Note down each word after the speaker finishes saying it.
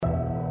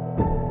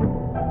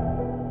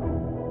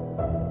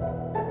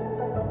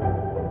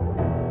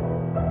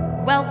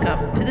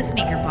to the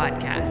Sneaker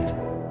Podcast,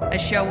 a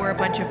show where a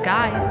bunch of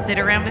guys sit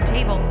around a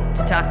table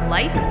to talk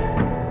life,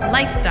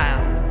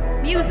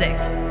 lifestyle, music,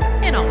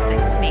 and all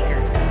things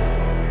sneakers.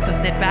 So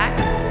sit back,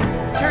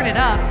 turn it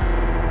up,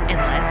 and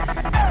let's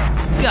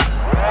go.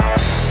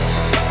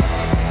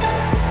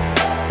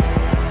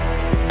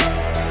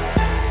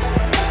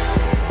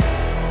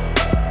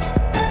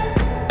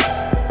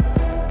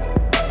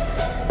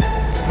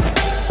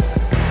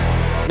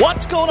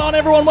 What's going on,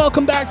 everyone?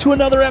 Welcome back to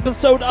another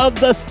episode of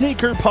the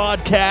Sneaker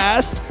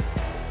Podcast,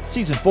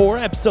 Season 4,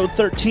 Episode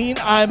 13.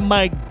 I'm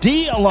Mike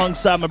D,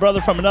 alongside my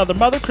brother from another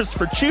mother,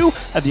 Christopher Chu,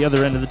 at the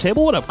other end of the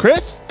table. What up,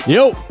 Chris?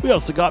 Yo. We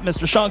also got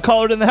Mr. Sean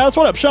Collard in the house.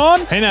 What up,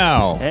 Sean? Hey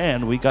now.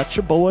 And we got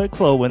your boy,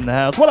 Chloe, in the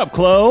house. What up,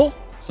 Chloe?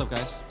 What's up,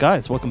 guys?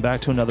 Guys, welcome back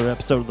to another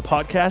episode of the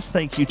podcast.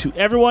 Thank you to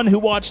everyone who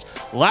watched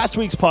last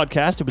week's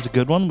podcast. It was a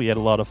good one. We had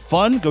a lot of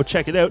fun. Go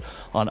check it out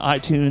on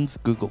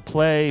iTunes, Google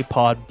Play,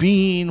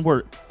 Podbean.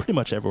 We're pretty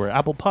much everywhere.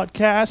 Apple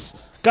Podcasts.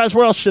 Guys,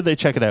 where else should they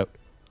check it out?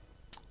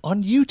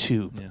 On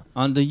YouTube. Yeah.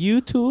 On the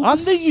YouTube? On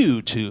the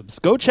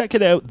YouTubes. Go check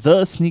it out,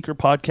 The Sneaker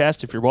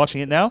Podcast. If you're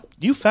watching it now,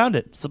 you found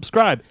it.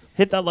 Subscribe,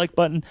 hit that like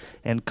button,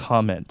 and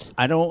comment.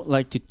 I don't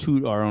like to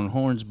toot our own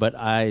horns, but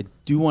I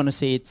do want to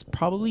say it's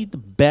probably the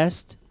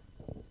best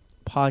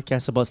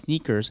podcast about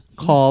sneakers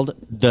called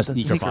The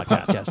Sneaker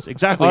Podcast.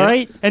 Exactly. All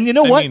right? And you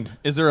know what? I mean,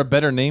 is there a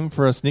better name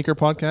for a sneaker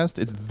podcast?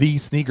 It's The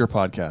Sneaker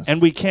Podcast.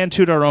 And we can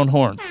toot our own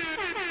horns.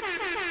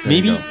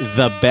 Maybe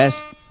the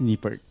best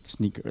sneaker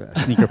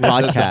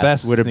podcast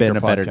best would have been a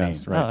sneaker better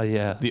podcast, name. right? Oh,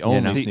 yeah. The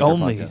only the sneaker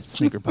only podcast.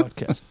 sneaker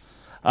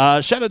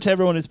podcast. Shout out to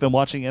everyone who's been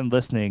watching and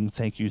listening.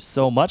 Thank you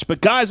so much.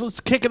 But guys, let's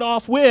kick it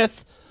off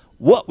with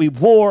what we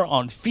wore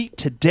on feet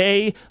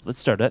today. Let's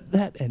start at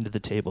that end of the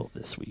table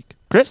this week.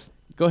 Chris?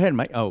 Go ahead,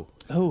 Mike. Oh,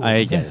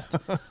 I get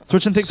it.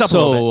 Switching things up a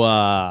little bit.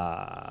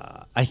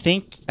 So I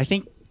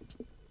think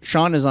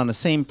Sean is on the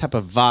same type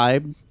of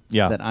vibe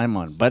that I'm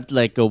on. But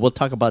we'll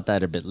talk about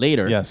that a bit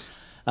later. Yes.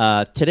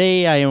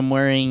 Today I am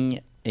wearing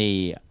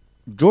a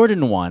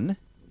Jordan 1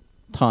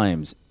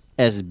 times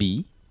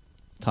SB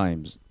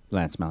times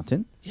Lance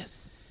Mountain.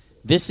 Yes.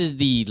 This is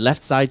the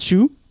left side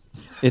shoe.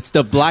 It's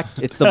the black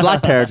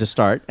pair to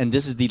start, and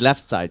this is the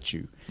left side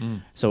shoe.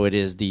 So it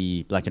is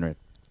the black and red.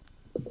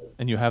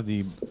 And you have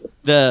the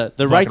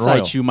right and side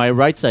royal. shoe. My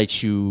right side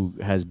shoe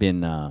has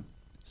been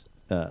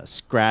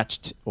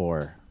scratched,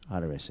 or how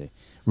do I say,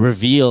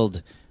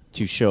 revealed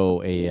to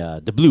show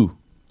the blue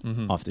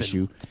off the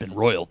shoe. It's been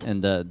roiled.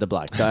 And the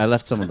black. I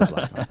left some of the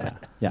black on.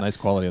 Yeah. nice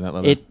quality on that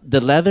leather.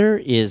 The leather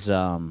is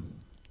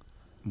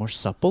more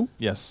supple,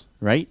 yes.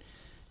 right?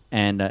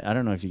 And I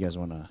don't know if you guys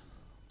want to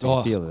take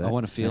a feel of that. I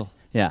want to feel.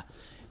 Yeah.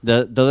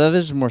 The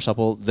leather's more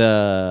supple.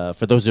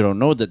 For those who don't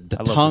know, the I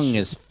love this tongue shoe.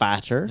 is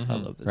fatter, I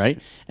love this right?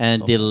 shoe.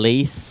 And So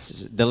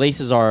the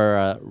laces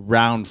are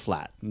round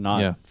flat,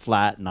 not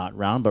flat, not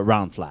round, but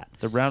round flat.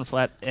 The round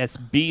flat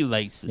SB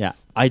laces. Yeah.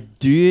 I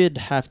did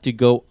have to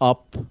go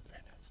up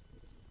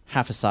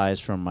half a size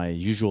from my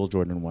usual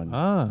Jordan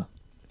 1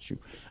 shoe.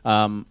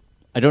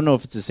 I don't know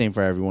if it's the same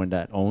for everyone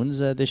that owns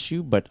this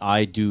shoe, but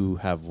I do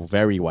have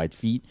very wide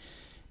feet.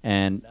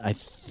 And I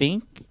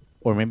think,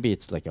 or maybe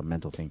it's like a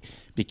mental thing,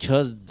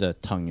 because the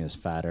tongue is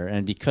fatter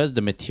and because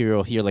the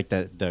material here, like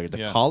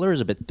the collar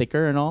is a bit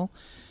thicker and all,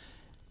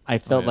 I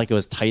felt like it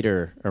was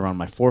tighter around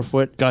my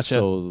forefoot. Gotcha.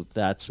 So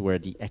that's where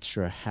the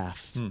extra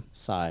half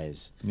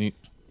size Neat.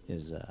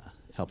 is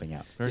helping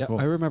out. Very Yeah, cool.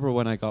 I remember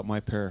when I got my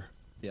pair,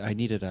 I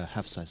needed a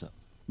half size up.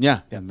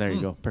 Yeah, and there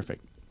you go.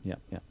 Perfect. Yeah,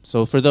 yeah.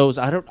 So for those,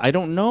 I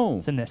don't know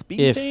It's an SB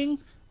if thing?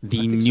 the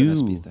I think it's an new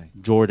SB thing.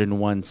 Jordan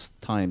 1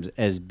 times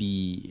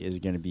SB is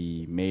going to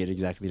be made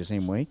exactly the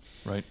same way.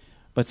 Right.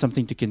 But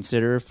something to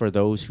consider for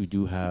those who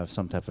do have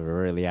some type of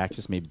early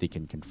access. Maybe they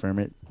can confirm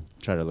it.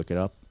 Try to look it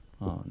up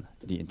on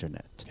the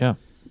internet. Yeah.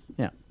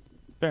 Yeah.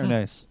 Very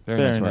nice.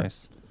 Very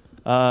nice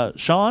work.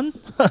 Sean?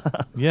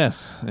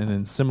 Yes. And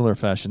in similar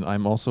fashion,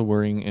 I'm also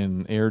wearing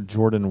an Air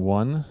Jordan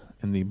 1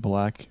 in the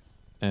black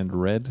and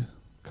red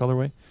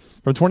colorway.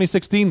 From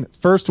 2016,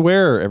 first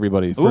wear,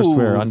 everybody. First Ooh,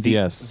 wear, the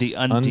Undies.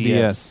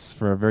 Undies.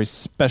 For a very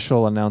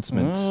special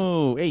announcement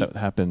Oh, hey. that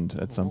happened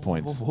at some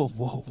point.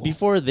 Whoa.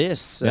 Before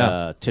this,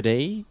 Yeah.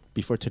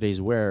 before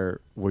today's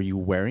wear, were you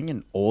wearing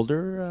an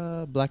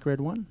older black red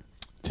one?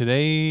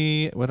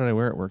 Today, what did I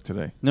wear at work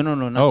today? No,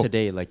 not Oh.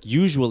 today. Like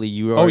usually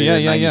you are. Oh, yeah.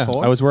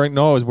 94? I was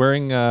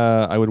wearing,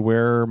 I would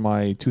wear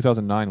my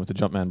 2009 with the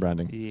Jumpman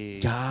branding.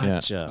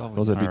 Gotcha. Yeah.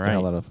 Those I beat the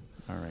hell out of.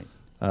 All right.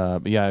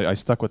 But yeah, I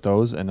stuck with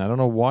those, and I don't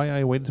know why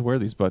I waited to wear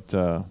these, but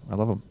I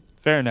love them.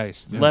 Very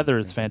nice. Yeah. Leather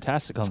is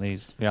fantastic on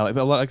these. Yeah,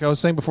 like I was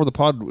saying before the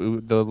pod, a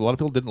lot of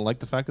people didn't like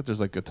the fact that there's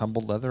like a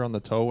tumbled leather on the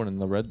toe and in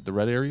the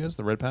red areas,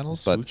 the red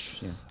panels. But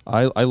Swoosh, yeah.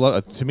 I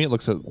love. To me, it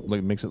looks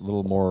makes it a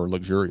little more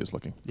luxurious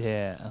looking.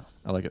 Yeah.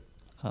 I like it.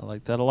 I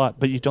like that a lot.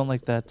 But you don't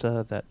like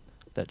that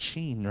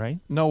sheen, right?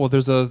 No, well,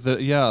 there's and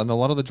a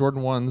lot of the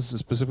Jordan 1s,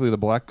 specifically the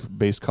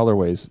black-based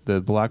colorways,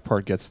 the black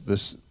part gets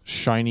this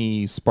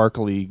shiny,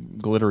 sparkly,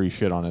 glittery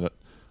shit on it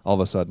all of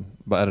a sudden,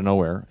 but out of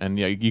nowhere. And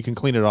yeah, you can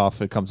clean it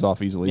off; it comes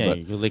off easily. Yeah, but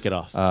you lick it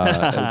off.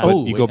 but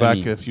you go wait,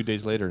 back a few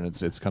days later, and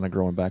it's kind of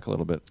growing back a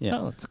little bit. Yeah.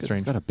 Oh, that's good.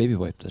 Strange. Got to baby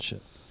wipe that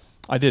shit.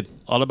 I did.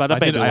 All about a I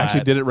baby did. I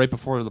actually lad. did it right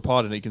before the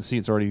pod, and you can see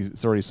it's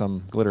already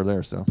some glitter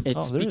there. So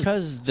It's there is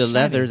because the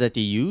leather that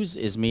they use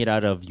is made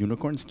out of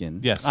unicorn skin.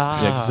 yes,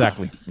 Ah. yeah,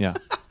 exactly. Yeah,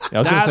 I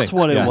was gonna That's say,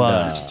 what it yeah.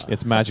 was.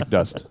 It's magic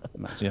dust.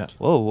 Yeah,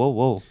 Whoa, whoa,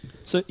 whoa!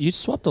 So you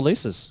swapped the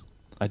laces.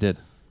 I did.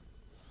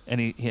 And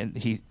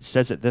he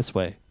says it this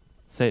way.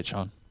 Say it,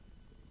 Sean.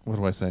 What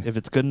do I say? If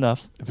it's good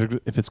enough,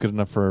 If it's good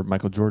enough for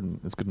Michael Jordan,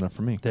 it's good enough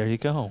for me. there you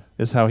go.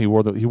 This is how he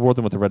wore them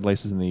with the red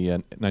laces in the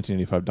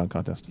 1985 dunk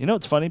contest. You know,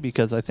 it's funny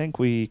because I think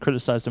we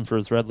criticized him for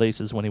his red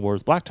laces when he wore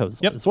his black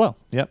toes as well.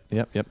 Yep.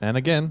 And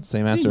again,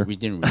 same I think answer. we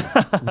didn't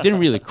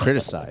really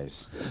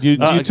criticize. You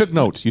took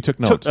note. You took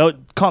note.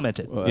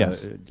 Commented.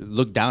 Yes.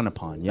 Looked down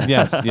upon. Yeah.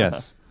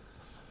 yes.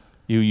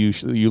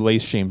 You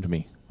lace shamed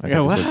me. I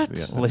Yeah, think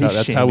is what?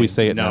 that's how we Lace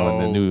say it now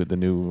shaming. in the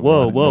new.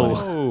 Whoa,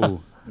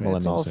 Oh, Millennials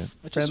it's all say.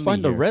 I just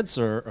find the friendly here. reds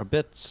are a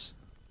bit.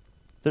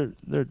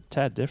 They're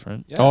tad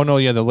different. Yeah. Oh no,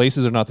 yeah, the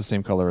laces are not the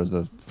same color as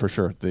for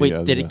sure. Wait,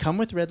 did it come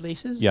with red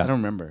laces? Yeah, I don't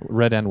remember.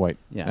 Red and white,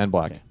 Yeah, and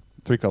black, okay.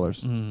 3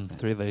 colors. Mm,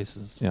 3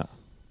 laces. Yeah,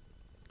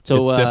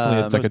 So it's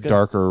definitely it's like Sounds a good.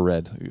 darker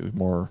red,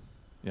 more.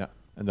 Yeah,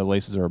 and the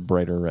laces are a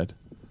brighter red.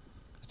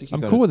 I think you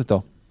I'm gotta- cool with it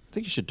though. I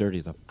think you should dirty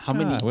them. how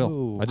many? I will.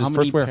 Ooh. I How just many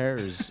first wear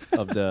pairs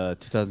of the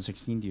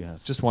 2016 do you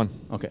have? just one.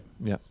 Okay.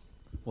 Yeah.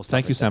 We'll stop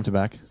Thank you, right Sam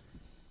Tabac.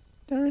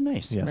 there. Very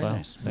nice. Yes. Very Wow.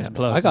 nice. Nice Yeah.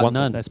 plug. I got One-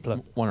 none. Nice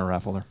plug. Won a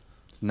raffle there.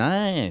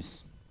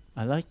 Nice.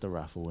 I like the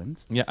raffle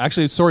wins. Yeah,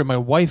 actually, sorry, my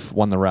wife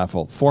won the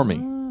raffle for me.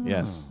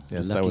 Yes,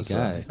 that lucky was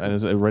guy. and it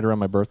was right around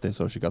my birthday,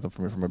 so she got them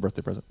for me for my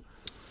birthday present.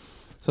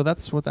 So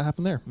that's what that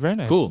happened there. Very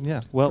nice. Cool.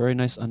 Yeah. Well, Very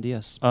nice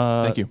undies.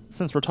 Thank you.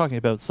 Since we're talking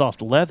about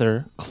soft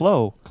leather,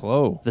 Chloe,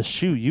 Chloe. the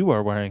shoe you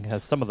are wearing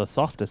has some of the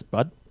softest,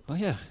 bud. Oh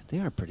yeah, they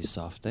are pretty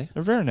soft, eh?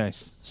 They're very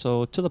nice.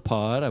 So to the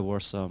pod, I wore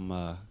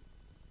some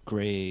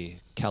gray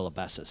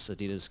Calabasas,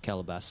 Adidas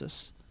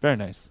Calabasas. Very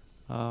nice.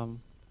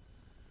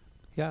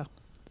 Yeah,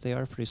 they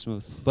are pretty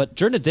smooth. But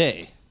during the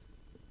day,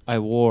 I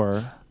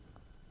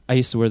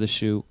used to wear the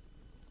shoe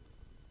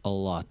a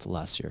lot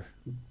last year.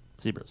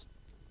 Zebras.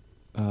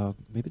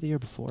 Maybe the year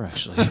before,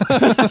 actually.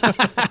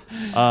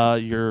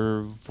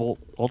 Your Volt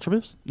Ultra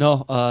Boost?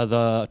 No,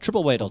 the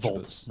triple white Ultra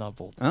Volt, Boost. not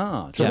Volt.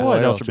 Oh, Triple Yeah, white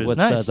white Ultra Boost. with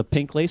Nice. the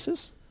pink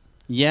laces.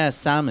 yeah,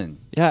 salmon.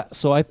 Yeah,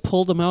 so I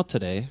pulled them out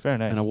today. Very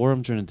nice. And I wore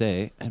them during the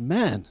day. And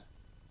man,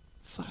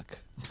 fuck.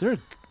 They're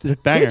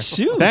Banger. good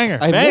shoes. Banger.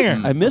 I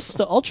Banger. miss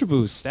the Ultra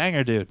Boost.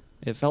 Banger, dude.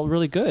 It felt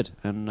really good.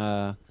 And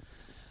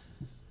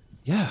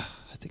yeah,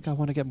 I think I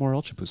want to get more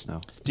Ultra Boost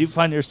now. Do you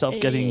find yourself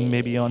getting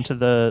maybe onto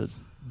the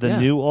Yeah.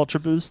 new Ultra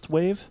Boost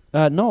wave?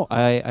 No,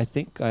 I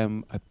think I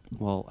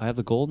have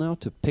the goal now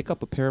to pick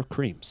up a pair of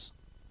creams.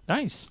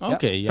 Nice.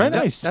 Okay, yeah, Very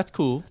that's, nice. That's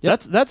cool.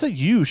 That's a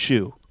you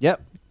shoe.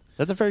 Yep.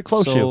 That's a very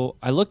close so shoe.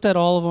 I looked at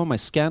all of them. I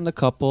scanned a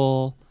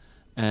couple,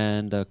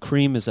 and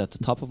cream is at the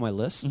top of my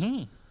list.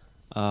 Mhm.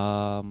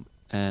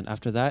 And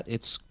after that,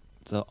 it's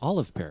the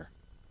olive pair.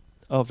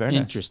 Oh, very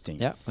nice. Interesting.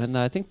 Yeah, and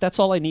I think that's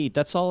all I need.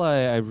 That's all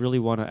I really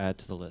want to add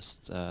to the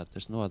list.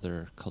 There's no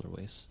other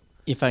colorways.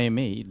 If I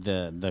may,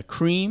 the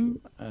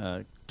cream,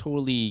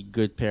 totally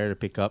good pair to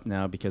pick up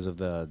now because of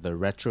the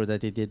retro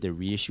that they did, the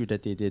reissue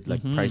that they did.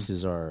 Like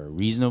prices are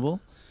reasonable.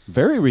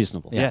 Very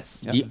reasonable. Yeah.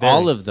 Yes. The very.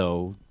 olive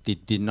though, they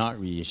did not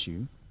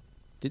reissue.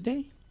 Did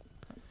they?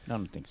 I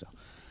don't think so.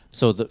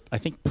 So I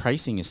think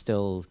pricing is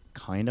still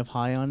kind of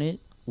high on it,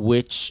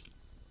 which,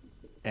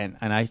 and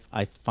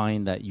I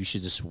find that you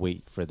should just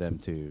wait for them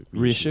to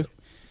Reissue?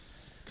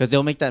 because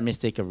they'll make that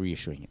mistake of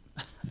reissuing it.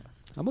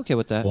 I'm okay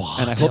with that. Wow,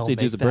 And I they'll hope they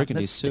do make the that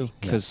burgundies too,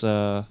 mistake. because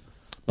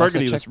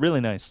Burgundy was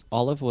really nice.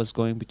 olive was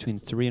going between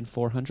 300 and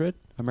 400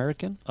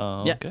 American,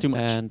 Yeah, Okay. too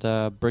much. and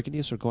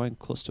burgundies were going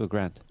close to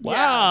 $1,000.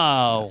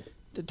 Wow.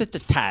 The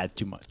tad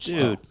too much,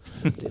 Dude.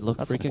 They look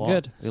That's a freaking lot.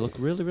 good. They look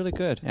really, really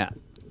good. Yeah,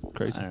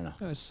 Crazy. I don't know.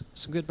 Guys,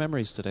 some good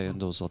memories today in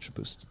those Ultra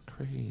Boost.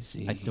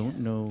 Crazy. I don't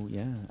know.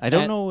 Yeah, I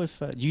don't And- know if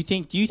do you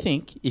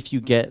think if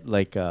you get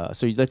like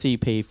so let's say you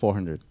pay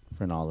 400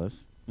 for an olive,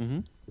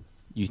 Mm-hmm.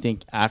 you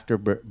think after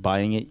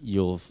buying it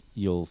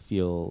you'll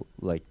feel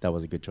like that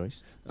was a good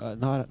choice?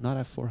 Not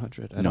at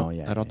 400. I No, don't,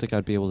 yeah, I don't yeah, think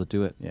I'd be able to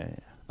do it. Yeah, yeah.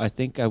 I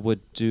think I would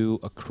do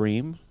a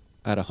cream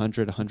at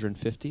 100,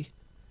 150,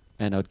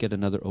 and I would get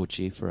another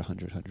OG for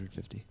 100,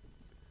 150.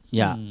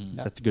 Yeah, Mm.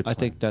 that's a good. I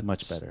think plan. that's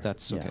much better.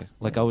 That's Yeah. okay.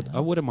 Like Yeah. I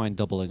wouldn't mind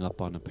doubling up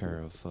on a pair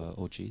of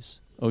OGs.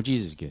 OGs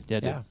is good. Yeah,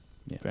 dude. Yeah.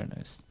 Yeah. Very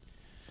nice.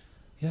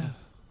 Yeah.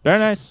 Very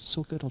nice.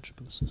 So good Ultra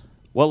Boost.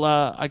 Well,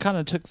 I kind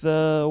of took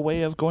the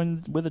way of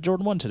going with a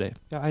Jordan 1 today.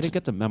 Yeah, I didn't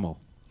get the memo.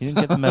 You didn't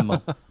get the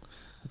memo.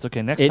 It's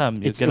okay. Next time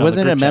you It get on the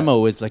wasn't a group chat. memo.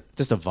 It was like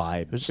just a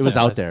vibe. was just It was a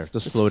out vibe. there,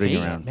 just It's floating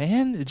fate, around.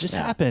 Man, it just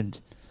Yeah.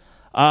 happened.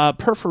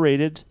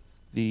 Perforated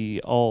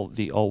the all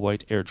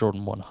white Air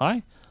Jordan 1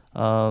 High,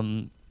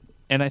 and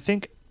I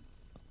think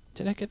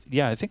did I get?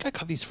 Yeah, I think I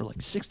got these for like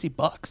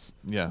 $60.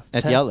 Yeah.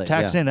 At the outlet,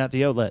 tax yeah. in at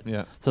the outlet.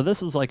 Yeah. So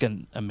this was like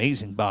an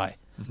amazing buy.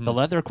 Mm-hmm. The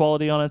leather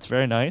quality on it's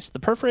very nice. The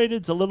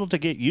perforated's a little to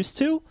get used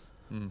to,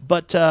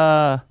 But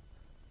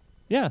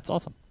yeah, it's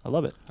awesome. I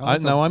love it.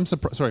 I'm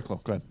surprised. Sorry, Chloe,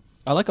 go ahead.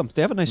 I like them.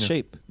 They have a nice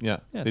shape. Yeah,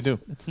 Yeah, they do.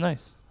 It's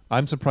nice.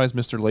 I'm surprised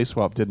Mr. Lace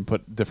Swap didn't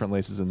put different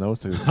laces in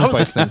those to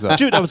spice things up.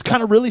 Dude, I was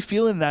kind of really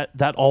feeling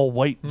that all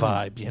white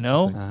vibe, you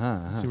know?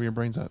 See where your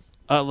brain's at.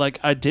 Like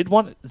I did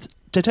want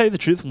to tell you the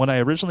truth, when I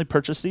originally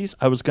purchased these,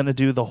 I was going to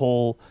do the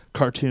whole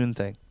cartoon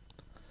thing.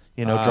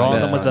 You know, drawing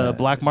them with a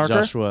black marker.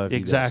 Joshua Vides.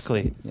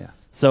 Exactly. Yeah.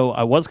 So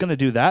I was going to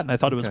do that, and I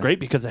thought it was great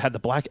because it had the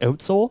black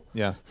outsole.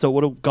 Yeah. So it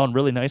would have gone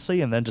really nicely,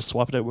 and then just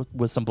swapped it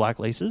with some black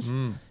laces.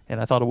 And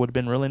I thought it would have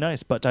been really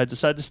nice. But I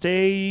decided to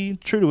stay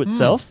true to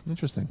itself.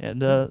 Interesting.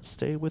 And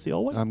stay with the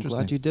all white. I'm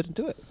glad you didn't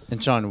do it.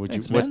 And Sean,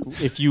 Thanks, man.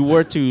 if you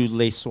were to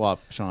lace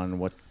swap, Sean,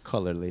 what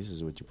color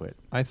laces would you put?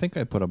 I think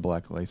I put a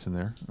black lace in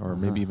there, or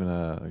maybe even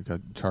like a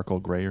charcoal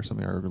gray or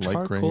something, or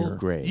light gray. Charcoal Or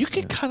gray. You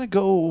can kind of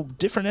go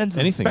different ends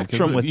anything. of the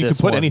spectrum with you this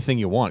can put one. anything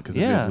you want because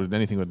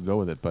anything would go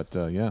with it. But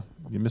yeah,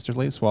 you Mr.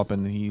 Lace Swap,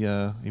 and he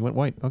went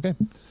white. Okay.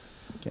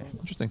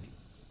 Interesting.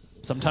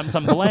 Sometimes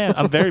I'm bland.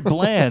 I'm very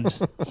bland.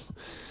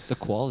 The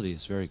quality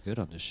is very good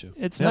on this shoe.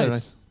 It's Yeah, nice.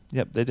 nice.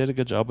 Yep, they did a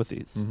good job with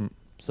these.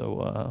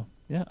 So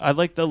yeah, I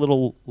like the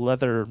little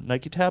leather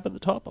Nike tab at the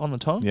top on the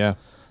tongue. Yeah.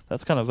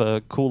 That's kind of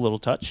a cool little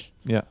touch.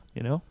 Yeah.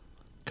 You know,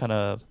 kind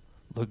of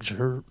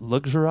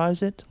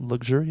luxurize it.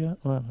 Luxuria.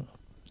 I don't know.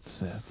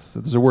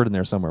 There's a word in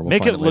there somewhere. We'll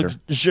Make find it later.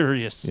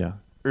 luxurious. Yeah.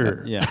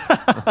 Yeah.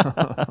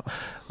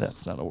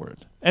 That's not a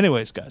word.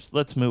 Anyways, guys,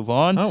 let's move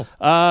on.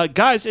 Oh.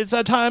 Guys, it's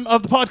that time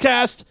of the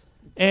podcast.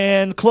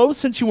 And Chloe,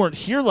 since you weren't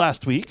here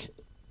last week,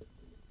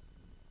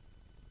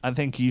 I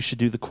think you should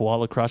do the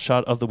koala cross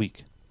shot of the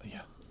week.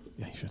 Yeah.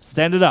 Yeah, you should.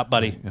 Stand it up,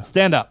 buddy. Yeah.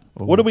 Stand up.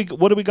 Oh. What do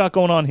we got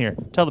going on here?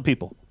 Tell the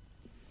people.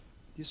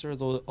 These are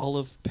the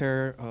olive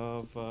pair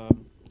of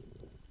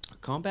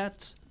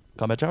combat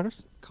Combat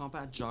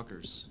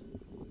joggers?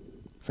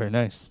 Very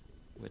nice.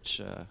 which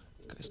you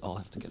guys all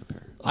have to get a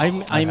pair.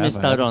 I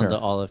missed out a on pair. the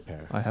olive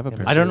pair. I have a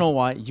pair. I don't too. know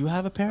why. You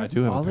have a pair? I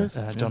do have a olive?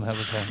 pair. I don't have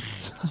a pen.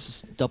 This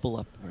is double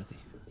up worthy.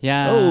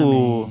 Yeah.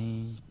 Oh.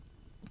 man.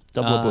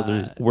 Double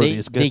up worthy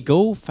is good. They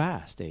go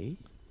fast, eh?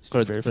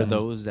 For Very fast.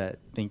 those that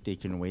think they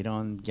can wait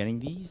on getting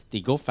these,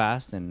 they go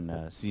fast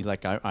and see,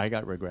 like I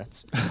got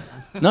regrets.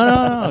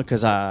 no,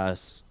 because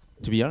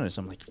to be honest,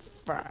 I'm like,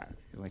 fuck.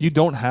 Like, You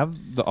don't have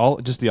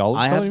just the olive.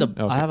 I have color?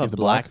 the Okay, I have you a the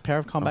black pair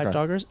of combat Okay.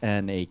 joggers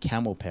and a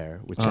camel pair,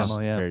 which Camel,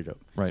 is yeah. very dope.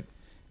 Right.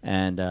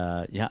 And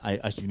yeah, I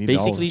You need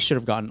basically olive. should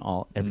have gotten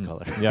every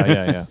color.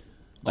 Yeah.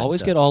 But,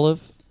 Always get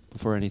olive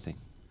before anything.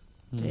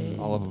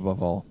 Olive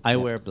above all. I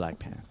wear black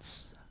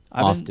pants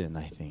I've often.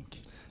 I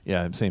think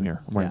Yeah, same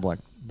here. I'm wearing Yeah.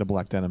 the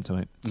black denim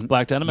tonight.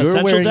 Black denim, you're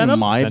essential wearing denim.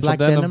 my Essential black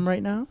denim. denim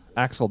right now.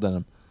 Axle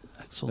denim.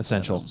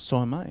 Essential. denim. So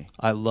am I.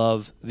 I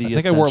love the. I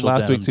think I wore it essential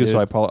last week denim, too,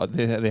 so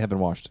dude. they have been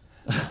washed.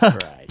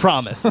 Right.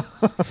 Promise.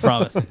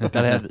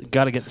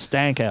 Gotta get the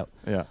stank out.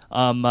 Yeah.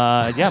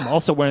 Yeah, I'm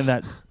also wearing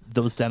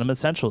those denim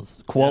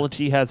essentials.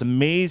 Quality has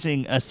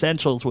amazing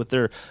essentials with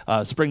their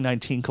Spring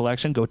 19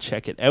 collection. Go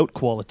check it out.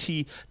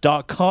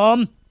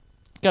 Quality.com.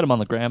 Got them on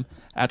the gram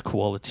at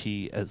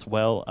Quality as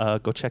well.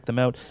 Go check them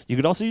out. You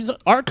could also use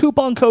our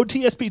coupon code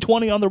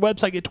TSP20 on their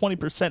website. Get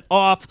 20%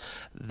 off.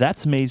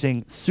 That's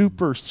amazing.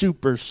 Super,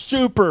 super,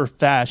 super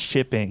fast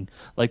shipping.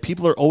 Like,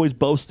 people are always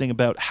boasting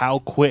about how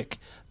quick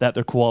that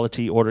their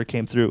Quality order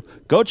came through.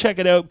 Go check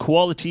it out.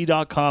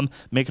 Quality.com.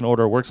 Make an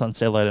order. Works on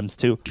sale items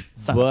too.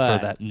 Sign up But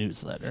for that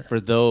newsletter. For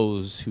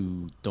those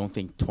who don't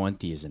think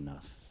 20 is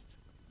enough,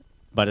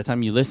 by the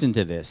time you listen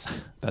to this,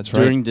 That's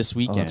right. during this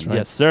weekend, that's right.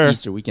 Yes, sir.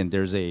 Easter weekend,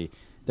 there's a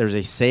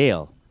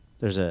sale.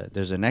 There's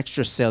an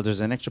extra sale.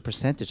 There's an extra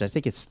percentage. I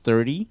think it's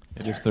 30.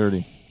 It is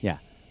 30. Yeah.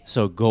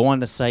 So go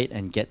on the site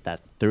and get that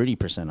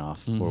 30%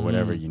 off for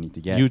whatever you need to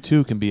get. You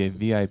too can be a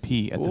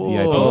VIP at the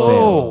VIP Oh,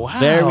 sale. wow.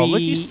 Very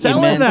Look, you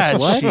selling immense that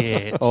what?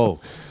 shit. Oh,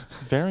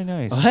 Very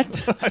nice.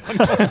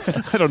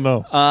 what? I don't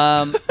know.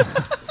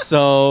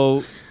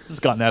 So This has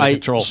gotten out of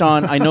control.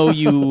 Sean, I know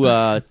you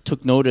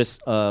took notice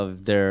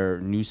of their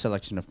new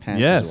selection of pants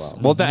Yes. as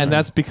well. And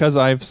that's because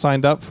I've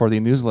signed up for the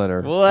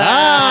newsletter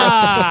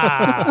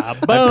Ah,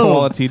 at boom.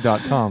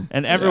 quality.com.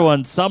 And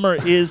everyone, summer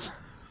is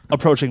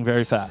approaching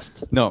very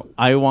fast. No,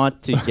 I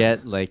want to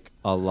get like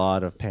a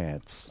lot of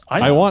pants.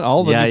 I want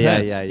all the Yeah, new yeah,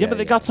 pants. yeah, Yeah, but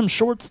they got some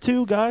shorts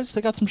too, guys.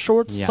 They got some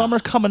shorts. Yeah. Summer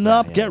coming Yeah,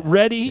 up. yeah, Get yeah.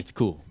 ready. It's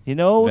cool. You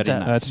know, Very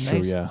nice. That's true,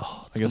 nice- yeah.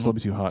 Oh, I guess it'll be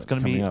too hot. It's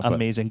going to be coming up, but-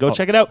 amazing. Go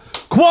check it out.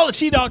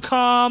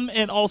 Quality.com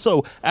and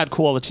also at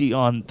Quality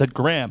on the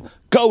gram.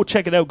 Go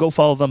check it out. Go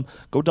follow them.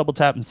 Go double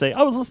tap and say,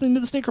 I was listening to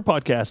the Sneaker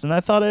Podcast and I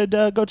thought I'd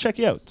go check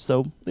you out.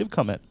 So leave a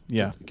comment.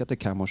 Yeah. Get the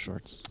camo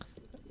shorts.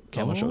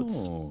 Camo shorts.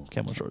 Oh.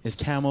 Camo shorts. Is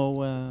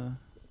camo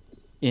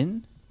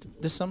in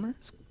this summer?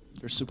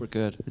 They're super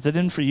good. Is it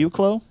in for you,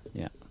 Chloe?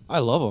 Yeah. I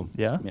love them.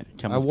 Yeah? Yeah. I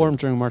Camo's wore them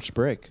good. during March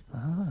break.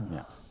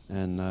 Yeah.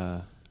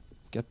 And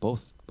get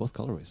both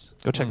colorways.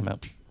 Go check them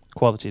out.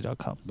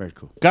 Quality.com. Very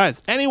cool.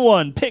 Guys,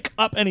 anyone pick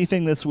up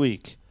anything this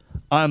week?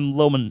 I'm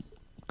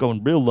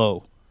going real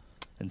low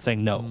and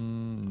saying no.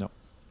 No.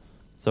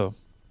 So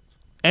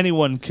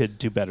anyone could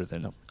do better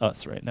than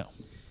us right now.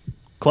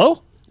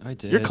 Chloe? I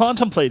did. You're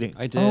contemplating.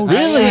 I did. Oh,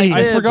 Really?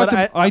 I did, forgot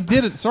but to. I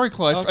did it. Sorry,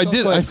 Clive. Oh, I no,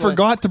 did. go I ahead, go ahead.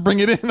 forgot to bring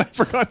it in. I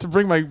forgot to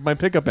bring my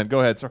pickup in. Go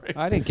ahead. Sorry.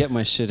 I didn't get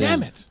my shit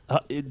Damn in. it.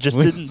 It just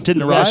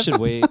didn't I arrive. should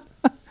wait.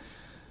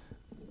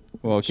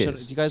 Well, okay.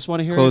 Do you guys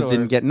want to hear Clothes it?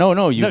 didn't get.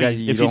 No, you No, guys. if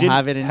You you don't didn't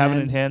have it in have it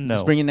hand. in hand, no.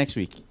 Just bring it next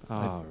week.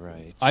 All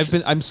right.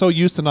 I'm so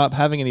used to not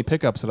having any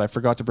pickups that I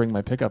forgot to bring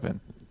my pickup in.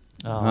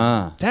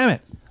 Damn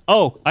it.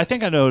 Oh, I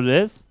think I know what it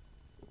is.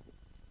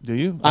 Do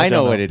you? I know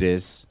don't what know. it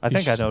is. I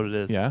think I know what it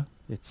is. Yeah.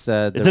 It's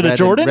Is it a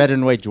Jordan? red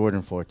and white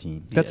Jordan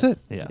 14. That's it.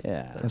 Yeah.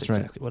 Yeah. That's That's right.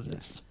 exactly what it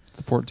is.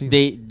 The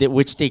 14.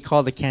 Which they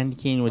call the candy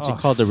cane, which they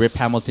call the Rip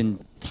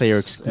Hamilton player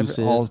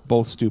exclusive. all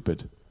both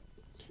stupid.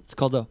 It's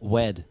called a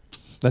wed.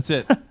 That's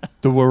it.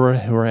 The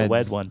reds. The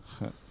wed one.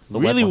 It's the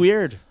wed Really one.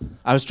 weird.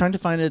 I was trying to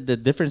find the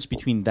difference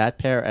between that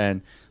pair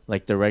and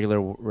like the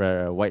regular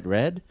white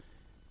red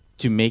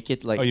to make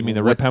it like. Oh, you mean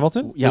the Rip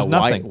Hamilton? Yeah. There's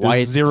nothing. Why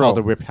There's it's zero. called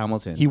the Rip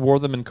Hamilton? He wore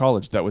them in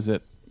college. That was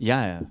it.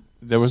 yeah.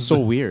 There was so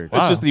weird.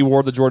 It's just that he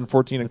wore the Jordan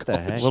 14 in What the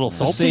college. heck? Little The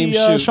The salty, same shoe.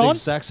 The Sean?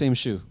 exact same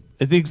shoe.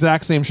 It's the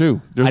exact same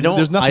shoe. There's, I don't-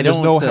 there's nothing. I There's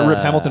no don't, Rip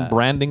Hamilton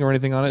branding or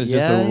anything on it. It's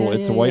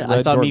just a white red. I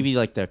thought Jordan. maybe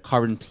like the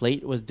carbon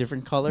plate was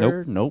different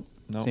color. Nope.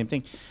 Nope. Same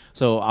thing.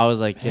 So I was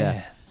like,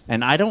 yeah.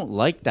 And I don't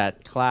like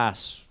that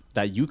class,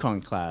 that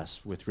Yukon class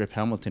with Rip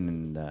Hamilton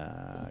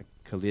and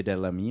Khalid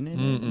El-Amin in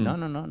it.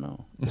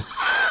 No.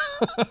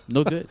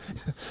 No good.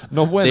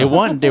 No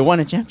bueno. They won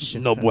a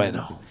championship. No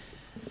bueno.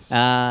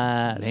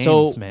 Names,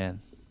 So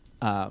man.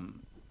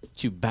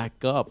 to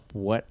back up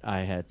what I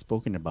had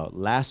spoken about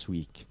last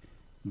week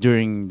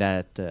during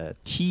that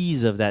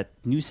tease of that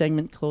new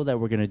segment, Chloe, that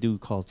we're going to do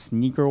called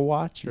Sneaker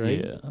Watch,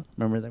 right? Yeah.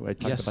 Remember that I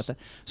talked Yes. about that?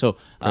 So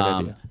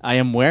idea. I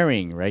am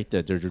wearing, right,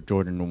 the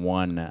Jordan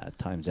 1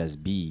 times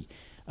SB.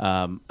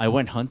 I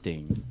went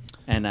hunting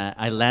and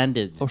I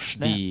landed Oh,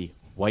 snap. the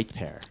white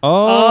pair.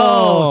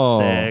 Oh,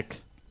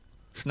 sick.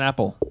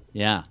 Schnapple.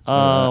 Yeah.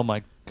 Oh,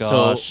 my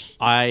gosh. So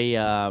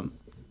I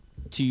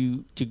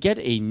to get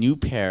a new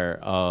pair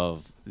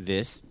of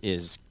this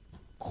is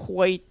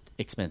quite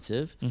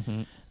expensive.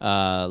 Mm-hmm.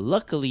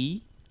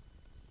 Luckily,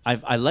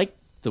 I like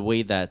the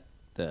way that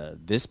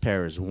this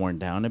pair is worn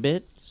down a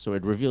bit, so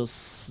it reveals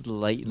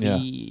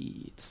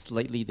slightly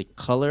the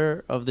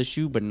color of the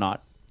shoe, but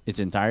not its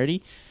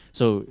entirety.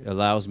 So it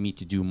allows me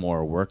to do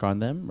more work on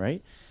them,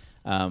 right?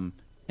 And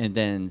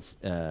then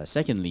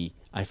secondly,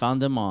 I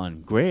found them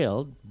on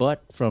Grail,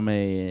 but from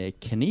a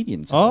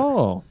Canadian seller.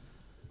 Oh,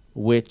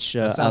 Which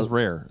that sounds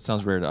rare.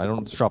 Sounds rare. I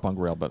don't shop on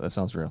Grail, but that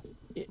sounds real.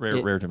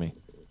 Rare to me.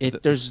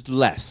 There's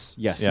less,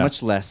 yes, Yeah.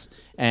 much less.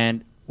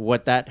 And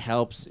what that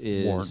helps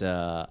is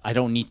I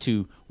don't need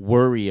to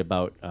worry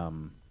about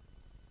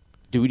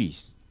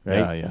duties, right?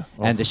 Yeah, yeah.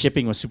 And the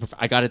shipping was super.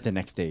 I got it the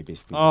next day,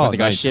 basically. Oh, when the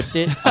guy nice. shipped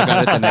it, I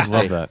got it the next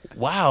Love day. that.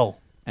 Wow.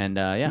 And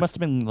You yeah, must have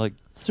been like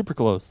super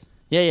close.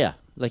 yeah.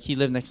 Like he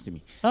lived next to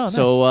me. Oh,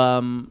 So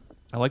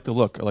I like the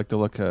look.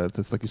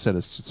 It's like you said.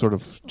 It's sort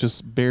of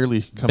just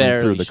barely coming through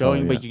barely the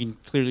showing, color. but you can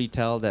clearly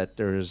tell that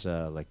there's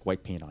like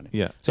white paint on it.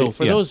 Yeah. So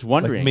for those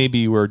wondering, like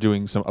maybe we're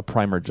doing a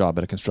primer job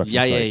at a construction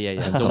yeah, site. yeah.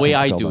 and The way something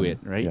I spelled do on it,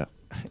 right? Yeah.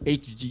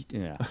 HG,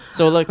 yeah.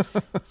 So like,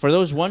 for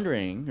those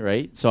wondering,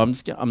 right? So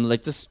I'm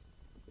like just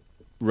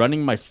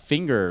running my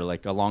finger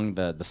like along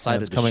the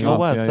side it's of the coming shoe. Oh, off,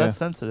 wow. yeah, It's yeah. that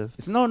sensitive.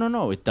 It's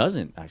no, it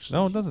doesn't actually.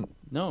 No, it doesn't.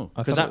 No,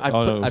 I because thought- I've,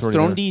 oh, no, it was I've already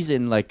thrown there. these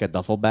in like a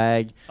duffel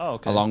bag, Oh,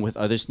 okay. along with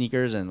other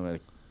sneakers and like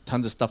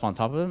tons of stuff on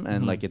top of them,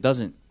 and like it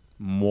doesn't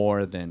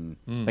more than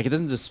like it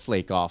doesn't just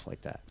flake off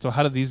like that. So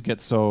how did these get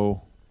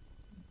so,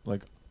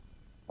 like?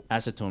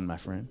 Acetone, my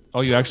friend.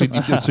 Oh, you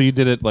actually so you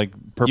did it like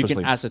You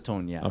purposely. can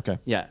acetone, yeah. Okay.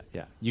 Yeah.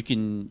 You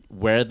can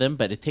wear them,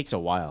 but it takes a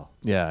while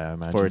Yeah, I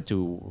imagine. for it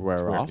to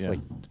wear Wear it, off, yeah.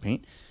 like the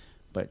paint.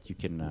 But you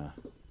can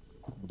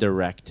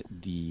direct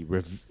the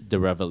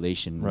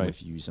revelation Right.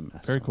 if you use some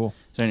acetone. Very cool.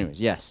 So, anyways,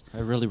 yes. I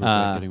really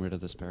regret getting rid of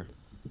this pair.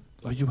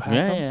 Oh, you have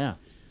Yeah, them? yeah.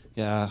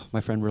 Yeah,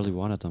 my friend really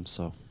wanted them,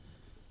 so.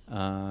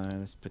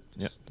 Let's put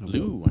this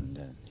blue one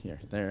then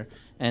here, there,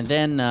 and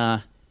then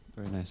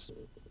Very nice.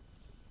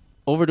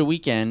 over the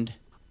weekend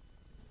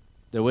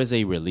there was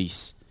a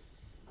release,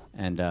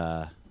 and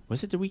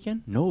was it the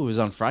weekend? No, it was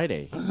on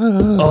Friday.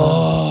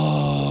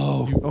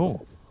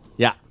 Oh.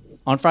 Yeah,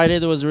 on Friday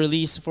there was a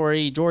release for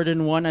a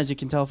Jordan 1, as you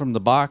can tell from the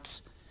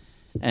box,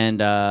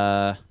 and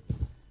I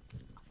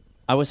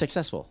was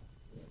successful.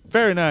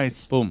 Very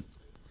nice. Boom.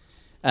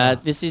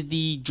 This is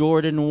the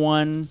Jordan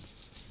 1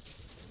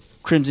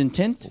 Crimson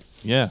Tint.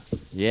 Yeah.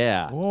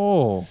 Yeah.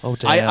 Oh. Oh,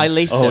 damn. I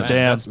laced Oh, them.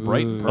 damn. That's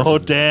bright. Ooh. Oh,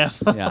 damn.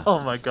 Yeah.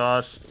 Oh, my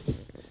gosh.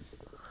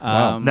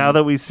 Wow. Now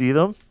that we see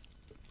them,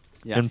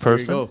 Yeah, in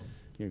person?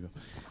 Here you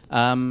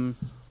go.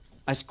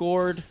 I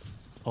scored.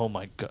 oh,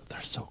 my God.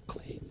 They're so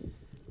clean.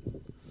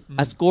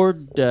 I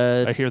scored.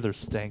 I hear they're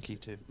stanky,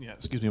 too. Yeah.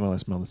 Excuse me while I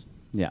smell this.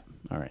 Yeah.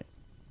 All right.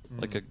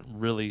 Like a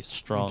really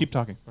strong. Keep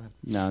talking. Go ahead.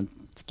 No,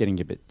 it's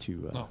getting a bit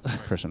too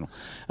personal.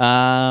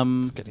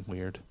 It's getting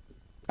weird.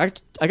 I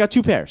got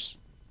 2 pairs.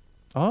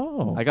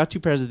 Oh. I got 2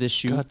 pairs of this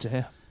shoe. God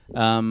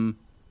damn.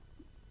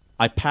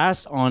 I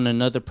passed on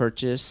another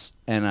purchase,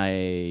 and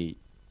I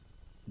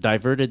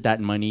diverted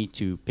that money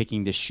to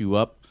picking this shoe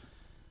up.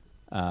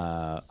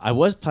 I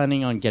was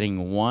planning on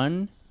getting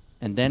one,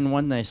 and then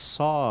when I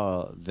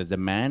saw the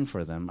demand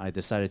for them, I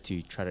decided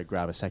to try to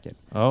grab a second.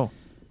 Oh.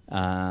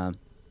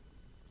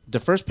 The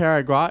first pair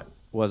I got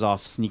was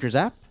off Sneakers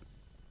app.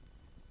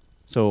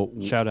 So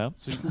Shout out.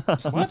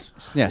 What?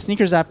 yeah,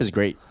 Sneakers app is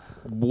great.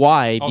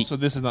 Why? Oh, so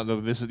this is not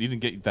this is you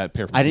didn't get that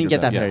pair from I didn't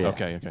get Sneakers that app.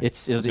 pair Yeah, yet. Okay.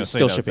 It's I was gonna say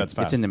still that- shipping. that's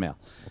It's in the mail.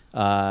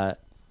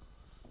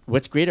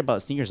 What's great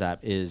about Sneakers app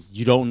is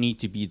you don't need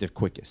to be the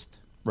quickest.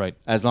 Right.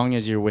 As long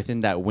as you're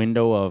within that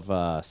window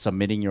of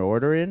submitting your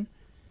order in,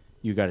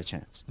 you got a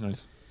chance.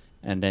 Nice.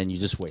 And then you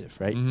just wait,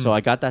 right? Mm-hmm. So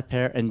I got that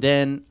pair, and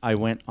then I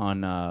went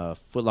on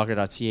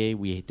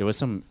footlocker.ca. There was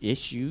some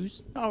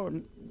issues,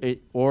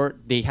 or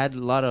they had a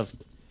lot of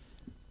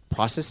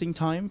processing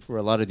time for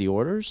a lot of the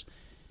orders,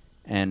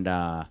 and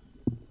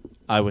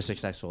I was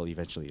successful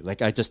eventually.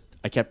 Like I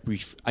kept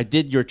I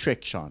did your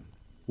trick, Sean,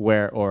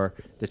 or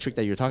the trick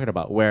that you're talking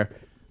about, where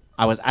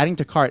I was adding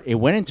to cart. It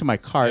went into my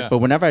cart, Yeah. but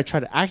whenever I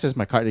tried to access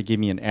my cart, it gave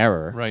me an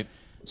error. Right.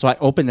 So I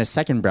opened a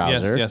second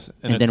browser, yes,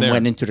 and and then it's there.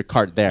 went into the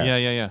cart there.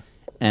 Yeah.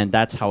 And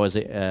that's how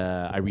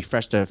I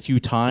refreshed a few Yeah,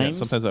 times,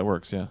 sometimes that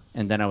works. Yeah.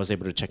 and then I was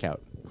able to check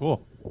out.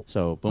 Cool.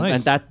 So boom,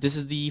 Nice. and this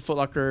is the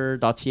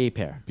footlocker.ca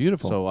pair.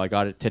 Beautiful. So I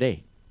got it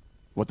today.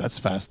 Well, that's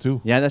fast too.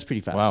 Yeah, that's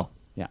pretty fast. Wow.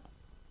 Yeah.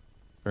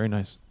 Very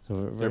nice. So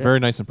They're very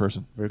nice in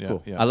person. very Yeah,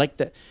 cool. Yeah. I like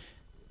that.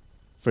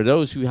 For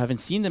those who haven't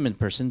seen them in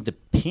person, the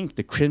pink,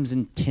 the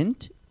crimson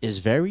tint is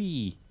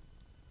very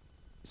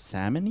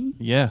salmony.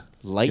 Yeah.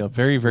 Light, Yeah,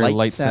 very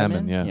light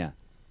salmon. Yeah. Yeah.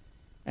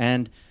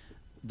 And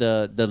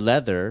the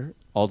leather,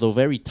 although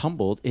very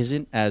tumbled,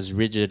 isn't as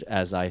rigid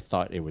as I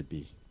thought it would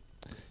be.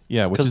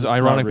 Yeah, which 'cause is it's not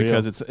ironic real.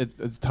 because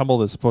it's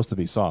tumbled is supposed to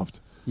be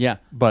soft, Yeah.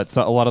 but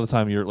so, a lot of the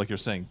time you're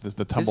saying the Is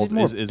tumbled it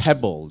more is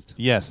pebbled?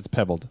 Yes, it's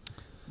pebbled.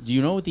 Do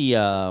you know the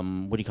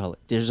what do you call it?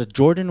 There's a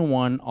Jordan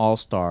 1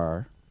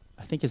 All-Star.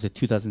 I think it's a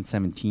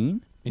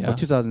 2017 Yeah. or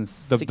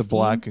 2016. The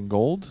black and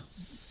gold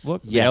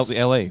look. Yes. The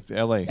LA.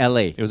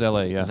 LA. It was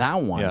LA. Yeah.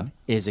 That one Yeah.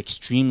 is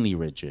extremely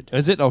rigid.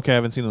 Is it okay? I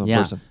haven't seen them in Yeah.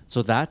 person.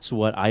 So that's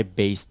what I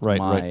based Right,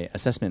 my right.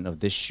 assessment of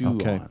this shoe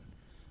Okay. on.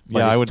 But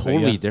Yeah, it's I would-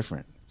 totally yeah.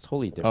 different. It's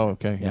totally different. Oh,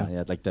 okay, Yeah, yeah.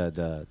 yeah, like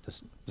the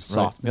Right.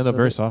 soft. Yeah, they're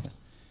very soft.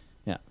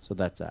 Yeah, so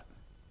that's that.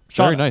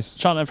 Sean, Very nice.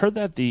 Sean, I've heard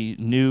that the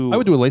new I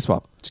would do a lace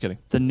swap. Just kidding.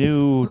 the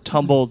new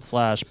tumbled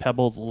 /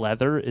 pebbled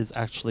leather is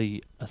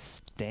actually a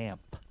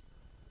stamp.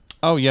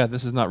 Oh yeah,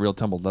 this is not real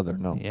tumbled leather.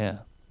 No. Yeah.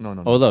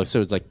 No. Oh, look,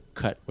 so it's like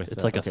cut with.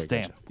 It's like a okay,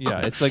 stamp.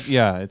 Yeah, it's like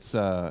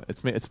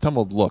it's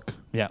tumbled look.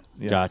 Yeah.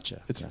 Yeah.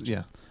 Gotcha, It's gotcha.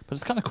 yeah. But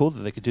it's kind of cool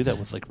that they could do that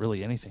with like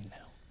really anything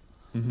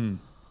now.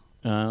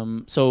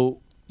 Gotcha. So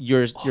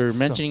you're Awesome.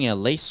 mentioning a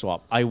lace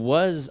swap. I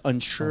was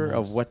unsure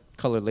of what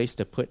color lace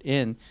to put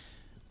in,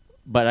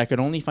 but I could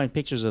only find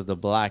pictures of the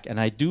black, and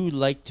I do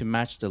like to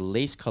match the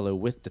lace color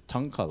with the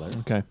tongue color.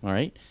 Okay. All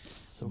right.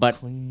 So But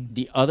clean.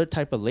 the other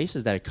type of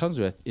laces that it comes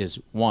with is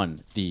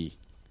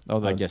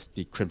I guess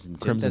the crimson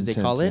tint, Crimson as they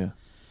tint, call it. yeah.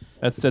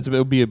 That's it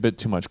would be a bit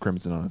too much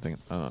crimson on a thing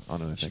on it.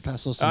 I think.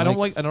 pass those to I don't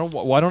Mike. I don't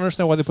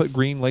understand why they put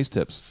green lace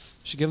tips.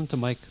 Should give them to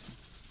Mike.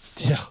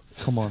 Yeah.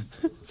 Come on.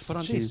 Put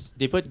on Jeez. these.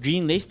 They put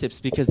green lace tips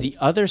because the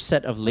other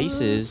set of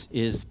laces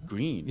is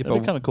green. That'd be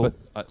kinda cool.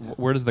 But,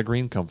 where does the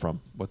green come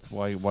from?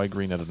 Why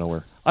green out of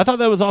nowhere? I thought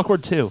that was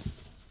awkward too.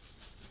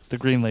 The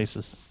green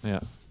laces. Yeah.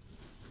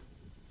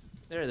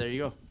 There you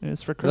go. Yeah,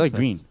 it's for I Christmas. like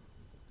green.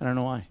 I don't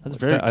know why. That's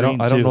very I don't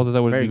green, know too.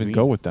 that would Very even green.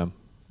 go with them.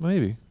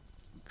 Maybe.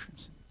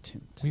 Crimson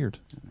tint. Weird.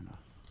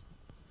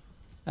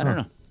 I don't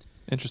Huh. know.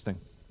 Interesting.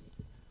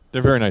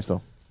 They're very nice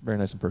though. Very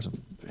nice in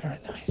person. Very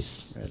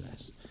nice. Very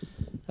nice.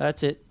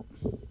 That's it.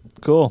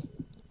 Cool.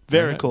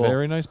 Very cool.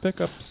 Very nice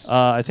pickups.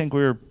 I think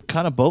we were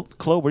kind of both.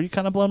 Chloe, were you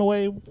kind of blown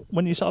away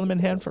when you saw them in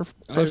hand for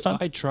first time?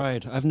 I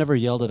tried. I've never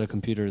yelled at a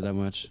computer that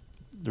much.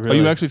 Oh,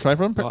 you actually tried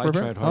for them? Oh, I for a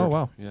pair? tried hard. Oh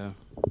wow. Yeah.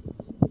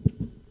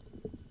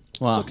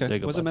 Wow. It's okay.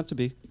 Take a Wasn't bite. meant to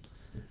be.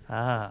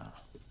 Ah.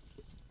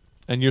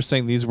 And you're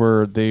saying they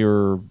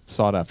were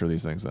sought after,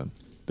 these things then?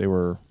 They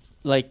were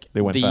Like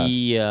They went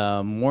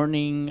the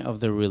morning of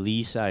the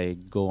release, I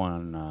go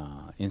on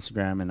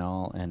Instagram and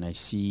all, and I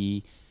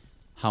see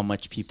how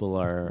much people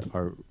are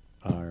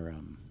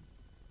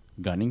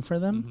gunning for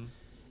them,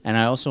 and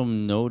I also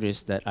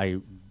noticed that I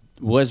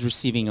was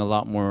receiving a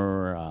lot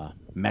more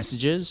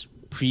messages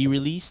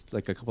pre-released,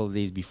 like a couple of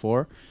days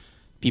before,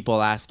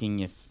 people asking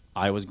if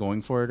I was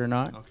going for it or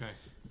not. Okay.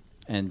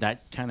 And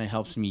that kind of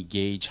helps me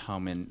gauge how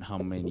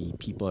many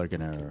people are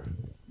gonna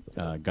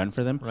gun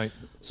for them. Right.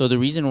 So the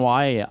reason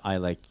why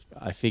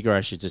I figure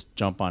I should just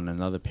jump on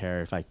another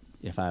pair if I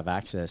have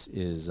access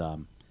is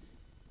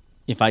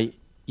if I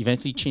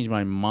eventually change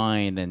my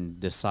mind and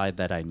decide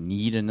that I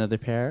need another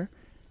pair,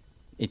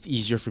 it's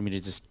easier for me to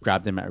just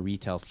grab them at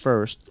retail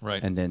first,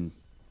 Right. and then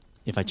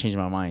if I change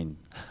my mind,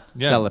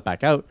 Yeah. sell it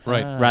back out,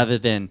 Right. rather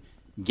than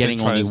getting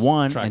try only to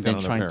one track and down then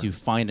another trying pair. to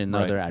find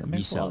another Right. at That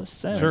makes a lot resale. of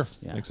sense. Sure.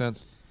 Yeah. Makes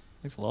sense.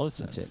 Makes a lot of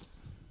sense. That's it.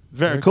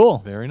 Very cool.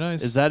 Very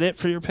nice. Is that it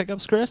for your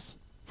pickups, Chris?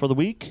 For the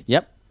week?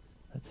 Yep.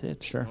 That's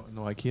it. Sure.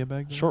 No IKEA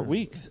bag? then, Short or-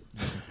 week.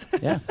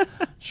 Yeah.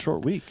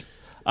 Short week.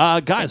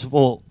 Guys,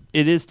 well,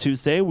 It is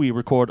Tuesday. We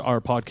record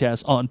our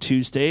podcast on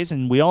Tuesdays,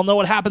 and we all know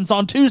what happens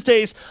on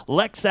Tuesdays.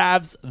 Lex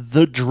Av's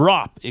The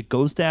Drop. It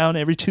goes down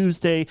every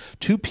Tuesday,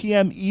 2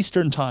 p.m.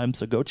 Eastern Time,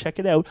 so go check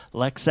it out,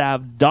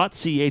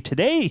 lexav.ca.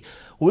 Today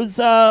was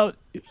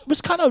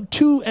kind of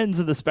two ends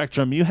of the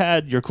spectrum. You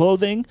had your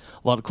clothing,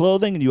 a lot of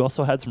clothing, and you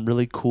also had some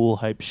really cool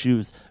hype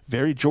shoes.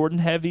 Very Jordan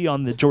heavy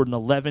on the Jordan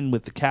 11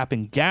 with the cap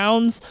and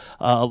gowns.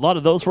 A lot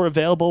of those were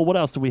available. What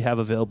else do we have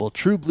available?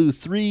 True Blue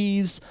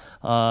 3s.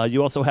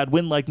 You also had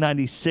Win Like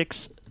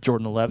 96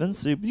 Jordan 11s.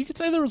 So you could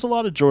say there was a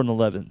lot of Jordan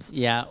 11s.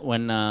 Yeah,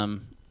 when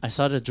I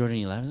saw the Jordan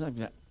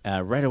 11s,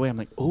 right away I'm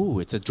like, oh,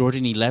 it's a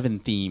Jordan 11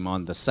 theme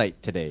on the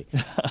site today.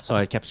 So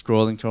I kept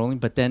scrolling.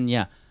 But then,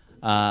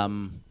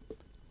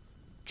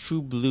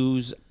 True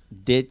Blues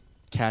did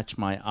catch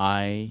my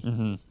eye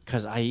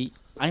because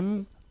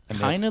I'm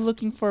kind of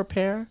looking for a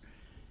pair.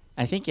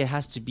 I think it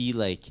has to be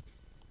like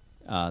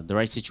the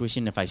right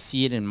situation. If I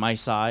see it in my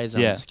size,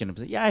 I'm just gonna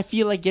say, I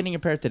feel like getting a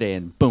pair today,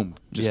 and boom,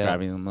 just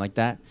grabbing them like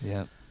that.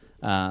 Yeah.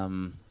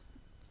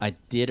 I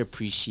did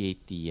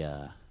appreciate the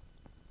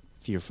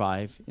Fear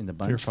 5 in the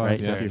bunch. Fear 5, right?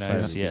 yeah. Fear Very 5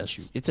 nice, is a yes. good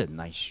shoe. It's a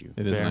nice shoe.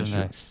 It is Very a nice.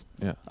 nice.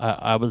 Yeah.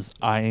 I was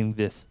eyeing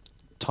this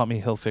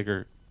Tommy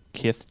Hilfiger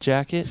Kith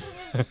jacket.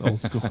 Old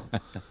school.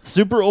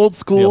 Super old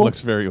school. Yeah, it looks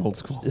very old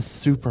school. It's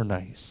super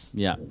nice.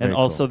 Yeah, And very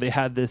also cool. they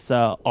had this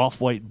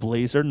off-white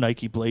blazer,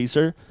 Nike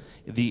blazer,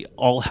 the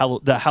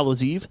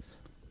Hallows Eve,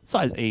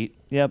 size 8.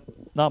 Yep,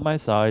 not my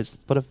size,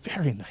 but a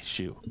very nice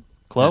shoe.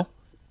 Chloe, you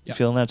Yeah.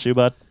 feeling that shoe,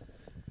 bud?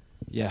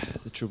 Yeah,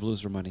 the True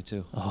Blues were money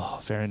too. Oh,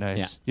 very nice.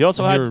 Yeah. You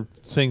also had You're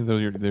saying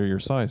they're your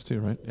size too,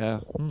 right? Yeah.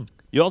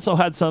 You also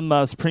had some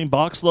Supreme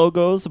Box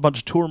logos, a bunch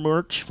of tour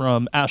merch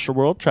from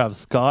Astroworld, Travis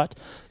Scott.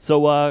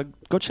 So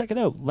go check it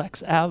out.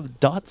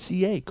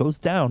 lexav.ca goes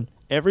down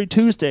every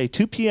Tuesday,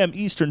 2 p.m.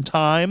 Eastern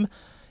Time.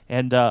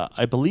 And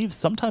I believe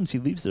sometimes he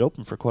leaves it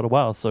open for quite a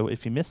while. So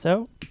if you miss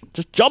out,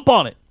 just jump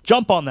on it.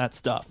 Jump on that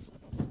stuff.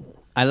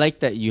 I like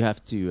that you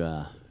have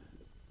to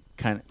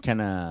kind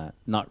of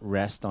not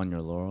rest on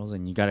your laurels,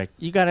 and you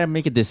gotta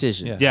make a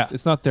decision. Yeah.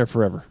 It's not there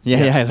forever.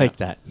 Yeah, I like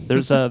that.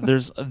 There's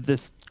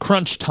this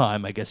crunch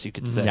time, I guess you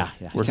could say. Yeah.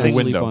 Where Can't things-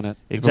 sleep window. on it.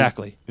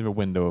 Exactly. You have a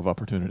window of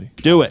opportunity.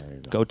 Do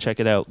it. Go check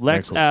it out.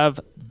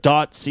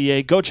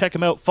 lexav.ca. Go check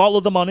them out. Follow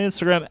them on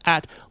Instagram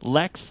at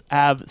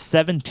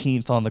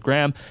lexav17th on the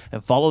gram.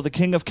 And follow the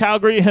king of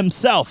Calgary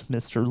himself,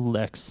 Mr.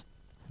 Lex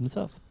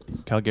himself.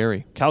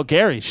 Calgary.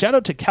 Calgary. Shout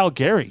out to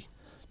Calgary.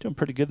 Doing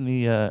pretty good in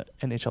the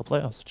NHL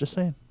playoffs. Just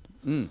saying.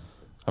 I'm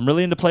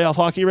really into playoff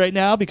hockey right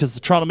now because the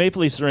Toronto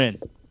Maple Leafs are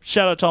in.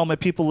 Shout out to all my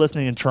people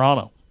listening in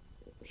Toronto.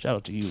 Shout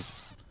out to you.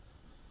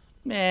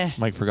 Meh.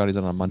 Mike forgot he's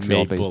on a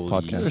Montreal-based Maple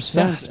Leafs. podcast. There's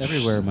fans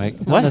everywhere, Mike.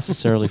 Not What?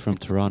 necessarily from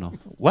Toronto.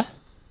 What?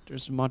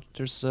 There's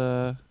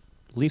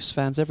Leafs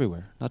fans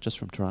everywhere, not just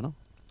from Toronto.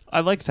 I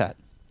like that.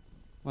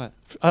 What?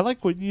 I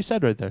like what you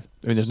said right there.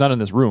 I mean, there's not in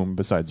this room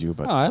besides you,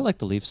 but Oh, I like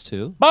the Leafs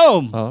too.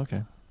 Boom! oh,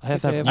 okay. I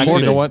have that Actually, Actually,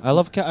 you know recorded.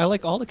 what? I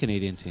like all the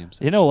Canadian teams.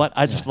 You know what?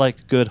 I just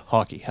like good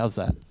hockey. How's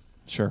that?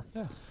 Sure.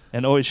 Yeah.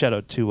 And always shout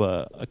out to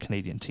a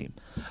Canadian team.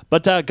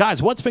 But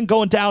guys, what's been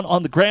going down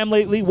on the gram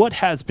lately? What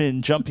has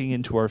been jumping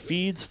into our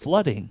feeds,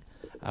 flooding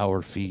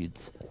our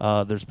feeds?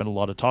 There's been a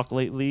lot of talk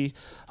lately.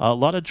 A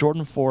lot of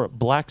Jordan 4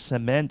 black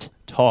cement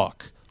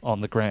talk on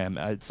the gram.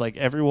 It's like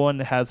everyone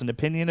has an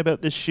opinion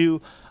about this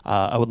shoe.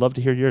 I would love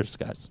to hear yours,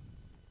 guys.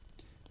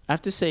 I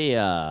have to say,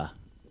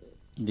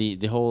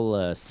 the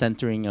whole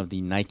centering of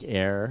the Nike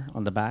Air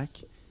on the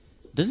back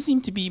doesn't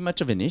seem to be much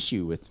of an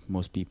issue with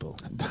most people,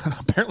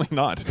 Apparently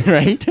not.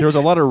 right? There was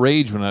a lot of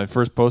rage when I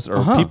first posted, or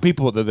Uh-huh.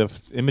 people, the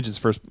images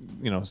first,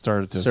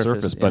 started to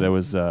surface, but yeah. it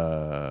was,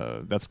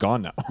 that's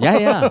gone now.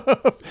 Yeah.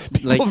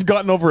 People have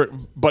gotten over it,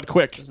 but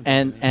quick.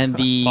 and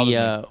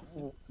the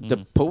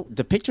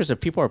pictures that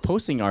people are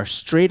posting are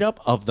straight up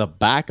of the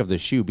back of the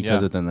shoe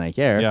because Yeah. of the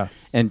Nike Air. Yeah.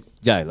 And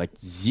like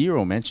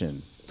zero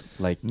mention.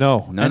 Like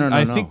No. no.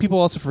 I think people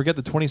also forget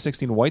the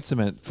 2016 white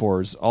cement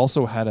 4s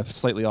also had a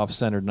slightly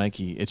off-centered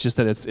Nike. It's just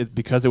that it's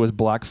because it was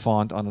black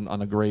font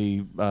on a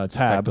gray tab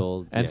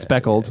Speckled, and yeah,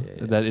 speckled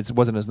yeah. that it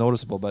wasn't as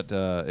noticeable, but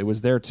it was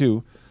there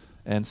too.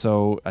 And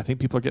so I think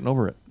people are getting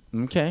over it.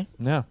 Okay.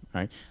 Yeah. All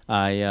right.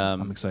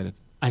 I'm excited.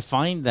 I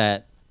find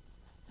that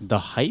the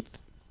hype,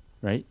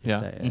 right?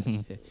 Yeah.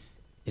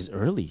 Is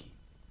early.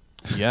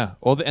 Yeah.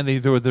 Oh, and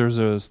there's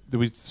a. Did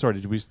we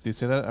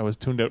say that? I was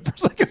tuned out for a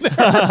second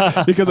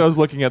there because I was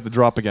looking at the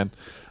drop again.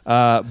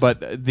 But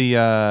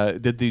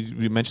did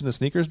we mention the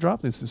sneakers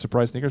drop? The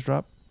surprise sneakers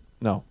drop?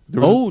 No.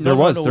 There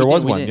was we did,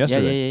 one we did.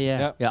 yesterday.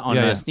 Yeah, on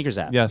Yeah, the yeah. Sneakers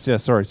app. Yes.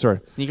 Sorry.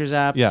 Sneakers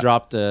app Yeah.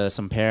 dropped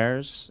some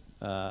pairs.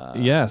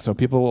 Yeah. So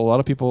a lot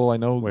of people I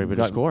know Were able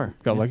to score.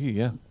 Got Yeah. lucky.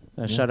 Yeah.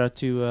 Shout out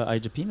to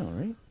Ijapino,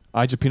 right?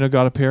 Ijapino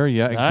got a pair.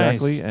 Yeah, Nice.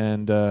 exactly.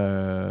 And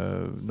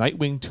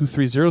Nightwing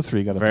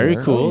 2303 got a Very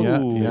pair. cool.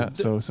 Yeah.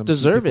 So some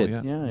Deserve people,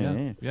 it.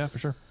 Yeah. Yeah. For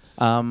sure.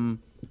 I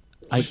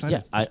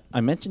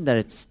mentioned that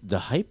it's the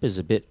hype is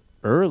a bit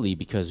early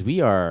because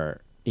we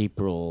are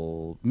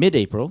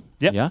mid-April.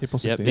 Yep. Yeah. April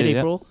 16th.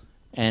 Mid-April,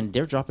 and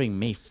they're dropping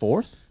May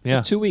 4th.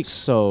 Yeah. 2 weeks.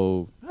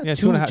 So Yeah,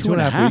 two- two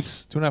and a half half.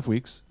 weeks. 2.5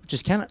 weeks. which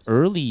is kind of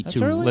early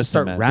to early. Listen,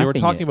 start man, wrapping they were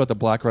talking it. about the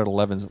Black Red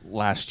 11s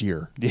last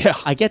year. Yeah.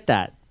 I get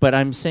that, but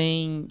I'm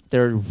saying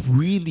they're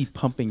really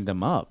pumping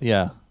them up.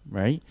 Yeah.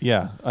 Right.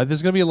 Yeah.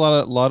 There's going to be a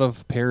lot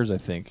of pairs, I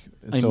think.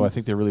 And so I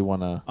think they really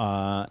want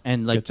to.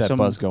 And like Get that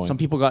buzz going. some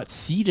people got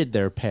seeded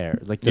their pair.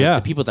 Like the, Yeah.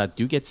 the people that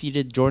do get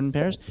seeded Jordan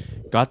pairs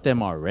got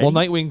them already. Well,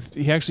 Nightwing,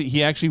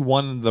 he actually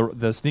won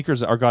the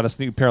sneakers, or got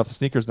a pair off the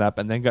sneakers nap,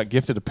 and then got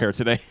gifted a pair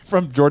today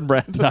from Jordan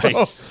Brand.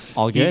 Nice. So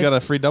All he good. got a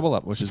free double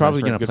up, which He's is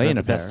probably nice going to for- good play for in a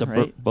him. pair, Best of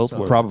right? both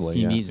worlds. Probably,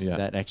 He yeah, needs yeah.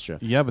 that extra.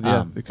 Yeah, but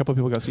a couple of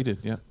people got seated.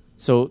 Yeah.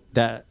 So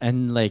that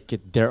and like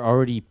they're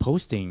already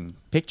posting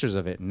pictures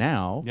of it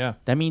now. Yeah.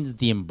 That means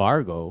the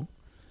embargo,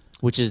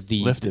 which is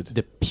the Lifted.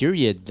 the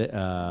period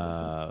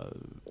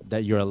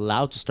that you're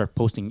allowed to start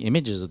posting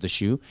images of the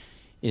shoe,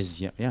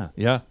 is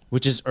Yeah.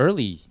 which is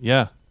early.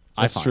 Yeah.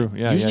 I That's find. true.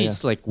 Yeah. Usually yeah,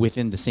 it's like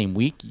within the same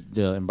week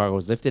the embargo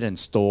is lifted and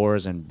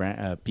stores and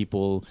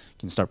people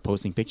can start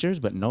posting pictures.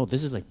 But no,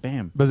 this is like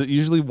bam. But is it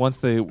usually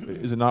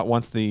is it not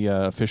once the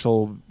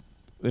official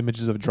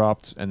images have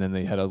dropped and then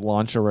they had a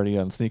launch already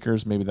on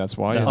sneakers? Maybe that's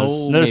why. No. It's-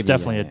 Oh, there's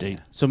definitely a date.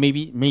 So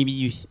maybe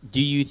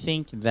do you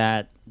think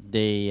that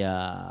they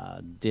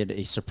did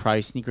a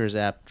surprise sneakers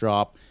app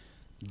drop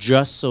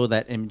just so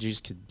that images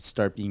could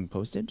start being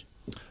posted?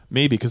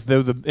 Maybe because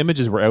the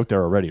images were out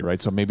there already,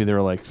 right? So maybe they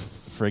were like,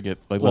 "Frig it,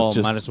 like Well, let's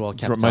just might as well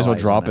might as well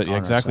capitalize drop on it." it, Yeah, on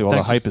exactly. ourselves.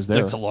 While the hype is there.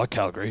 Thanks a lot,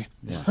 Calgary.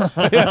 Yeah.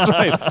 Yeah, that's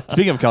right.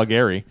 Speaking of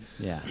Calgary,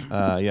 Yeah.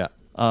 yeah.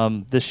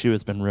 This shoe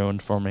has been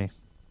ruined for me.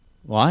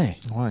 Why?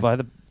 Why? By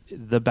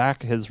the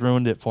back has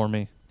ruined it for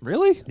me.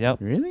 Really? Yep.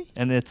 Really?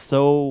 And it's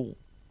so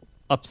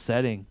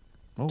upsetting,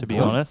 Oh, to be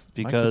boy. honest,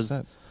 Mike's because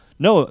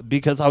upset.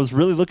 because I was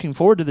really looking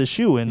forward to this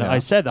shoe, and Yeah. I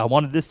said I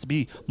wanted this to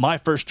be my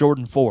first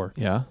Jordan 4.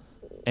 Yeah.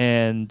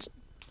 And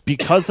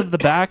because of the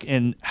back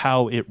and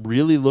how it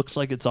really looks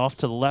like it's off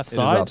to the left It is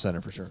side, off center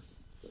for sure.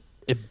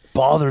 it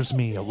bothers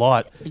me a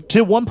lot.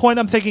 To one point,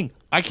 I'm thinking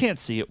I can't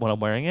see it when I'm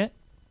wearing it.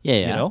 Yeah.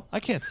 You know, I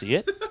can't see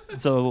it.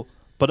 So,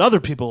 but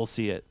other people will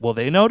see it. Will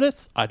they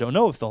notice? I don't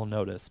know if they'll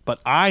notice, but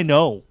I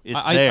know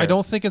it's there. I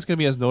don't think it's going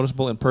to be as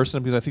noticeable in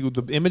person because I think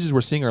the images we're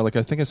seeing are like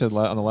I think I said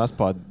on the last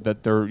pod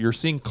that you're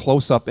seeing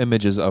close up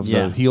images of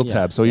Yeah, the heel yeah,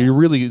 tab, so yeah. you're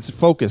really it's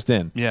focused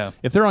in. Yeah.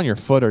 If they're on your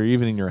foot or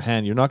even in your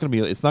hand, you're not going to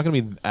be. It's not going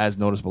to be as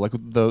noticeable. Like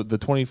the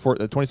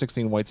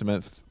 2016 white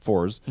cement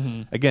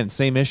 4s. Again,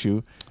 same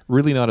issue.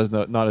 Really not as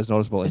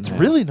noticeable. It's in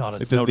really not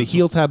as like the noticeable.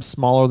 heel tab's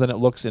smaller than it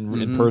looks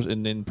in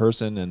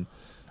person and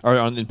or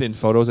in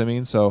photos. I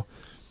mean, so.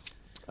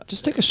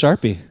 Just take a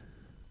Sharpie.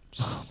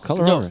 Just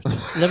color No, over it.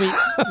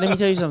 let me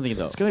tell you something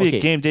though. It's going to be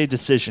a game day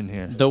decision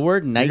here. The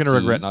word Nike. You're gonna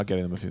regret not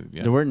getting them if you.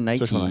 Yeah. The word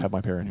Especially when I Nike have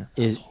my pair in here.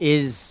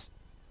 is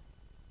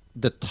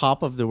the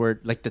top of the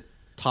word, like the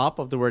top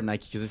of the word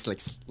Nike, because it's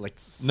like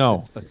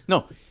No.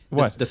 no.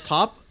 What? The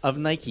top of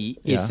Nike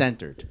Yeah. is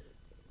centered.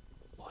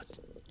 What?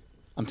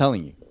 I'm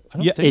telling you. I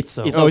don't think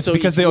so. it's- Oh, it's so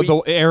because if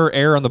the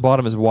air on the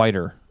bottom is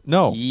wider.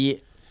 No, Yeah,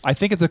 I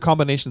think it's a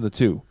combination of the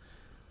two.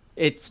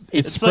 it's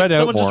It's like spread out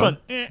someone just more. went,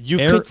 eh. you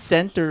air- could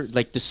center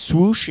like the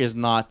swoosh is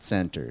not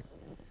centered.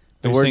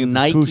 The You're word saying the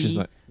Nike swoosh is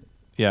not-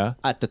 Yeah,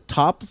 at the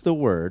top of the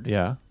word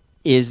yeah.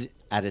 is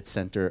at its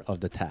center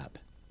of the tab.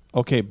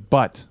 Okay,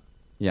 but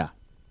Yeah.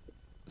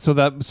 so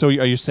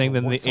are you saying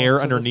then the what's air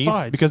off to the underneath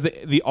side? because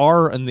the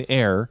R and the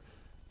air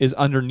is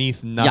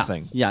underneath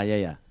nothing.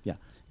 Yeah.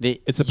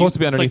 It's supposed to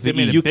be like underneath they the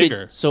made E. it You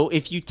bigger. could, so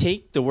if you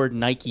take the word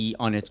Nike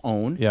on its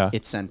own, Yeah.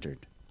 it's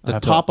centered. I The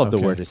have to- top of the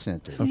okay. word is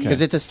centered Okay.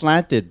 because it's a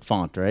slanted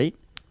font, right?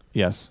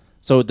 Yes,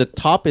 So the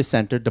top is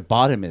centered, the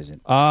bottom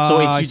isn't. Ah, so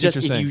if I you see what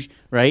just you're if you saying.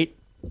 right,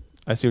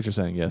 I see what you're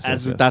saying. Yes,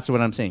 yes, yes. that's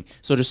what I'm saying.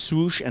 So the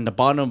swoosh and the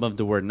bottom of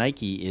the word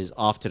Nike is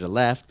off to the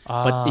left,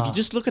 but if you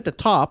just look at the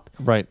top,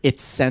 Right.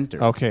 it's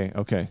centered. Okay.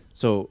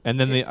 So And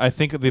then I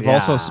think they've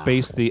also Yeah.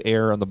 spaced the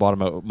air on the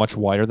bottom out much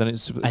wider than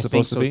it's I supposed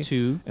think to so be.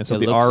 too. And so It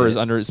the looks R is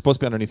it. it's supposed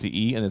to be underneath the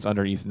E, and it's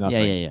underneath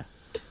nothing. yeah.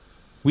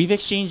 We've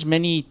exchanged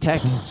many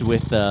texts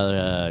with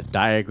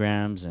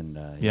diagrams and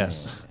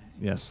Yes.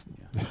 Yes.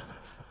 Do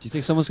you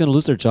think someone's going to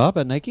lose their job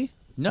at Nike?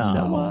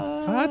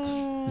 No. What?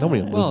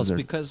 Nobody Well, loses it's their.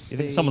 because You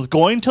think they- someone's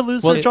going to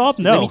lose Well, their job?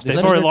 let No, me- they've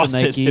let me already work with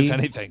lost it, Nike. if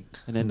anything.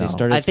 and then No. they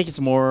started. I think it's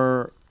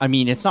more. I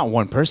mean, it's not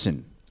one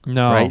person.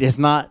 No. Right? It's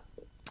not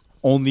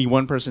only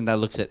one person that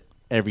looks at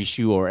every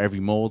shoe or every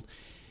mold.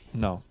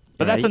 No.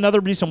 But that's Right?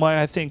 another reason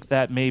why I think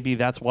that maybe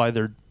that's why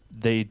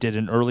they did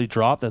an early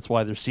drop. That's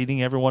why they're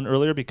seating everyone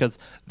earlier because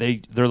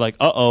they're like,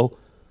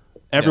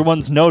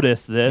 everyone's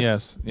noticed this.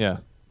 Yes. Yeah.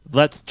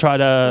 Let's try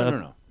to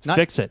No. Not-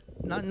 fix it.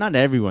 Not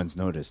everyone's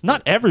noticed.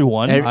 Not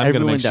everyone. Ev- I'm going to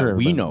Everyone make sure that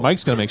we everyone- know.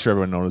 Mike's going to make sure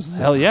everyone notices.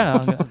 Hell yeah.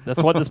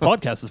 That's what this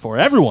podcast is for.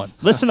 Everyone,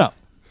 listen up.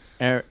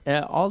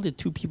 All the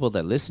 2 people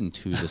that listen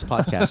to this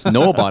podcast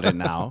know about it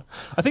now.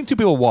 I think 2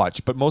 people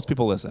watch, but most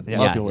people listen. A lot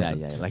of Yeah, people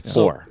listen. like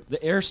So 4.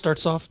 the air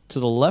starts off to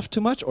the left too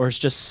much, or it's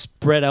just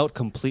spread out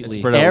completely.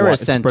 Spread Air out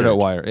is it's spread centered. out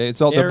wire.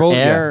 It's all they're Air- both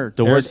Air, yeah.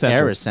 the word centered.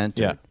 air is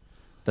centered. Yeah.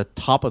 The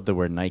top of the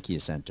word Nike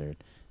is centered.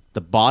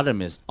 The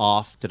bottom is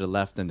off to the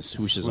left, and the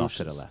swoosh is off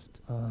to the left.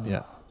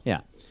 Yeah.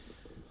 Yeah.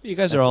 You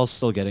guys are all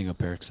still getting a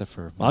pair, except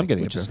for Mike,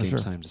 getting a which pair is for game sure.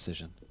 time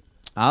decision.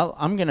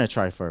 I'm gonna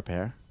try for a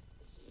pair.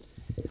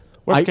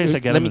 Worst case, I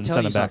get let him me and tell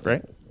send you him back,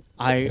 something.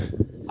 right?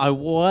 I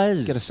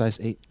was Get a size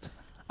 8.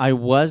 I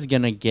was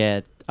gonna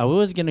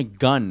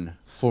gun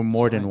for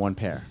more than one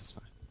pair, It's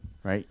fine.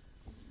 right?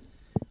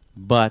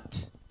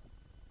 But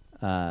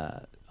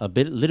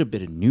little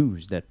bit of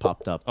news that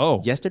popped up.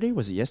 Oh. Yesterday?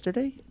 Was it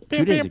yesterday?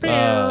 2 days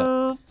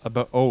ago.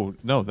 That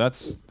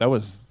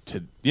was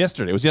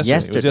yesterday. It was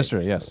yesterday. It was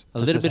yesterday. Yes. A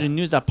little bit of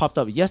news that popped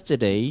up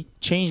yesterday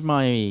changed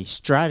my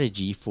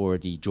strategy for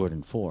the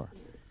Jordan 4.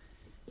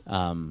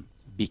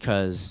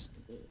 Because,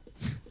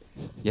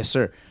 yes,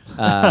 sir.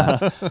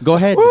 Go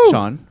ahead,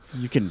 Sean.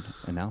 You can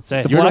announce.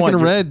 Say it. The You're black one-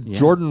 and you're- red yeah.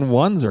 Jordan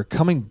 1s are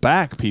coming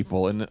back,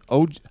 people. And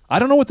I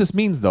don't know what this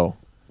means though.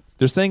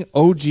 They're saying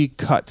OG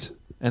cut,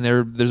 and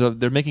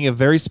they're making a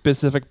very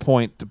specific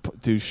point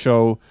to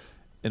show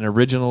an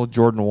original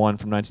Jordan 1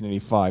 from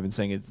 1985 and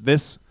saying it's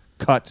this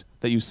cut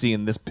that you see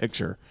in this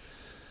picture.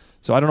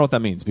 So I don't know what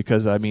that means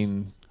because I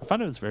mean, I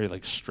found it was very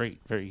like straight,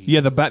 very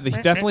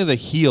definitely the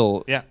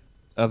heel yeah.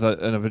 of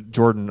a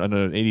Jordan on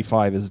an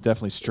 85 is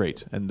definitely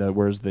straight, and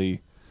whereas the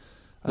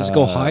Does it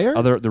go higher?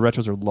 the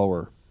retros are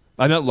lower.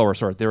 Not lower.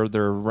 Sorry,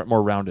 they're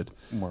more rounded.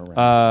 More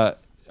rounded.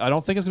 I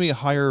don't think it's gonna be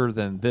higher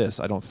than this.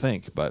 I don't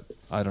think, but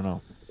I don't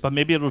know. But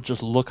maybe it'll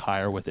just look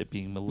higher with it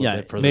being a little Yeah,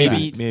 bit further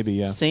maybe. back.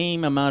 Yeah.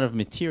 Same amount of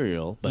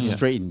material, but Yeah.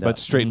 straightened up. But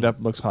straightened up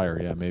looks higher.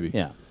 Yeah, maybe.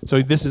 Yeah.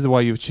 So this is why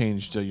you've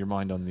changed your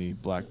mind on the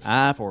black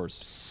fours.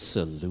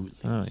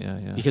 Absolutely. Oh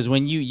yeah. Because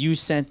when you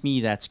sent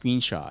me that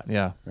screenshot,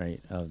 Yeah.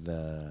 right, of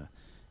the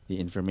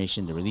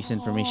information, the release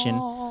information,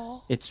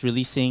 it's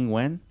releasing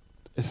when?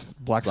 It's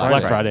Black Black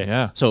Friday. Friday.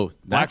 Yeah. So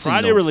Black that's in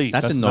Friday release.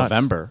 That's in That's nuts.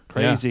 November.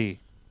 Crazy.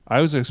 I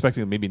was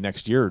expecting maybe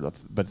next year,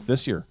 but it's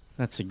this year.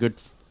 That's a good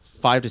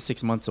 5 to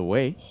 6 months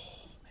away.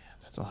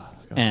 That's a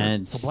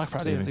And So Black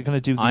Friday, Saving. they're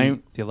going to do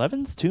I'm- the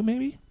 11s too,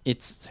 maybe?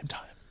 it's Same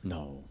time.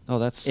 no. No,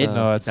 that's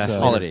No, it's that's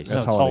holidays. No,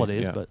 That's it's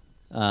holidays, yeah. but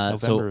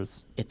So November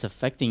is. it's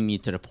affecting me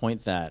to the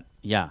point that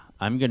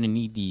I'm gonna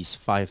need these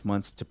 5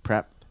 months to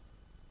prep.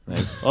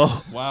 Right?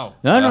 Oh, Wow.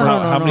 No, no, no,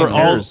 How no, many for no.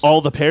 pairs?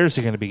 all the pairs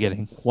you're going to be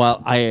getting.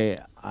 Well, I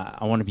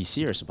want to be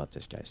serious about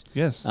this, guys.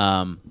 Yes.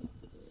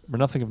 We're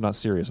nothing if not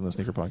serious on the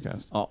Sneaker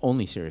Podcast.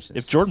 Only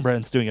seriousness. If Jordan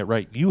Brand's doing it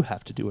right, you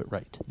have to do it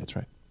right. That's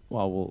right.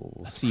 Well,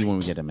 we'll see when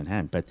we get them in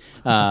hand. But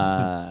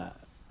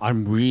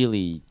I'm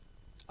really,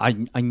 I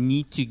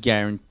need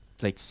to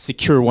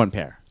secure one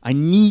pair. I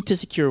need to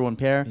secure one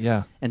pair.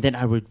 Yeah. And then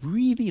I would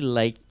really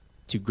like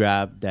to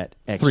grab that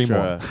extra, 3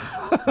 more.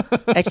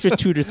 extra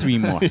 2 to 3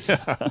 more.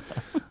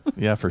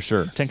 Yeah, for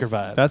sure. Tinker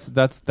vibes.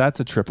 That's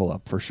a triple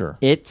up for sure.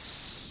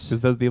 It's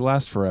Because they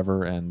last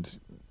forever, and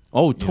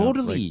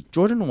totally.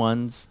 Jordan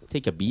 1s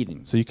take a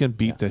beating. so you can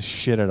beat the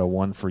shit out of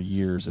one for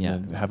years, and Yeah.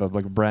 then have a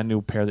brand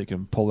new pair that you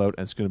can pull out,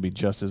 and it's going to be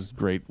just as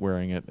great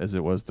wearing it as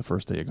it was the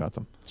first day you got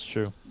them. It's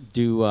true.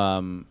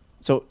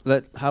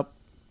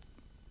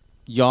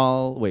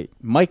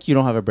 Mike, you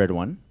don't have a bread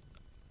one.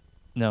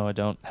 No, I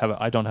don't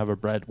have a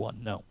bread one.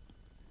 No.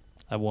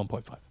 I have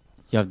 1.5.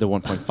 You have the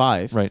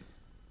 1.5. Right.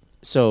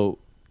 So,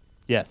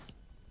 Yes.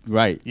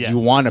 right. Yes. You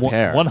want a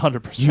pair.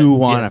 100%. You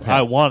want Yes, a pair.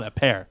 I want a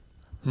pair.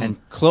 And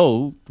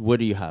Chloe, what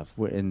do you have?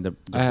 In the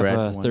I have bread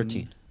a one?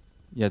 13.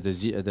 Yeah,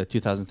 the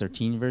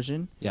 2013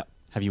 version. Yeah.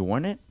 Have you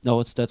worn it? No,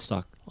 it's dead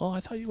stock. Oh,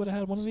 I thought you would have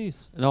had one of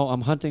these. No,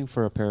 I'm hunting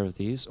for a pair of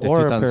these The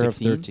or a pair of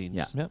 2016? 13s.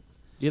 Yeah. Yep.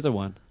 Either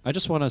one. I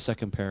just want a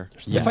second pair.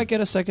 Yeah. If I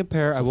get a second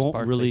pair, So I won't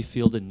sparkly. really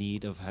feel the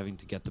need of having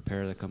to get the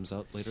pair that comes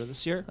out later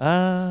this year.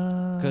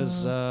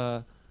 Because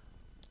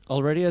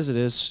already as it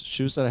is,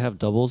 shoes that I have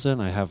doubles in,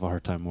 I have a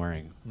hard time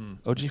wearing.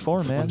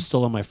 OG4, man. I'm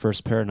still on my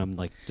first pair, and I'm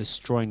like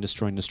destroying.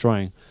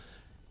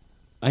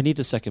 I need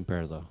a second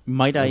pair, though.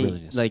 Might I, really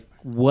need a second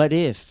what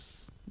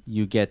if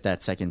you get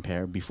that second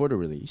pair before the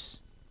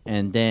release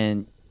and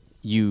then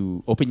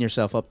you open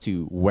yourself up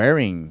to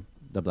wearing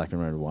the black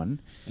and red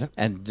one, Yep.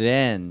 and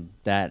then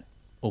that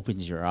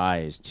opens your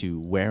eyes to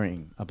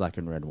wearing a black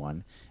and red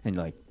one, and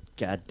you're like,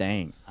 God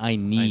dang, I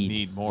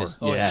need more. this."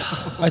 Oh,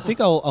 Yes. I think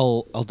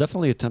I'll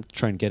definitely attempt to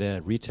try and get it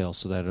at retail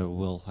so that it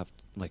will have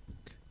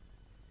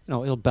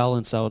it'll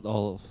balance out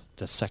all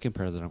the second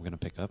pair that I'm going to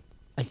pick up.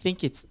 I think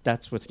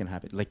that's what's gonna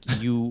happen. Like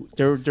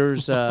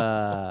there's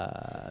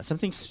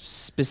something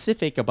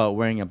specific about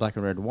wearing a black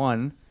and red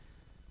one,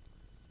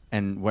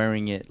 and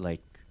wearing it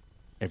like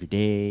every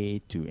day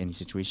to any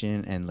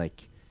situation, and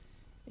like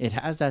it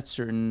has that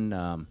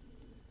certain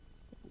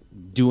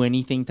do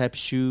anything type of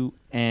shoe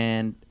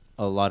and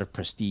a lot of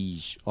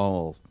prestige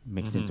all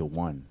mixed into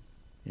one.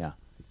 Yeah.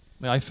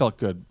 I felt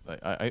good.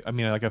 I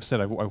mean, like I've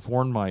said, I've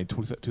worn my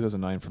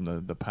 2009 from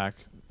the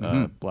pack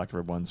black and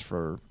red ones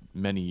for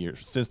many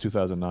years, since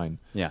 2009.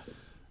 Yeah.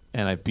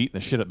 And I've beaten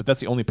the shit up, but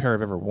that's the only pair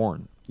I've ever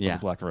worn. Yeah. The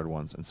black and red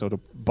ones. And so to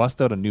bust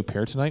out a new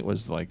pair tonight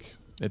was like,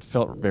 it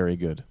felt very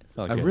good.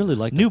 Felt I good. really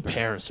like New that pair.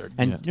 pairs are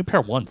And- new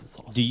pair ones is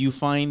awesome. Do you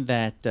find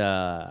that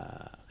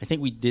I think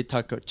we did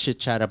chit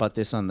chat about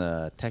this on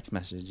the text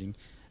messaging?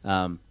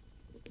 Do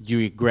you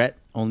regret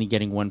only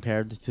getting one pair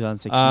of the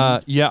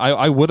 2016? Yeah,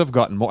 I would have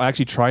gotten more. I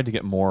actually tried to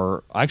get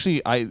more.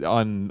 Actually, I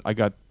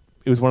got.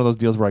 It was one of those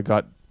deals where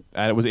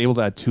I was able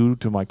to add 2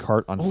 to my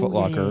cart on Foot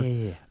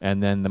Locker,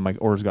 and then my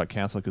orders got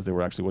canceled because they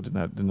were actually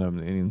didn't have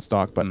any in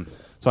stock. But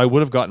so I would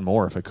have gotten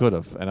more if I could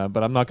have,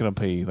 but I'm not going to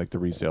pay like the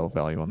resale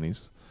value on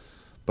these.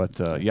 But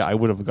yeah, I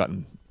would have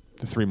gotten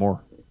 3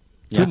 more,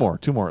 Yeah.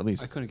 2 more at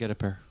least. I couldn't get a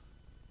pair.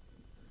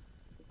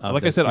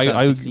 Like I said,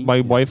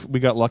 my wife, we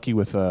got lucky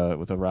with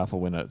a raffle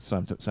win at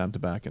Sam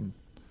Tabac, and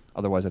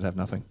otherwise I'd have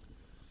nothing.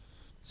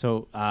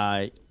 So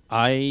I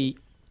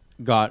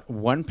got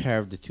one pair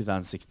of the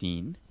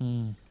 2016,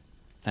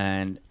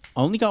 and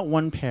only got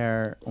one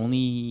pair.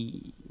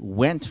 Only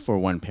went for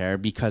one pair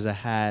because I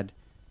had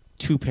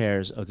 2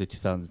 pairs of the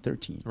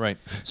 2013. Right.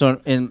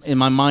 So in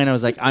my mind, I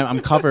was like,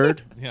 I'm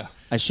covered. Yeah.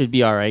 I should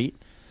be all right.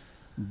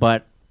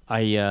 But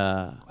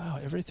Wow,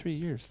 every 3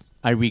 years.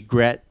 I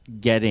regret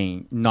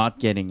not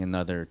getting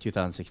another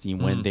 2016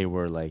 when they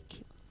were like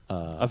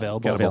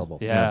Available.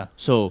 Yeah.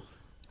 So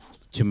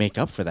to make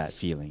up for that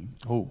feeling,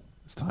 Oh,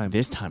 it's time.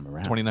 this time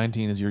around,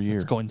 2019 is your year.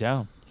 It's going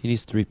down. He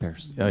needs 3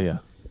 pairs. Yeah, yeah.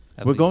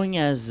 At we're least. going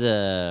as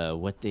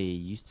what they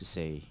used to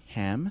say,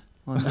 ham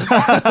on this.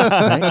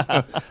 Right?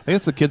 I think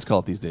that's what kids call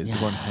it these days. They're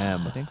going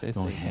ham. I think they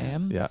Going say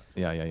ham. Yeah.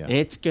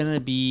 It's gonna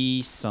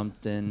be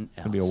something.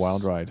 It's gonna be a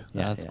wild ride.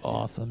 Yeah, That's yeah,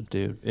 awesome,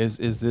 dude.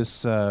 Is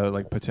this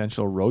like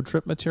potential road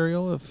trip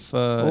material? If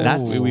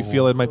That's- we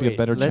feel it might be a Wait,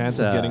 better let's, chance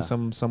of getting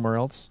somewhere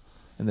else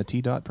in the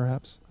T dot,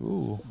 perhaps.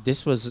 Ooh,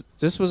 This was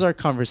our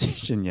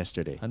conversation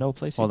yesterday. I know a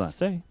place Hold you on. can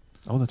stay.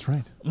 Oh, that's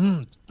right.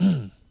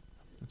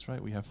 That's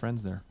right. We have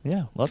friends there.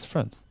 Yeah, lots of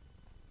friends.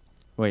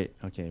 Wait,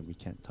 okay, we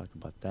can't talk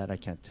about that. I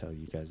can't tell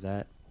you guys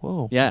that.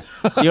 Whoa. Yeah.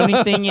 The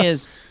only thing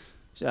is,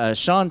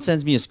 Sean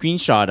sends me a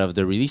screenshot of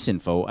the release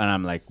info, and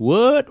I'm like,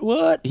 what?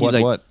 He's What,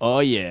 like, what? oh,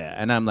 yeah.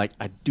 And I'm like,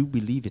 I do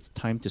believe it's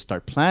time to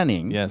start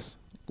planning. Yes.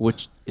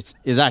 Which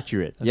is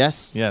accurate.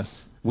 Yes?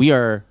 Yes. We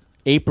are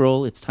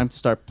April. It's time to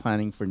start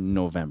planning for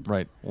November.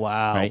 Right.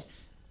 Wow. Right?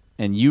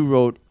 And you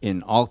wrote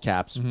in all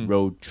caps,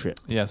 road trip.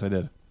 Yes, I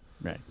did.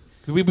 Right.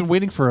 Because we've been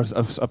waiting for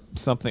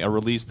a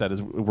release that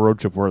is road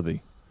trip worthy.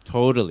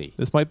 Totally.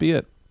 This might be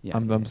it. Yeah,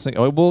 I'm saying.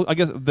 Oh, well, I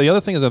guess the other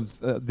thing is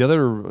the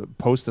other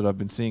post that I've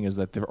been seeing is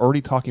that they're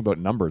already talking about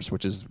numbers,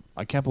 which is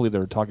I can't believe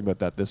they're talking about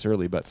that this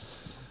early. But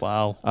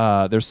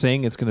Wow. they're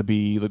saying it's going to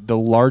be the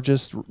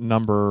largest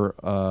number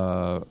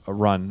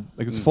run.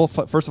 Like it's full.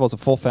 First of all, it's a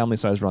full family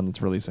size run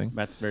that's releasing,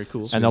 That's very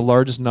cool. and the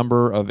largest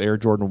number of Air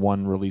Jordan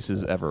 1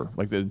 releases ever,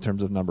 like in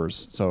terms of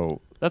numbers.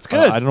 So That's good.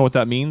 I don't know what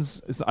that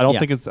means. I don't Yeah.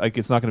 think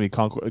it's not going to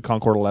be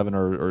Concord 11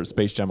 or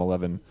Space Jam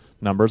 11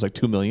 numbers like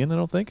 2 million. I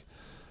don't think.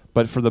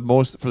 But for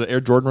the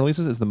Air Jordan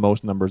releases, is the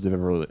most numbers they've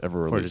ever for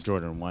the released.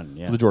 Jordan 1,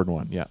 yeah. For the Jordan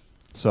 1, yeah.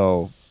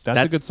 So that's a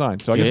That's good sign.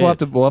 So I guess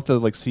we'll have to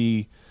like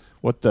see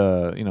what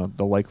the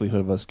likelihood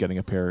of us getting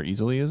a pair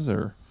easily is,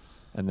 and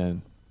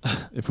then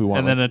if we want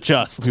and then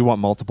adjust. if we want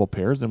multiple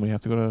pairs, then we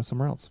have to go to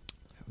somewhere else.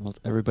 Well,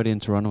 everybody in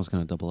Toronto is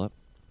going to double up.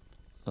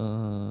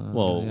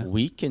 Well, yeah.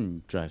 we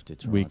can drive to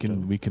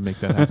Toronto. We can make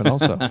that happen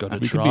also. Go to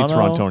we Toronto. can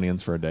be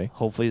Torontonians for a day.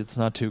 Hopefully it's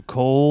not too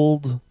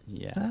cold.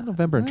 Yeah.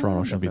 November in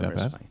Toronto shouldn't be that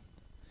November's bad. fine.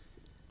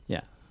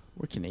 Yeah.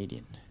 We're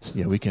Canadian.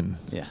 Yeah, we can.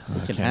 Yeah.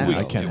 We can I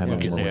handle can't handle we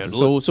any can more. handle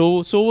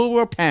winters. So we'll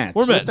wear pants.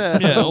 We're What men. the-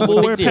 Yeah, we'll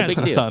big wear deal, pants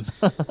big this deal.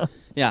 time.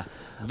 Yeah.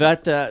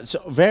 But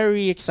so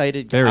very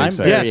excited. Very I'm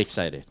excited. very Yes.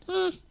 excited.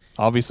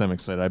 Obviously, I'm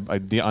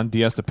excited. On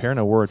DS the pair,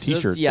 I wore a So,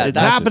 T-shirt. yeah, It's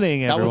that was-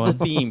 happening, That was everyone.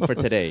 the theme for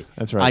today.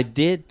 That's right. I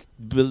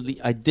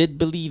did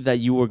believe that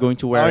you were going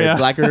to wear Oh, yeah. a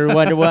black or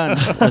white one.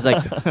 I was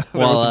like,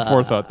 well, was some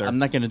forethought there. I'm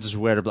not going to just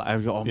wear the black.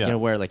 I'm Yeah. going to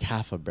wear like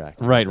half a black.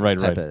 Right.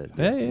 type of-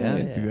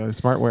 Yeah.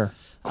 Smart wear.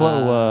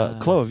 Chloe,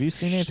 have you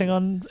seen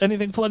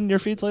anything flooding your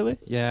feeds lately?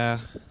 Yeah.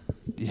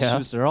 Yeah.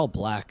 Shoes, they're all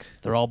black.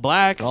 They're all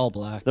black. They're all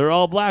black. They're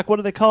all black. What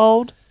are they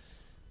called?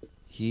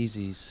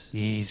 Yeezys.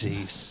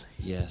 Yeezys.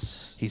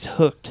 Yes. He's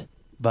hooked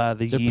by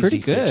the They're Yeezy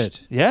pretty fish. good.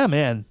 Yeah,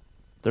 man.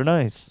 They're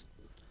nice.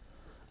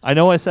 I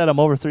know I said I'm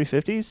over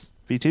 350s,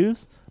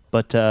 V2s,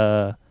 but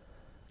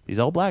these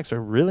all blacks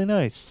are really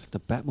nice. The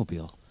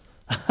Batmobile.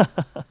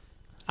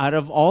 Out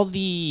of all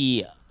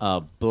the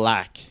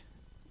black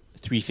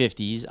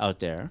 350s out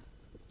there,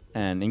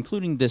 and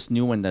including this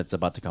new one that's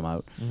about to come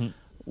out,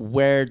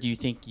 where do you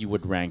think you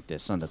would rank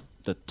this? On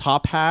the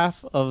top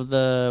half of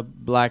the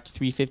black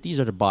 350s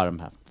or the bottom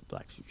half of the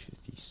black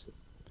 350s?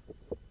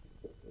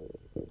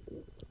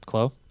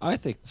 Chloe? I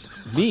think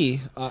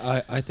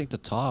I think the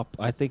top.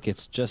 I think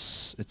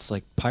it's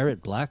like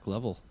pirate black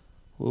level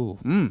Ooh.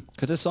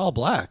 because it's all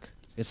black.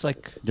 It's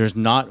like There's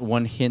not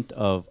one hint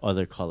of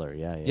other color.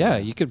 yeah,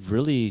 you could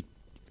really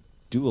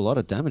do a lot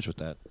of damage with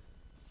that.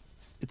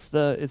 It's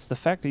the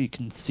fact that you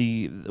can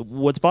see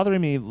what's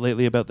bothering me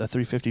lately about the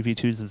 350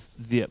 V2s is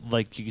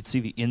you can see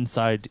the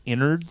inside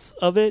innards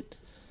of it.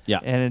 Yeah.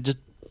 And it just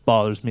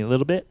bothers me a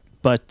little bit.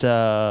 But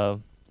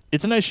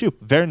it's a nice shoe,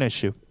 very nice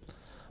shoe.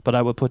 But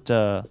I would put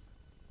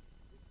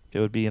it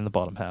would be in the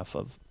bottom half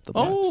of the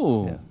blacks.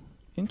 Oh, Yeah.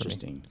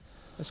 interesting.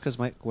 That's because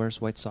Mike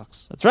wears white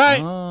socks. That's right.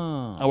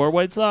 Ah. I wear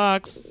white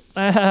socks.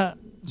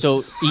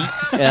 So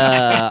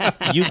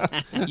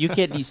you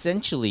can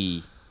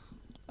essentially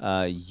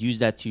use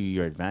that to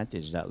your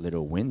advantage, that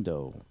little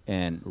window,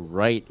 and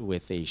write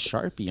with a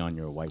Sharpie on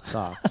your white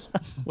socks,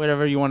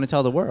 whatever you want to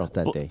tell the world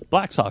that day.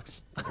 Black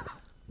socks.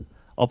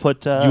 I'll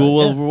put. You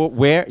will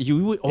wear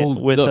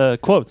with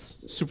look,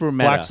 quotes. super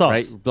meta, black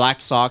socks. right?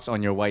 Black socks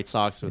on your white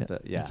socks with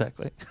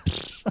Exactly.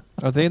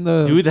 Are they in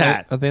the Do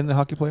that. Are they in the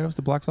hockey playoffs?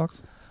 The Black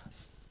Sox,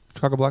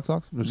 Chicago Black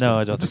Sox? No,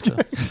 I don't think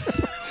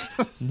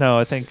so. No,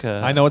 I think.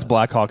 I know it's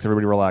Blackhawks.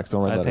 Everybody relax.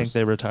 Don't write I letters. think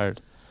they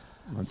retired.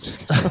 I'm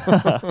just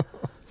kidding.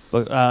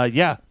 But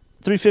yeah,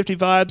 350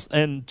 vibes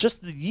and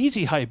just the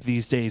Yeezy hype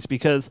these days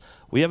because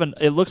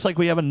it looks like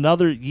we have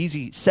another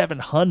Yeezy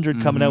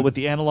 700 coming out with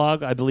the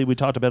analog. I believe we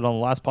talked about it on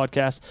the last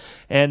podcast.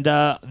 And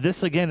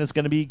this again is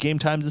going to be game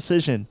time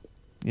decision,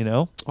 you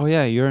know? Oh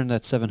yeah, you're in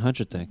that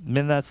 700 thing. I'm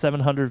in that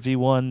 700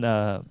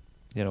 V1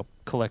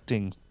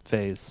 collecting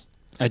phase.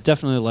 I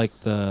definitely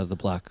like the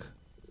black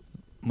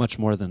much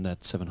more than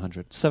that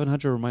 700.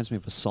 700 reminds me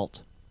of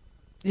Assault.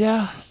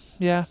 Yeah,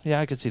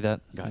 I could see that.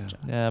 Gotcha.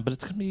 Yeah, but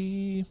it's gonna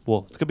be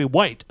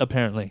white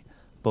apparently,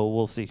 but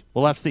we'll see.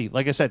 We'll have to see.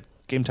 Like I said,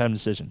 game time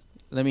decision.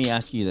 Let me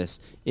ask you this: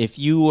 if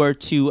you were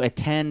to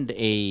attend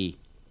a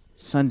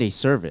Sunday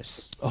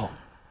service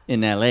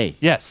in LA,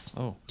 Yes,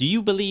 do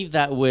you believe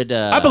that would?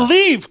 I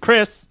believe,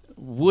 Chris.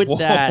 Would Whoa.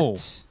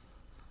 that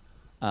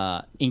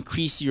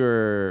increase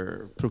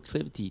your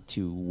proclivity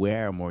to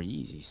wear more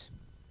Yeezys?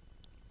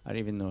 I don't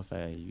even know if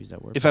I use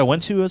that word. If I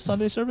went to a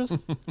Sunday service,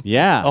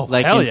 Yeah,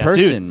 like hell in yeah,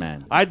 person, dude.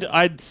 man.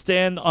 I'd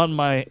stand on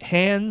my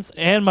hands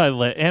and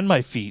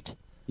my feet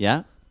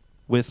Yeah.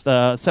 with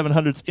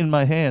 700s in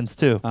my hands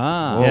too.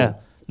 Ah. Yeah.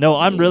 No,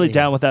 I'm really Amazing.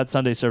 down with that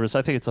Sunday service.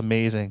 I think it's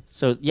amazing.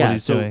 So yeah.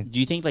 he's So doing.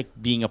 do you think like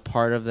being a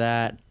part of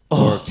that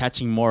or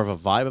catching more of a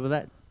vibe of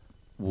that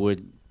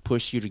would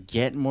push you to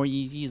get more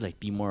Yeezys? Like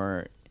be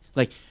more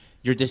like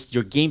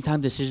your game time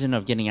decision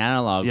of getting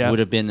analog Yeah. would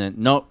have been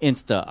no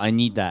Insta. I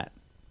need that.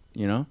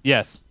 You know.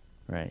 Yes.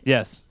 Right.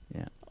 Yes.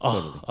 Yeah. Oh,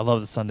 Totally. I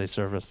love the Sunday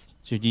service.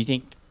 So do you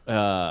think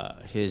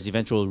his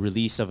eventual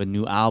release of a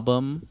new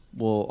album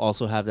will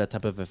also have that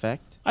type of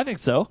effect? I think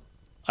so.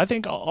 I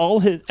think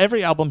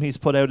every album he's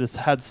put out has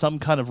had some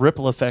kind of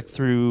ripple effect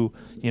through,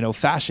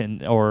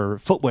 fashion or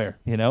footwear,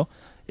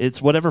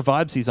 It's whatever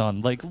vibes he's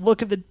on. Like,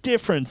 look at the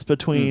difference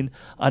between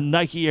a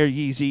Nike Air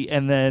Yeezy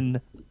and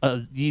then a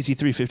Yeezy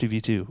 350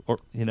 V2. Or,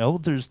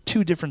 there's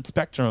two different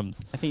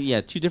spectrums. I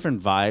think, two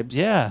different vibes.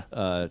 Yeah.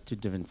 Two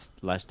different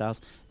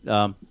lifestyles.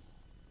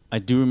 I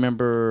do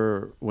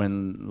remember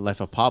when Life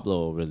of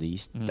Pablo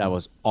released, that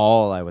was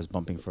all I was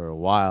bumping for a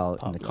while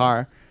in the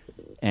car.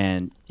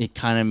 And it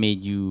kind of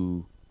made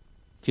you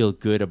feel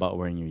good about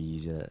wearing your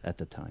Yeezy at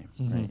the time,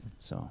 right?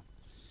 So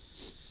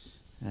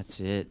that's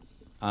it.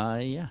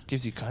 Yeah.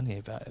 Gives you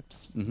Kanye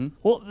vibes. Mm-hmm.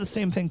 Well, the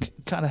same thing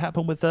kind of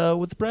happened with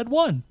Bread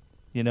One,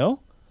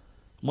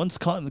 Once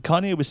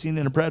Kanye was seen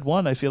in a Bread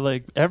One, I feel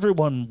like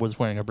everyone was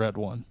wearing a Bread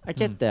One. I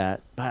get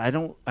that, but I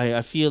don't.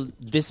 I feel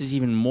this is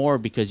even more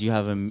because you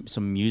have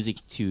some music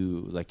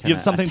to like. You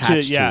have something to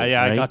attach yeah, it,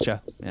 yeah. right? I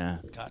gotcha. Yeah,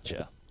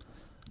 Gotcha.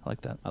 I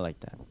like that. I like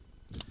that.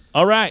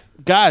 All right,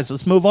 guys,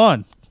 let's move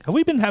on. Have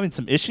we been having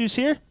some issues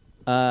here?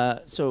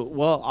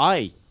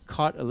 I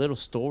caught a little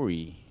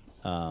story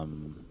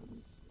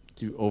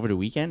over the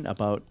weekend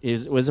about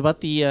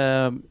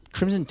the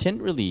Crimson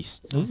Tint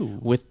release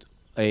with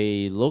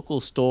a local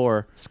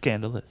store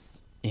Scandalous.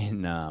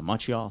 in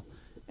Montreal,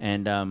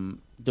 and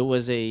there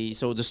was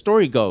so the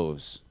story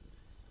goes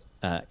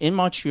in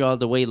Montreal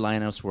the way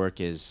lineups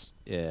work is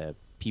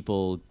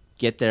people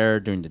get there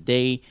during the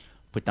day,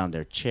 put down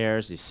their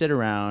chairs, they sit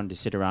around.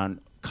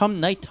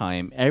 Come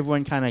nighttime,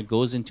 everyone kind of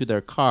goes into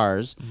their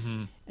cars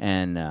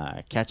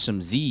and catch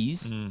some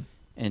Z's,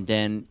 and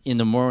then in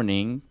the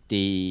morning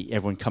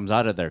everyone comes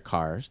out of their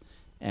cars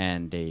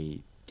and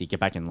they get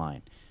back in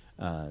line.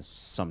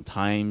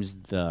 Sometimes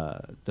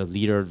the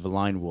leader of the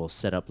line will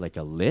set up like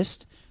a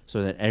list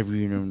so that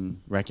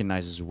everyone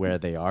recognizes where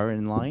they are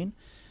in line.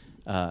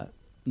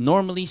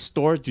 Normally,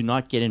 stores do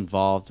not get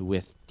involved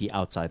with the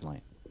outside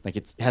line. Like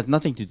it has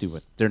nothing to do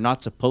with. They're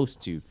not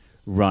supposed to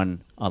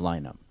run a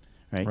lineup,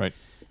 right? Right.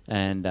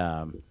 And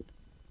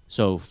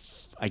so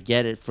I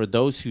get it. For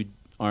those who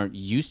aren't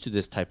used to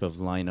this type of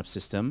lineup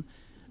system,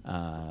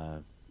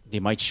 they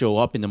might show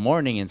up in the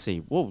morning and say,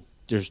 "Whoa,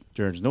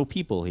 there's no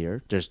people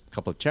here. There's a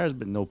couple of chairs,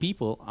 but no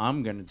people.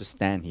 I'm gonna just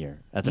stand here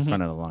at the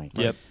front of the line."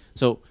 Yep.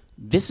 So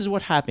this is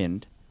what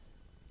happened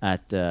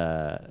at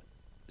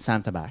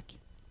Santa Bac.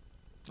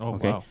 Oh,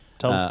 Okay. wow.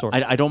 Tell the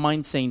story. I don't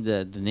mind saying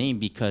the name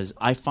because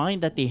I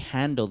find that they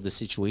handled the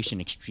situation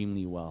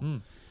extremely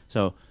well.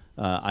 So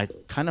I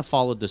kind of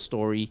followed the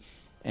story,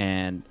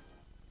 and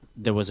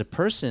there was a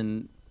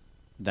person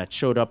that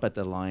showed up at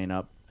the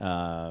lineup.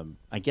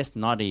 I guess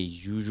not a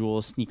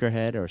usual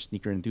sneakerhead or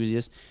sneaker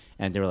enthusiast,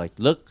 and they were like,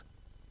 "Look,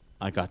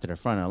 I got to the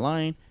front of the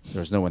line.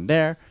 There's no one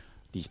there.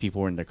 These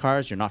people were in their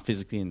cars. You're not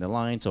physically in the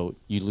line, so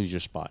you lose your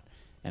spot."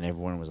 And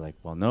everyone was like,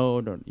 "Well, no,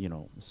 don't."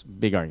 It's a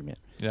big argument.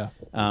 Yeah.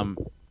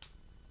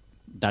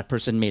 that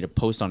person made a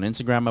post on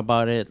Instagram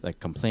about it, like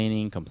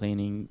complaining,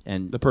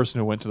 and The person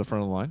who went to the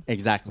front of the line.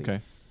 exactly.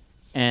 Okay.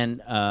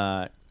 And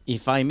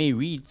if I may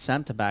read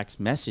Sam Tabak's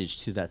message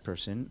to that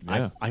person,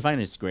 Yeah. I find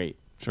it's great.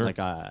 Sure. Like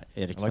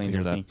it explains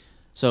hear that. everything.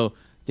 So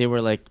they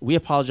were like, "We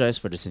apologize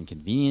for this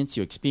inconvenience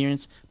you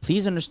experienced.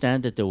 Please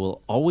understand that there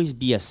will always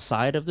be a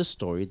side of the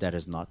story that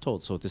is not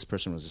told." So this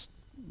person was just,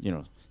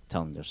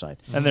 telling their side.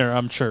 And they're,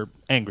 I'm sure,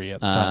 angry at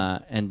the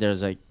time. And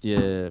there's like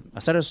a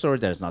side of the story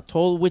that is not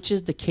told, which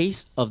is the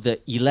case of the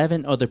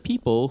 11 other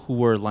people who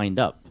were lined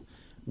up,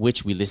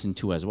 which we listened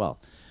to as well.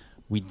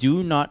 We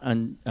do not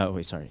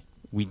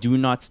We do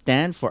not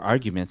stand for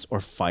arguments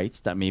or fights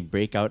that may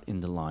break out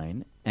in the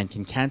line and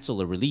can cancel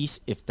a release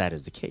if that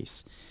is the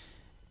case.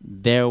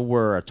 There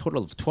were a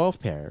total of 12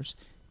 pairs.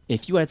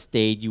 If you had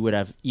stayed, you would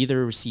have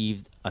either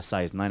received a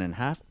size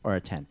 9.5 or a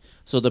 10.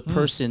 So the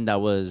person that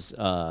was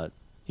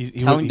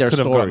telling their could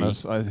have gotten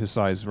story, his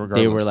size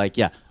regardless. they were like,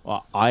 they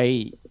Or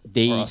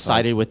a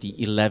sided size. with the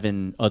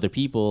 11 other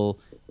people,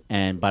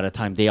 and by the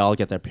time they all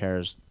get their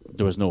pairs,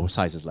 there was no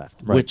sizes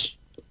left, Right. which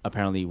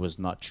apparently was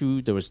not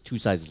true. There was 2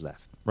 sizes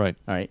left. right.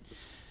 All right.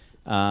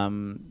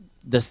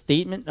 The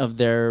statement of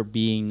there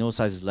being no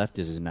sizes left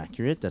is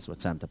inaccurate. That's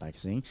what Sam Tabak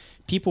is saying.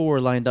 People were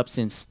lined up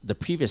since the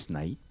previous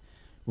night.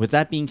 With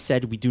that being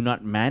said, we do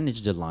not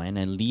manage the line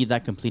and leave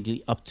that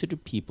completely up to the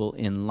people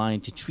in line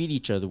to treat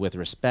each other with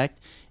respect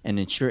and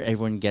ensure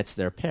everyone gets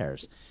their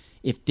pairs.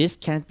 If this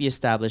can't be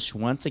established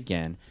once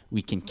again,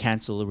 we can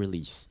cancel a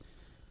release.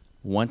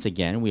 Once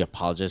again, we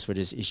apologize for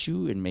this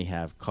issue. It may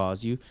have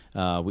caused you.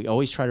 We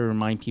always try to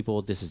remind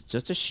people this is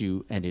just a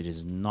shoe and it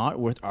is not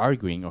worth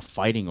arguing or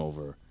fighting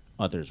over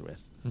others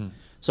with.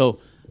 So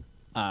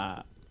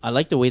I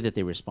like the way that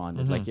they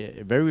responded, like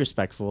very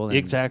respectful. And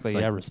Exactly,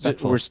 like, yeah,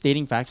 respectful. We're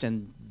stating facts,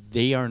 and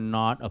they are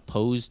not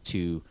opposed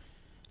to.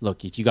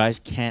 Look, if you guys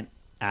can't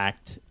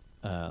act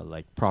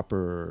like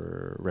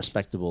proper,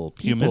 respectable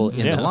people Humans,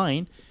 in yeah. the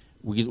line,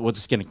 we're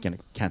just gonna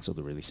cancel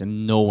the release,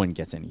 and no one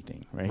gets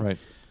anything, right? Right.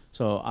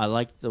 So I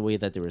like the way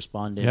that they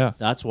responded. Yeah.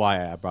 That's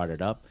why I brought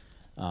it up.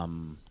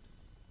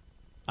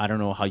 I don't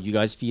know how you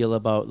guys feel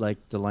about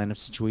like the lineup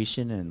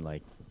situation and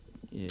like.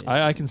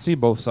 I can see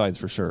both sides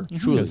for sure.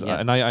 Truly, 'Cause, yeah.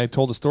 and I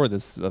told a story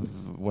this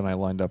of when I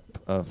lined up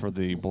for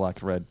the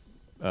black-red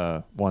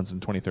ones in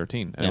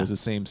 2013, and Yeah. it was the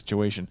same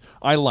situation.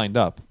 I lined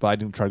up, but I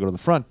didn't try to go to the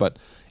front, but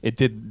it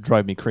did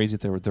drive me crazy.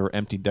 There were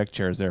empty deck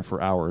chairs there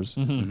for hours,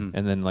 and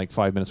then like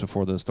 5 minutes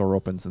before the store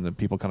opens, and then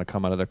people kind of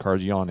come out of their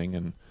cars yawning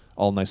and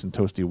all nice and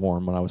toasty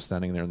warm when I was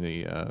standing there in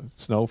the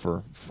snow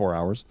for 4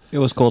 hours. It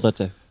was cold that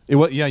day. It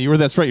was, yeah,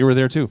 that's right. You were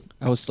there too.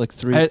 I was like I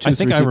think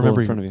three I people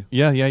remember in front of you.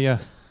 Yeah.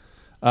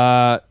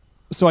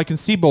 So I can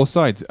see both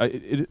sides.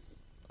 Is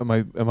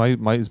my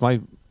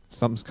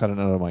thumb's cutting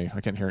out of my? I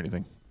can't hear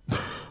anything.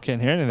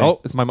 Can't hear anything. Oh,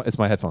 it's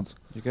my headphones.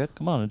 You good?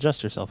 Come on,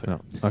 adjust yourself here.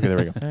 No. Okay, there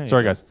we go. There you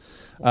Sorry, go. guys.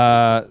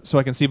 So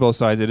I can see both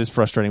sides. It is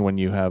frustrating when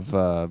you have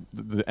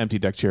the empty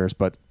deck chairs,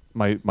 but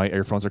my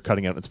earphones are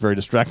cutting out. It's very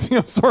distracting.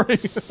 I'm sorry.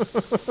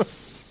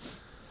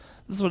 This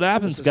is what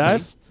happens, This is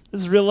guys.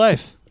 This is real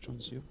life. Which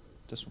one's you?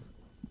 This one.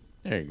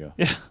 There you go.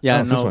 Yeah. Yeah,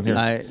 Oh, it's this no, one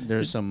here.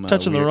 there's some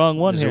touching the wrong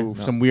one there's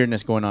here. Some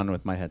weirdness going on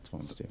with my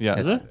headphones too. Yeah,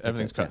 Is it?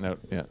 everything's cutting out.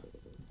 Yeah,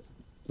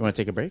 You want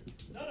to take a break?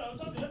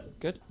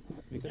 Good.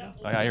 We good?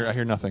 I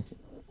hear nothing.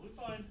 We're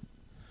fine.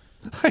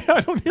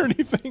 I don't hear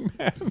anything,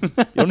 man. You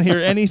don't hear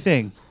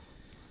anything.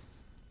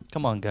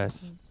 Come on,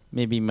 guys.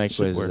 Maybe Mike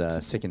Should was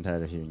work. sick and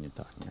tired of hearing you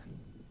talk, man.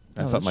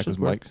 I No, thought it Mike should was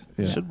work. Mike.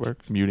 It Yeah. should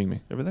work. Muting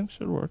me. Everything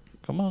should work.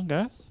 Come on,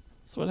 guys.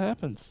 That's what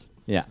happens.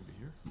 Yeah.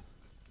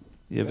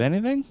 You have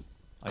anything?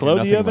 I hear Chloe, do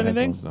nothing you have in my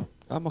anything? headphones,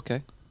 I'm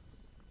okay.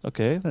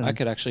 Okay. Then. I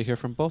could actually hear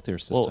from both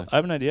ears this Well, time. I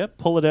have an idea.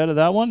 Pull it out of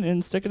that one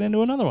and stick it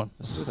into another one.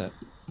 Let's do that.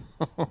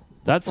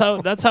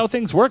 That's how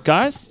things work,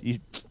 guys. You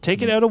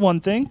take it out of one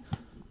thing.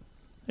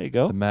 There you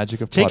go. The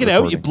magic of Take pod it out.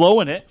 You recording. blow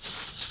in it.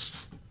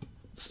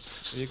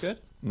 Are you good?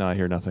 No, I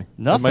hear nothing.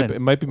 Nothing.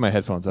 It might be my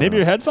headphones. I Maybe don't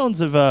your know. headphones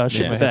have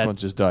shit My the bed.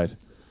 headphones just died.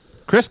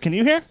 Chris, can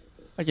you hear?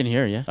 I can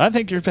hear you. I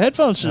think your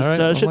headphones just All right,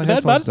 well, shit my the bed,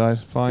 headphones bud. died.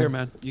 Fine. Here,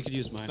 man. You could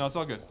use mine. No, it's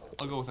all good.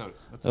 I'll go without it.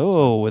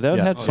 Oh, without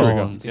Yeah. headphones. Oh,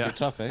 here we go. You're Yeah.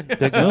 tough, eh?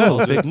 Big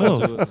move. Big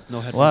move. No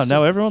headphones. Wow, now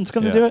too. everyone's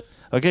going to Yeah. do it?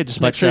 Okay, just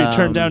make But, sure you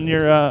turn down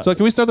your... So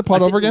can we start the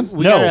pod over again?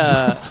 We No.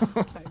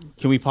 gotta-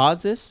 can we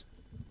pause this?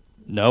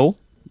 no.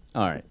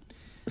 All right.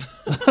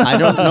 I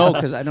don't know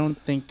because I don't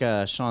think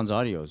Sean's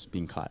audio is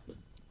being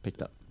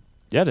picked up.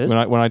 Yeah, it is.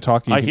 When I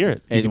talk, you I can- hear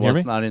it. You can hear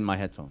It's me? not in my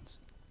headphones.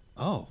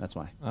 Oh. That's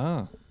why.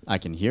 Ah. I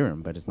can hear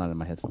him, but it's not in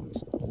my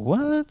headphones.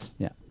 What?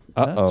 Yeah.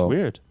 That's Uh-oh.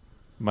 weird.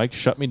 Mike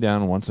shut me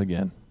down once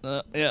again.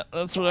 Yeah,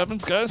 that's what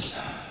happens, guys.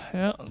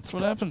 Yeah, that's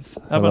what happens.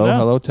 How Hello, about now?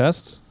 hello,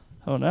 test.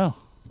 Oh, no.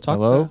 Talk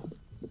Hello.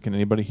 Can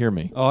anybody hear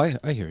me? Oh,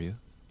 I hear you.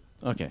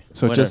 Okay.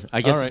 So whatever. just-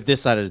 I guess all right. it's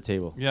this side of the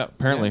table. Yeah,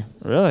 apparently.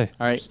 Really?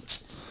 All right.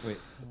 Wait.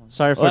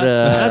 Sorry for Well, the.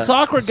 that's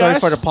awkward, Sorry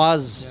guys. for the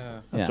pause. Yeah.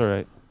 That's Yeah. all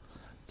right.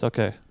 It's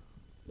okay.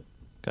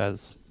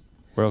 Guys,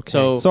 we're okay.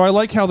 So- So I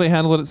like how they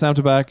handled it at Sam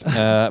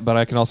Tabak, but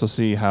I can also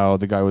see how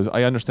the guy was.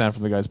 I understand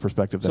from the guy's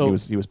perspective that So-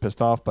 he was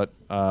pissed off, but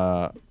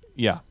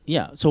Yeah.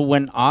 Yeah. So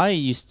when I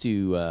used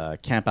to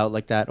camp out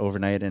like that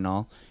overnight and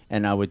all,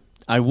 and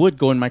I would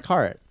go in my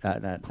car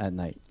at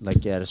night.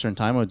 Like at a certain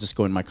time, I would just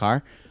go in my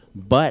car.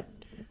 But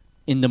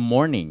in the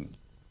morning,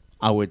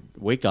 I would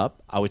wake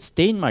up. I would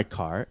stay in my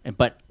car.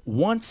 But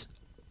once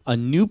a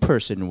new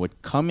person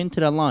would come into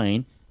the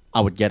line, I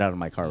would get out of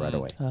my car right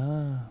away.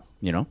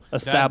 You know?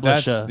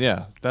 Establish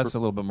That's a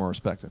little bit more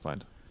respect, I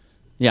find.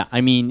 Yeah,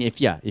 I mean,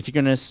 if you're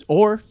gonna,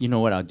 or you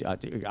know what,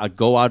 I'll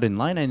go out in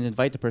line and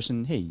invite the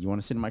person. Hey, you want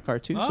to sit in my car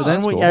too? Oh, So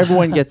then that's cool.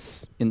 everyone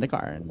gets in the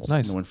car and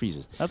Nice. no one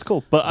freezes. That's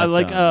cool. But I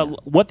like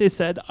what they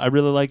said. I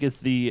really like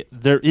is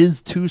there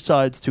is two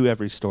sides to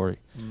every story,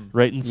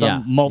 right? And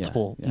some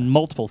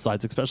multiple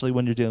sides, especially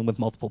when you're dealing with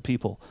multiple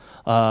people.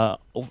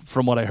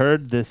 From what I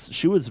heard, this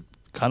shoe is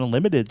kind of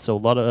limited, so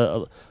a lot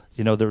of.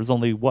 There was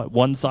only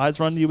one size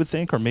run, you would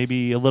think, or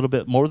maybe a little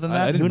bit more than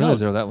that. I didn't realize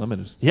they were that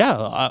limited.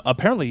 Yeah,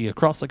 apparently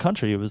across the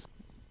country it was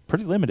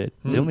pretty limited.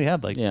 They only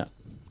had a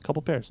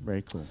couple pairs.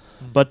 Very cool.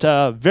 But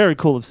very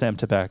cool of Sam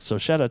Tabak. So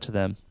shout out to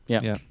them.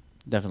 Yeah,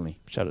 definitely.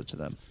 Shout out to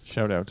them.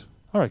 Shout out.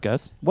 All right,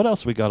 guys. What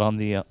else we got on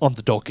the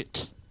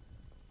docket?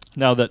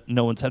 Now that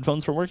no one's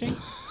headphones are working.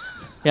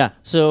 Yeah.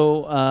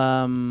 So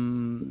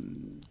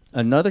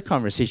another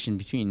conversation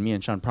between me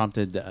and Sean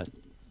prompted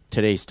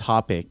today's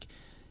topic.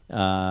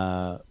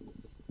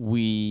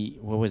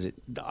 What was it?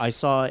 I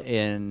saw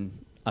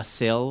a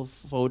sale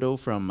photo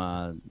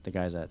from the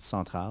guys at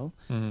Central,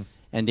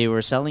 and they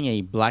were selling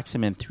a Black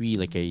Cement 3,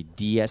 like a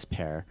DS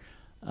pair,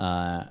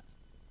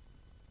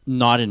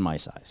 not in my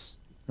size,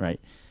 right?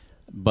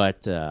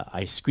 But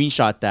I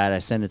screenshot that. I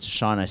sent it to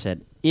Sean. I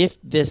said, if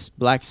this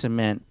Black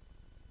Cement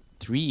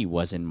 3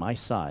 was in my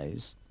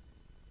size,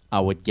 I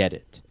would get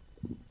it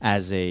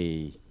as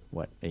it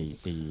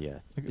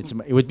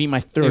would be my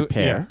third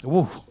pair.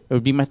 Yeah. It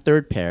would be my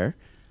third pair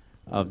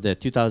of the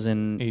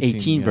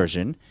 2018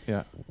 version.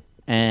 Yeah.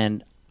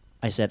 And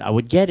I said I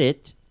would get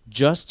it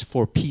just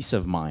for peace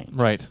of mind.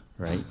 Right.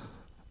 Right.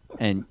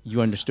 And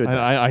you understood that.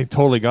 I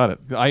totally got it.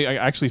 I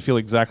actually feel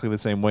exactly the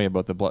same way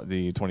about the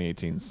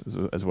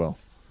 2018s as well.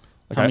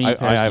 Like How many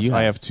pairs do you have?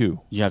 I have two.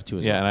 You have two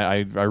as well. Yeah,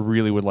 and I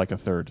really would like a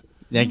third.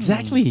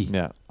 Exactly.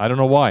 Yeah, I don't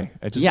know why.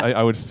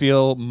 I would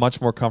feel much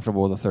more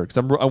comfortable with a third because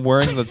I'm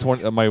wearing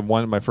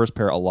the my first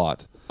pair a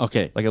lot.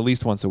 Okay. Like at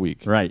least once a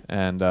week. Right.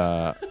 And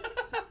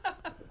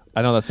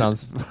I know that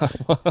sounds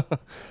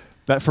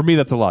that for me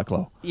that's a lot,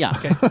 Chloe. Yeah.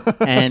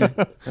 And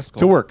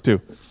To work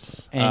too.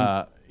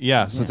 And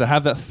So to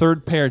have that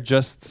third pair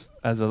just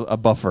as a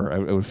buffer,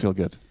 it would feel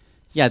good.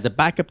 yeah, the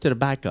backup to the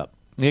backup.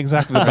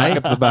 Exactly, the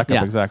backup to the backup.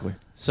 Yeah. Exactly.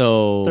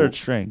 So Third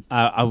string.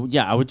 I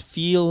would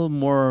feel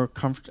more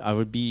comfortable. I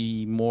would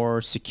be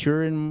more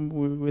secure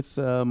with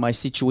my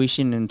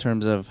situation in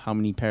terms of how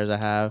many pairs I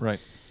have, Right.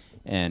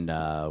 and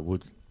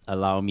would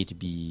allow me to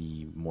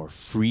be more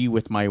free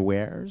with my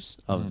wears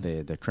of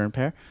the current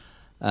pair.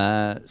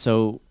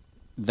 So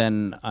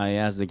then I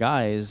asked the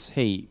guys,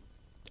 "Hey,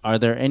 are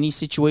there any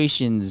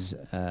situations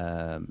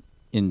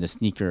in the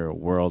sneaker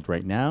world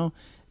right now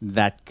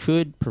that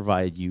could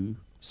provide you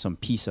some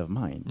peace of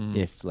mind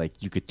if like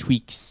you could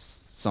tweak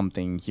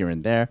something here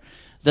and there?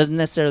 Doesn't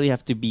necessarily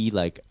have to be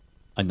like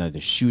another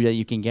shoe that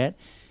you can get.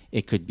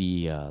 It could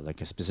be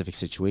like a specific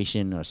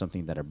situation or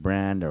something that a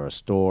brand or a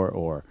store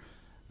or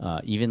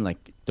even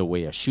like the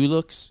way a shoe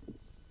looks.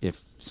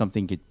 If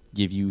something could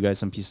give you guys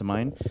some peace of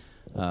mind,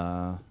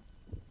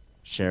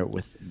 share it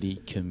with the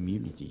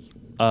community."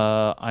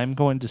 I'm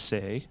going to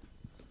say,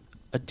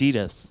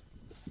 Adidas,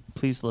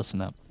 please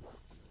listen up.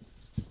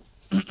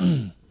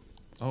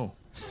 Oh,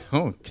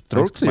 Oh,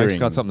 throat Mike's clearing.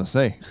 got something to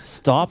say.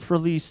 Stop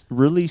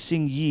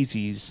releasing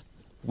Yeezys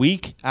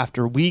week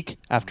after week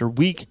after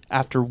week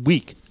after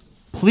week.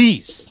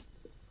 Please.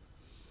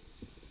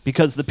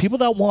 Because the people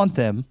that want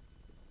them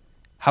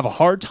have a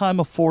hard time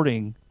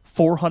affording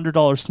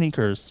 $400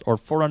 sneakers or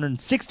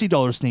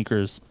 $460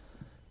 sneakers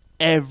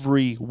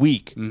every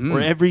week or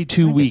every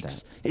 2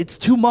 weeks. It's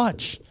too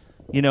much,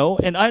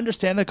 And I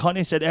understand that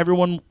Kanye said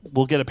everyone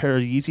will get a pair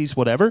of Yeezys,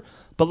 whatever.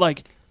 But,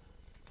 like,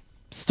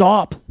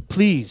 stop,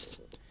 please.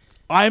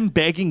 I'm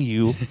begging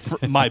you.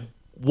 My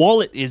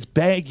wallet is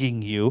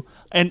begging you.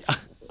 And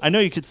I know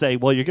you could say,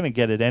 well, you're going to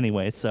get it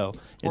anyway, so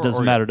it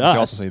doesn't matter to You us. could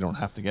also say you don't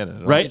have to get it.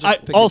 at all. Right?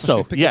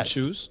 Just pick Yes.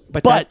 choose.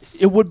 But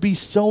it would be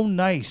so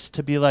nice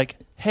to be like,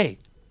 hey,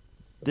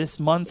 this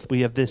month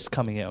we have this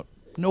coming out.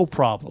 No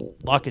problem.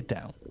 Lock it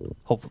down,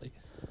 hopefully.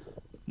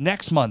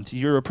 Next month,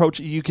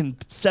 you can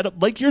set up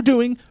like you're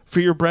doing for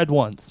your bread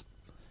ones.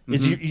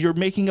 You're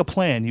making a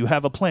plan. You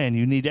have a plan.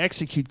 You need to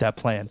execute that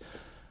plan.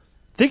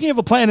 Thinking of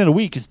a plan in a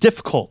week is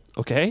difficult,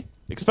 okay?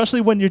 Especially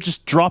when you're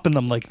just dropping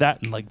them like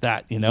that and like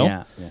that,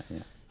 Yeah.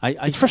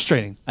 It's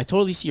frustrating. I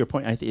totally see your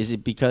point. Is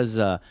it because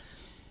I'm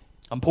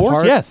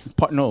poor? Yes.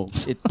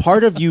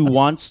 Part of you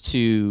wants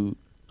to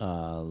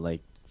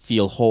like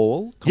feel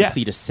whole,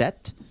 complete a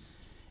set,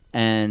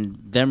 and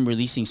them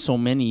releasing so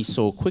many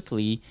so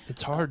quickly.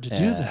 It's hard to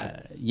do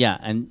that. Yeah,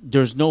 and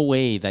there's no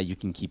way that you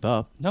can keep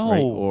up. No.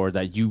 right? Or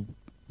that you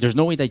there's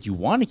no way that you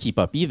want to keep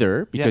up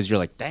either because you're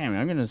like, damn,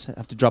 I'm going to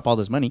have to drop all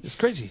this money. It's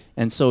crazy.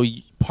 And so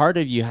part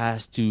of you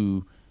has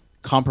to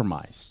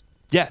compromise.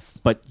 Yes.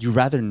 But you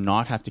rather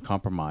not have to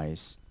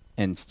compromise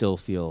and still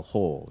feel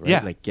whole, right?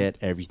 Yeah. Like get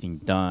everything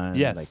done.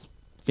 Yes. Like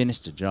finish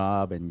the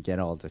job and get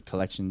all the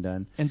collection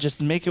done. And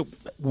just make it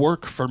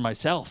work for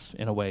myself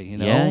in a way, you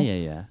know?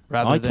 Yeah.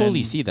 Rather I totally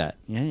than- see that.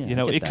 Yeah. You I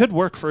know, get it that. could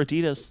work for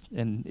Adidas,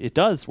 and it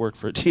does work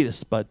for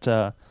Adidas, but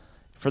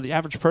for the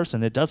average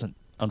person, it doesn't,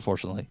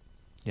 unfortunately.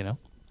 You know?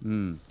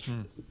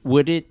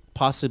 Would it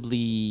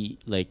possibly,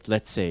 like,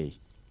 let's say,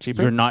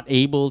 Cheaper? you're not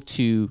able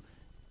to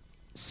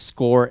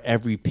score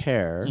every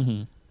pair.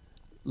 Mm-hmm.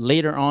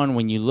 Later on,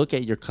 when you look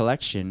at your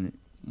collection,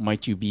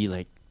 might you be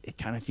like, it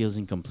kind of feels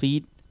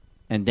incomplete?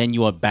 And then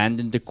you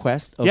abandon the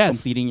quest of Yes.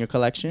 completing your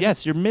collection?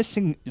 Yes,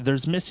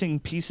 there's missing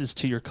pieces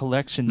to your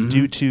collection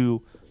due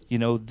to, you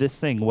know, this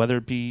thing, whether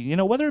it be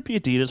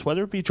Adidas,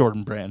 whether it be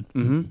Jordan Brand.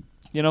 Mm-hmm.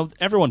 You know,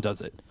 everyone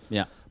does it.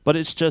 Yeah. But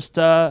it's just,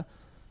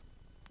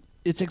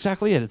 it's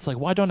exactly it. It's like,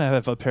 why don't I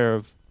have a pair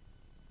of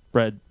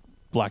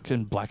black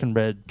and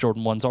red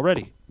Jordan 1s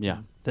already? Yeah.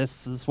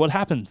 This is what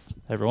happens,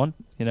 everyone.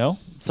 You know,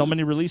 so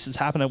many releases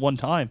happen at one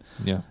time.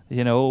 Yeah.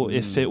 You know,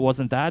 if it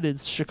wasn't that,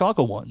 it's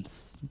Chicago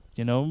ones.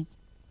 You know,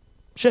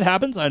 shit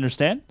happens. I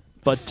understand,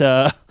 but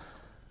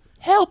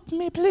help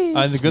me, please.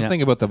 And the good Yeah.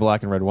 thing about the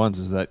black and red ones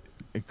is that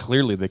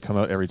clearly they come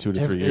out every 2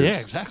 to 3 years. Yeah,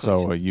 exactly.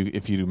 So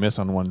if you miss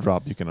on one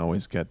drop, you can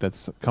always get.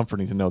 That's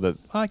comforting to know that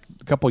a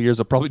couple of years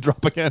they'll probably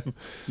drop again.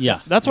 Yeah.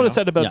 That's what you it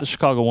said about Yeah. the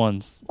Chicago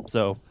ones.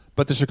 So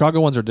But the Chicago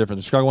ones are different.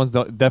 The Chicago ones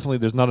definitely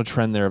there's not a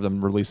trend there of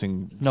them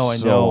releasing No, I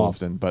so know.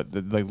 often. But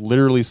like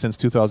literally since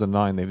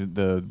 2009,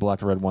 the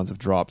black and red ones have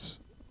dropped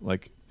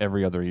like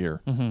every other year,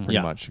 pretty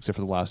Yeah. much, except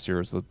for the last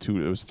year. It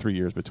was 3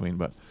 years between.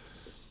 But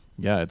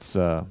yeah, it's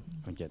I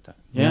get that.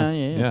 Yeah.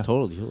 Yeah.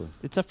 Totally.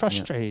 it's a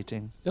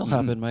frustrating. It'll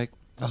happen, Mike.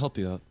 I'll help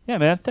you out. Yeah,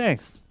 man.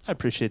 Thanks. I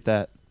appreciate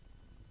that.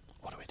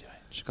 What are we doing?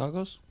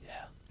 Chicago's? Yeah.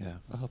 Yeah,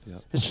 I'll help you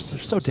out. It's just they're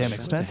so damn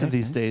expensive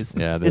these days.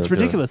 yeah, it's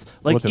ridiculous.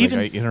 Like looking even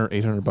like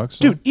 $800 bucks.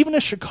 dude, even a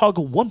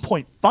Chicago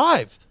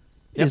 1.5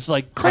 is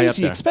like High up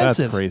crazy there. expensive.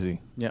 that's crazy.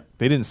 Yeah.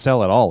 They didn't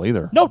sell at all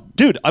either. No,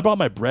 dude, I bought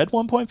my bread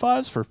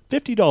 1.5s for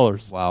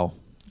 $50. Wow.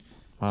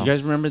 You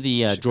guys remember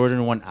the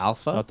Jordan 1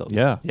 Alpha? Not those.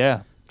 Yeah.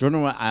 Yeah.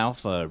 Jordan 1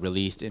 Alpha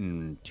released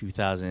in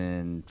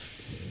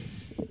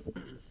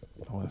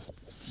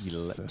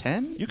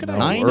 2010? You can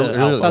No, actually- early- the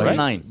early- Alpha, right?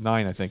 2009.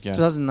 9, I think. Yeah.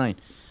 2009.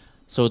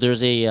 So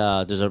there's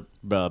a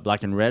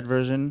black and red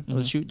version of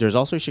the shoe. There's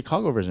also a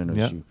Chicago version of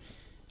Yeah. the shoe.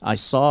 I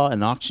saw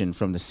an auction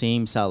from the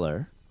same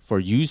seller for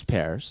used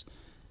pairs,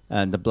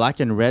 and the black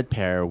and red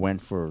pair went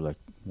for like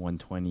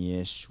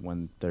 120-ish,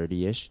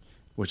 130-ish,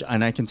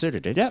 and I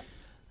considered it. Yep.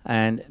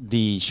 And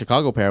the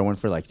Chicago pair went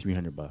for like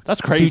 $300.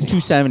 That's crazy.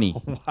 270.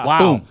 Wow.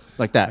 Boom,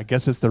 like that. I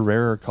guess it's the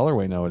rarer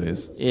colorway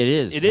nowadays. It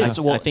is. It is.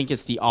 I, Well, I think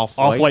it's the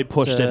off-white. Off-White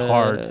pushed it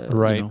hard.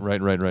 Right, you know,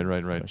 right.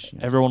 push, yeah.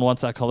 Everyone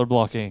wants that color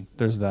blocking.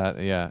 There's that,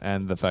 yeah,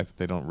 and the fact that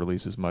they don't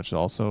release as much.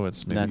 Also,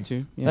 it's maybe That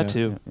too. Yeah. That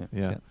too.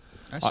 Yeah.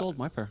 I sold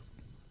my pair.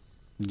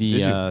 The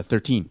Did you?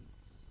 13.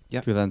 Yeah.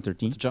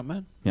 2013. It's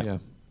Jumpman. Yeah. yeah.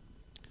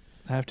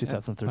 I have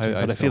 2013, but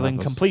I still feel have those.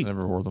 incomplete. I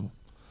never wore them.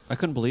 I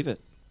couldn't believe it.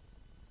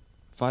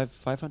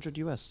 500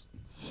 US.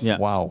 Yeah.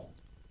 Wow.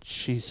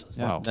 Jesus.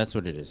 Yeah. Wow. That's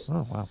what it is.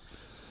 Oh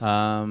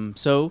wow.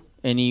 So,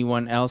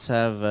 anyone else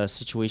have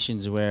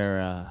situations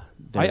where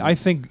I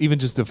think even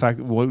just the fact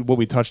what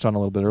we touched on a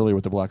little bit earlier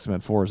with the Black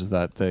Cement 4s is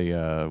that they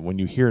when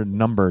you hear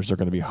numbers are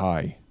going to be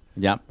high.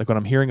 Yeah. Like when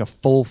I'm hearing a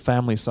full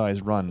family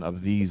size run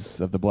of the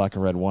black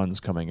and red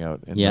ones coming out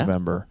in Yeah.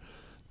 November,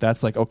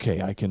 that's like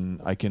okay, I can.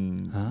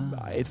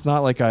 It's not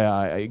like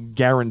I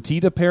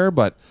guaranteed a pair,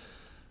 but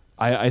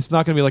it's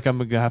not going to be like I'm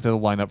going to have to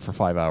line up for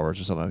 5 hours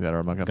or something like that, or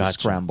I'm not going to have to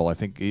Gotcha. scramble. I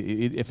think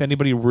if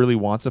anybody really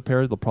wants a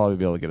pair, they'll probably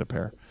be able to get a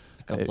pair.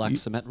 Like a black you-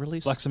 cement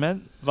release. Black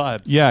cement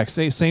vibes. Yeah,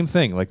 same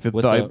thing. Like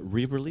with a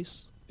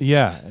re-release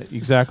yeah,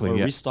 exactly. or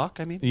Yeah. restock.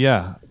 I mean.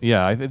 Yeah.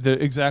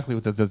 Exactly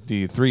with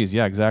the threes.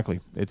 Yeah,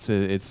 exactly. It's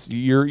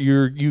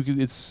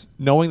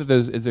knowing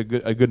that it's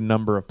a good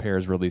number of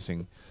pairs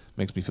releasing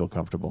makes me feel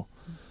comfortable.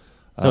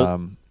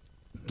 So-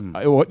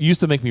 What used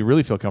to make me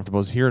really feel comfortable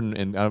is here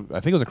in I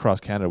think it was across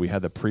Canada. We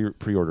had the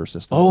pre-order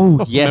system.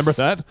 Oh, yes. Remember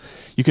that?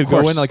 You could Of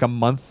go course. in like a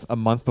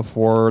month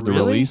before the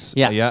Really? release.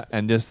 Yeah. yeah,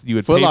 and just you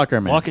would Foot pay,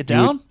 Locker, man. Lock it you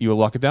would- down. You would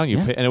lock it down. You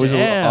Yeah. pay, and it was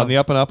Damn. on the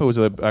up and up. It was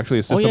actually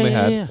a system yeah, they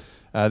had.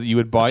 yeah, You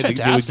would buy. That's They would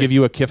fantastic. give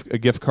you a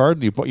gift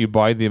card. You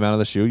buy the amount of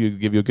the shoe. You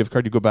give you a gift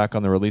card. You go back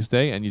on the release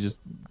day, and you just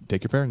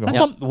take your pair and go. That's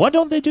home. why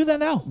don't they do that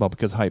now? Well,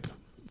 because hype.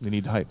 They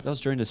need hype. That was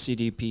during the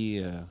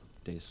CDP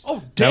days.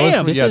 Oh, That was-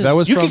 damn. yeah, that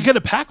was you from- could get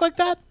a pack like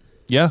that?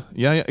 Yeah.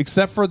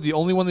 Except for the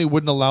only one they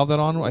wouldn't allow that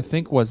on, I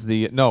think, was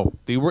they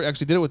were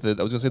actually did it with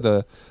I was gonna say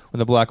when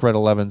the black red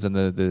 11s and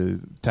the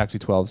Taxi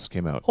 12s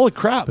came out. Holy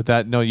crap.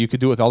 But you could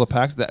do it with all the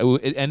packs.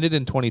 It ended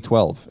in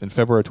 2012, in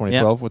February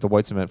 2012, with the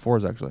white cement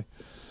 4s actually.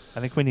 I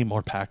think we need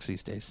more packs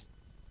these days.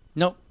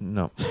 No.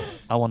 No.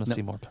 I want to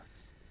see more packs.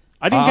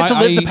 I didn't get to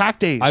live the pack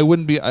days. I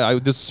wouldn't be.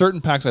 There's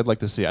certain packs I'd like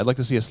to see. I'd like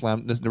to see a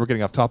slam. We're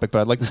getting off topic, but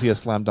I'd like to see a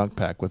slam dunk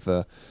pack with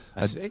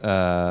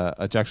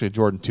actually a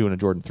Jordan 2 and a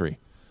Jordan 3.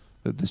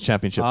 This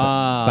championship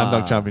slam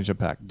dunk championship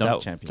pack.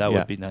 That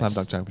would be nice. Slam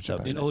dunk championship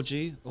pack. In OG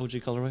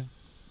colorway.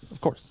 Of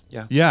course.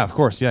 Yeah. Yeah, of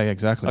course. Yeah,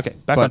 exactly. Okay,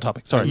 back on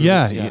topic. Sorry.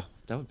 Yeah.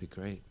 That would be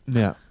great.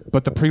 Yeah,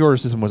 but the pre-order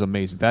system was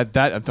amazing. That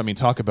I mean,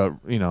 talk about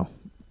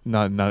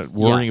not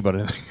worrying about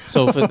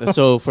anything.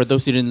 So for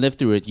those who didn't live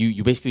through it,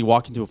 you basically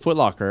walk into a Foot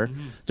Locker.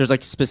 There's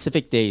like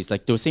specific days,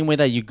 like the same way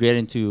that you get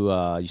into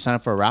you sign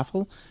up for a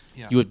raffle.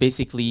 Yeah. You would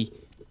basically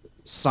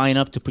sign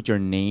up to put your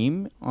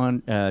name on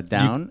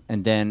down,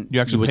 and then You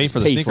actually would pay just for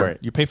the sneaker. it.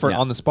 You pay for it Yeah.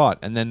 on the spot,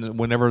 and then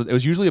whenever it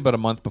was usually about a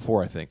month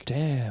before, I think.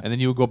 Damn. And then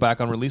you would go back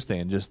on release day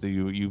and just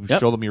you Yep.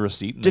 show them your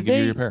receipt and Did they give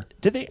you your pair.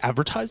 Did they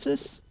advertise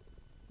this?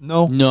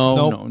 No.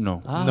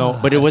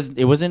 But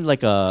it wasn't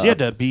like a. So you had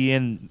to be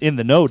in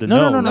the know to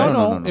No, know. no, right?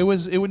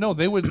 no.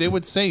 They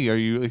would say, are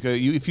you like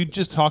if you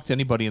just talk to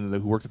anybody who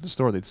worked at the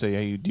store, they'd say,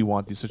 hey, do you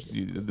want these?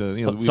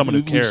 Someone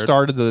who we cared.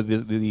 started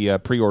the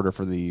pre-order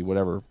for the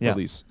whatever Yeah.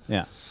 release.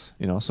 Yeah.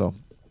 So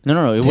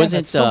No. It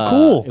wasn't that's so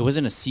cool. It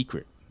wasn't a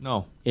secret.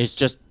 no. It's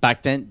just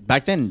back then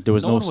there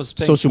was No no one was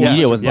paying social so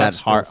media much wasn't that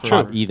for-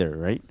 hot either,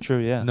 right? True,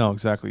 yeah. No,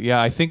 exactly. Yeah,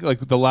 I think like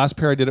the last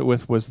pair I did it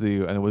with was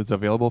and it was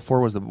available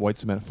for was the white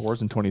cement 4s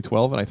in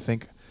 2012, and I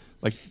think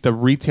like the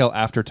retail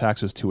after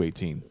tax was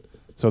 $218.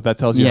 So that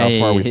tells you how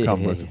far we've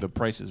come with the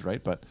prices,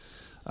 right? But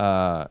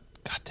God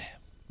damn.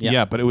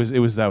 Yeah. but it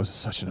was that was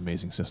such an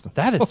amazing system.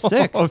 That is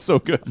sick. Oh, so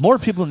good. More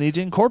people need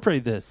to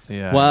incorporate this.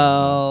 Yeah.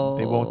 Well,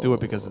 They won't do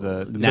it because of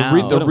Now-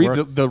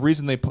 the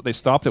reason they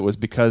stopped it was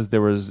because there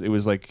was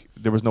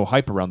no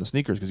hype around the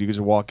sneakers because you could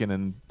just walk in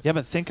and Yeah,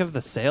 but think of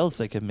the sales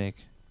they could make.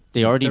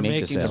 they already They're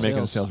make the making the sales. they're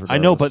making the Sales. sales. I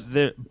know,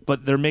 regardless.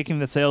 but they're making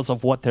the sales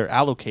of what they're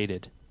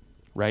allocated,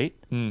 right?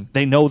 Mm.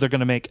 They know they're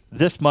going to make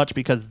this much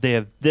because they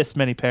have this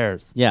many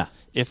pairs. Yeah.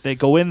 If they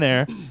go in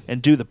there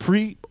and do the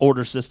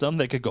pre-order system,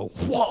 they could go,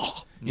 whoa,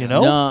 you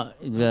know? No,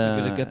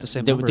 gonna get the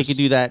same they numbers. could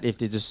do that if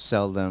they just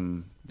sell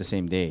them the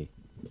same day.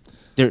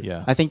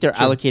 Yeah. I think they're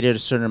allocated a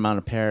certain amount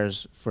of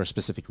pairs for a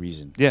specific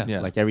reason. Yeah.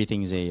 Yeah. Like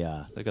everything's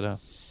a They gotta,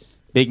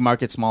 big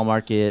market, small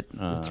market.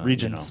 it's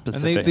region you know. And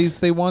specific.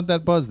 they want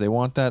that buzz. They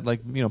want that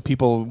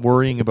people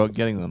worrying about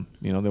getting them.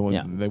 They want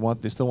Yeah.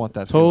 they still want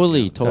that.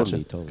 Totally, feeling,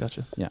 totally, Gotcha. totally.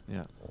 Gotcha. Yeah.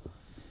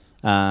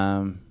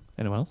 Yeah.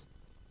 Anyone else?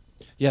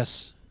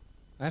 Yes,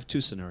 I have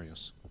two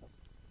scenarios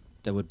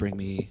that would bring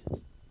me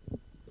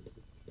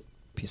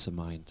peace of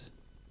mind.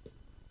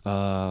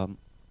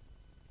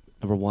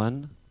 Number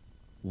one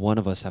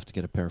of us have to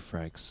get a pair of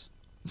frags.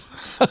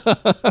 So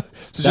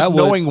just That would-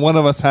 knowing one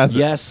of us has it.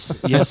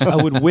 Yes, I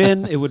would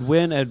win. It would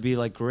win. I'd be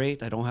like,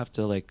 great. I don't have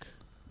to like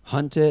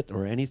hunt it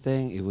or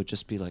anything. It would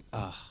just be like,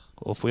 Well,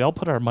 if we all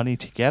put our money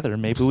together,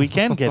 maybe we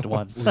can get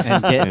one.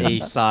 And get a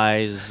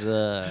size.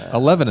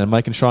 11, and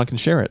Mike and Sean can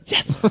share it.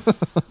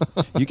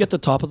 you get the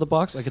top of the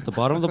box, I get the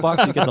bottom of the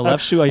box. You get the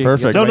left shoe. I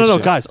Perfect. Get the No, right no, no,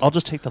 shoe. guys, I'll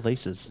just take the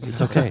laces.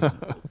 It's okay.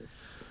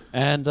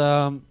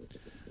 And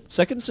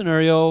second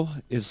scenario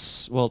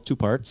is, well, two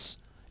parts.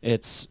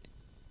 It's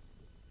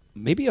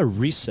maybe a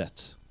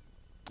reset.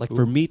 Like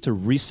for me to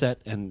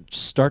reset and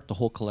start the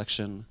whole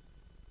collection.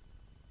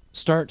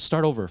 Start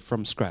over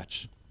from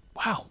scratch.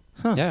 Wow.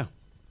 Yeah.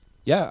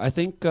 Yeah, I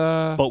think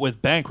But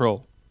with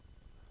bankroll.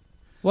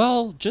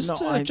 well,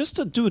 just No, just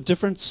to do a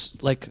difference,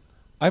 like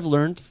I've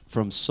learned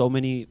from so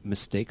many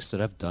mistakes that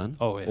I've done,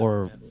 Oh, yeah,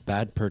 or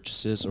bad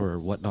purchases or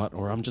whatnot,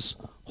 or I'm just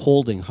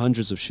holding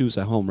hundreds of shoes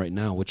at home right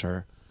now, which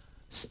are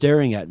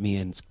staring at me,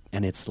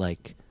 and it's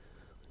like,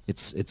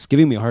 it's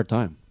giving me a hard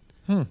time.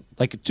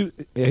 Like to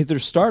either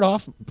start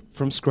off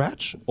from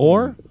scratch,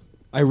 or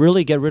I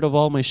really get rid of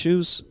all my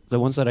shoes, the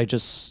ones that I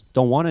just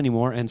don't want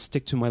anymore, and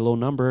stick to my low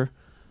number.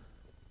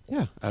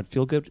 Yeah, I'd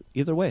feel good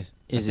either way.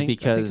 Is I it think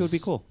because it would be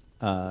cool?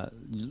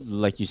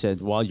 Like you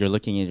said, while you're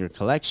looking at your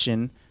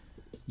collection,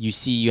 you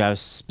see you have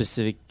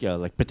specific,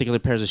 like particular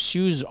pairs of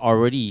shoes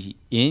already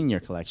in your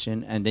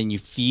collection, and then you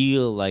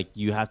feel like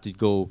you have to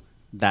go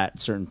that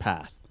certain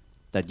path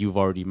that you've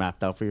already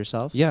mapped out for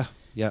yourself. Yeah,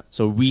 yeah.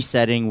 So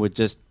resetting would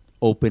just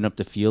open up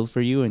the field for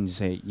you and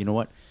say, you know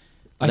what?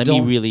 I Let me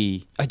don't-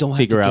 really I don't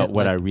figure have to out get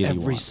what I like really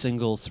every want.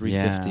 single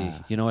 350. Yeah.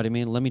 You know what I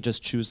mean? Let me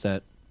just choose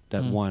that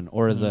one,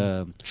 or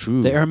the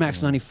True. the Air Max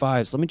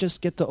 95s. Let me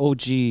just get the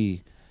OG,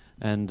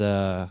 and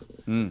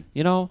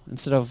you know,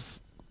 instead of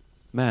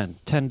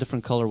 10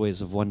 different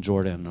colorways of one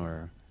Jordan,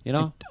 or you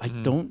know, I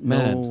don't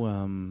Man.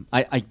 know.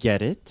 I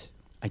get it.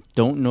 I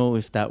don't know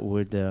if that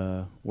would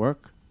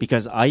work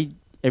because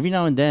every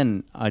now and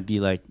then I'd be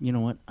like, you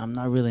know what? I'm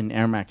not really an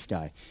Air Max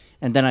guy,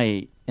 and then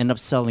I end up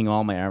selling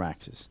all my Air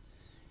Maxes.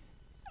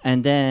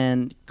 And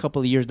then a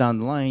couple of years down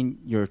the line,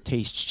 your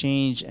tastes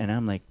change, and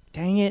I'm like,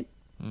 dang it,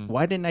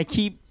 why didn't I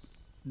keep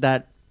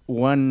that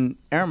one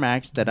Air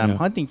Max that I'm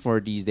hunting for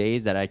these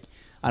days that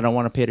I don't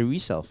want to pay the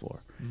resale for,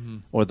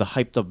 or the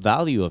hyped up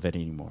value of it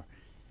anymore?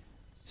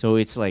 So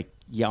it's like,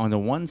 yeah, on the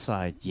one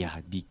side, yeah,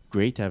 it'd be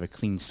great to have a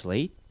clean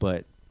slate,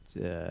 but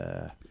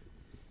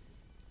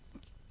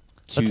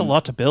That's a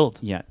lot to build.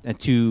 Yeah, and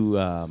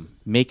to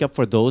make up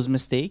for those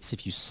mistakes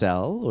if you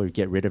sell or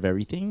get rid of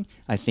everything,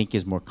 I think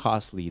is more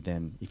costly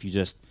than if you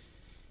just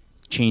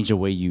change the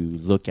way you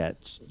look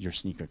at your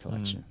sneaker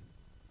collection.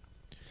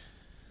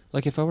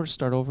 Like if I were to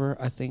start over,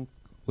 I think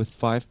with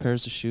 5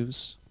 pairs of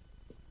shoes,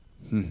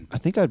 I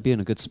think I'd be in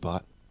a good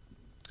spot.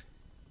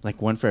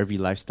 Like one for every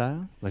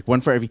lifestyle? Like one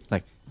for every,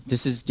 like,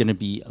 this is going to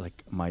be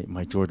like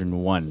my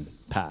Jordan 1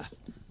 path.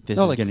 This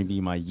No, is like- going to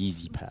be my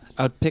Yeezy path.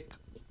 I'd pick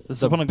This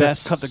the is when I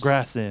best, cut the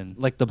grass in.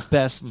 like the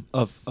best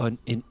of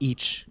in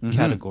each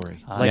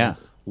category. Ah, Like yeah.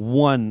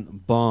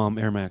 one bomb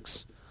Air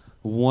Max,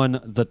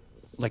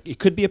 like it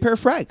could be a pair of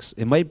frags.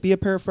 It might be a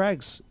pair of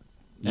frags,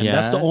 and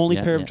that's the Yeah, only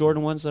yeah, pair yeah. of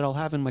Jordan 1s that I'll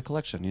have in my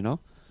collection. You know,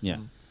 Yeah.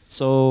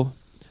 so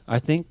I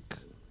think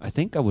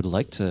I would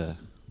like to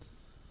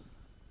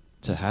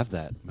have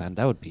that, man.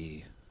 That would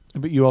be.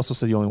 But you also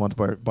said you only want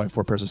to buy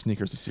 4 pairs of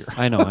sneakers this year.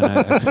 I know, and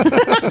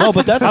no,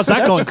 but that's How's that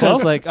that's going, because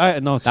Phil? like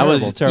terrible,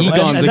 was terrible. eons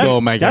And ago,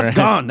 that's, Mike. That's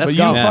gone. That's But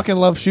gone. you fucking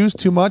love shoes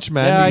too much,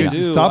 man. Yeah, You I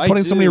do. Stop I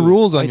putting so many do.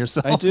 rules on I-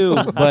 yourself. I do,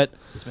 but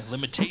It's my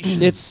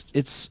limitation.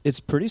 it's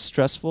pretty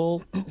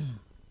stressful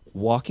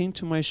walking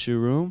to my shoe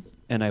room,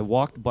 and I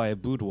walked by a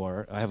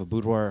boudoir. I have a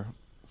boudoir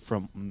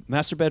from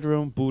master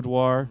bedroom,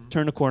 boudoir,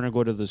 turn the corner,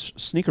 go to the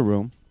sneaker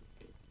room,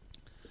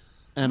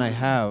 and I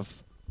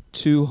have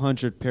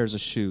 200 pairs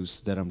of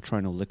shoes that I'm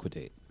trying to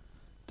liquidate.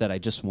 That I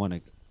just want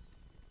to.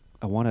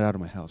 I want it out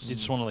of my house. You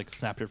just want to like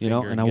snap your You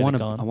finger know, and I get want it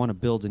to. gone. I want to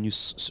build a new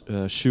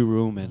shoe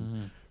room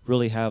and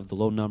really have the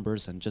low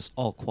numbers and just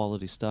all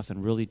quality stuff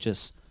and really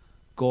just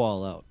go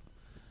all out.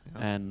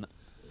 And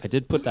I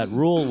did put that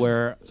rule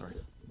where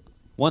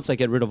once I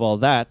get rid of all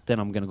that, then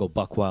I'm gonna go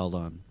buck wild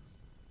on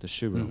the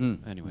shoe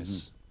room.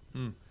 Anyways,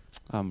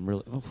 I'm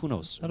really. Oh, who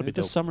knows? That'll Maybe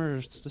be dope.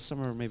 this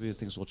summer, maybe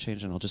things will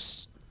change and I'll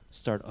just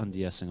start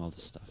undesing all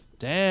this stuff.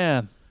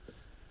 Damn.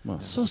 Well,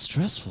 So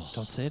stressful.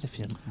 Don't say it if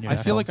you. I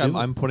feel like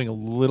I'm putting a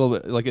little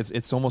bit like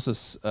it's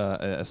almost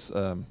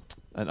an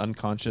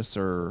unconscious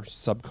or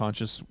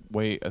subconscious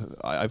way.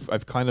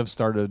 I've kind of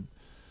started.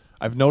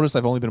 I've noticed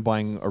I've only been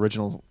buying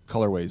original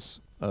colorways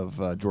of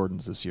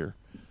Jordans this year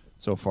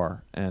so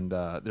far, and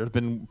there's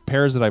been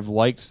pairs that I've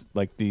liked,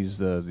 like these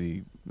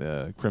the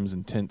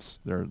crimson tints.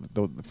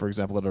 For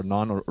example, that are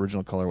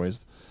non-original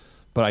colorways.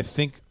 But I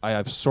think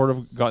I've sort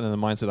of gotten in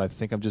the mindset. I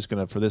think I'm just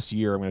gonna for this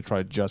year. I'm gonna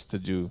try just to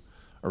do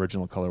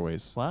original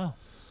colorways. Wow.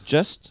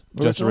 Just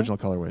Original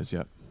colorways.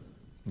 Yeah.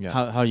 Yeah.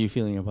 how are you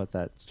feeling about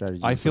that strategy?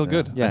 I feel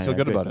good. Yeah, I feel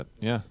good about it.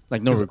 Yeah.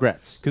 Like no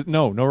regrets. Cause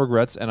no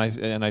regrets, and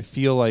I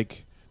feel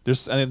like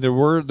there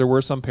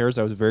were some pairs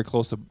I was very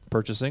close to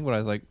purchasing, but I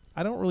was like,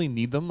 I don't really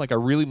need them. Like I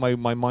really my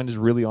mind is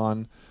really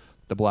on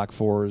the black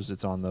 4s.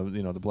 It's on the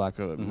the black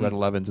red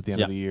 11s at the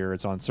end of the year.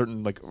 It's on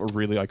certain like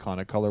really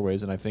iconic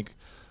colorways, and I think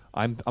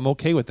I'm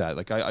okay with that.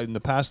 Like I in the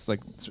past,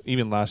 like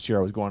even last year,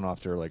 I was going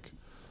after like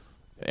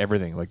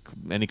everything, like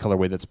any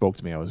colorway that spoke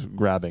to me, I was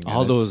grabbing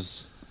All and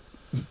those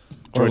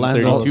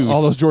Orlando. Jordan 32s.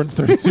 all those Jordan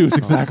 32s,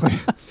 exactly,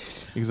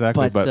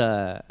 exactly.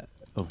 But,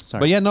 But sorry.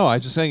 But yeah, no, I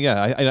just saying,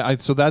 yeah. I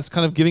so that's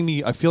kind of giving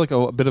me. I feel like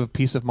a bit of a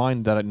peace of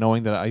mind that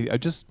knowing that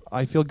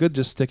I feel good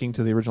just sticking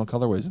to the original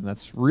colorways, and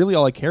that's really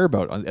all I care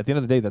about. At the end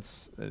of the day,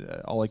 that's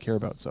all I care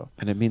about. So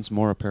And it means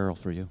more apparel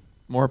for you.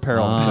 more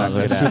apparel. Ah, Exactly.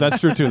 look at That's true. that.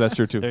 That's true too. That's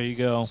true too. There you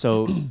go.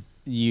 So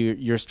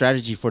your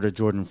strategy for the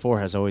Jordan 4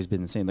 has always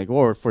been the same. Like,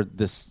 or for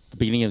the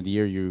beginning of the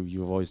year,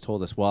 you've always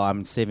told us, well,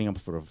 I'm saving up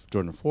for the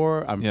Jordan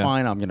 4. I'm Yeah.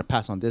 fine. I'm going to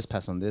pass on this,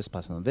 pass on this,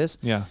 pass on this.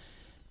 Yeah.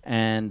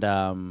 And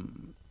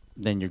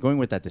then you're going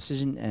with that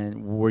decision.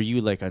 And were you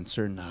like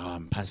uncertain? Oh,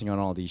 I'm passing on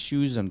all these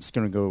shoes. I'm just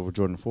going to go over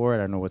Jordan 4. I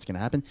don't know what's going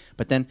to happen.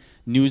 But then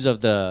news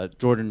of the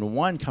Jordan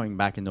 1 coming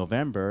back in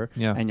November.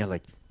 Yeah. And you're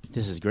like,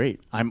 this is great.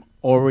 I'm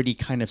already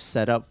kind of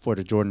set up for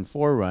the Jordan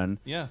 4 run.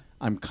 Yeah.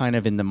 I'm kind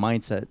of in the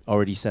mindset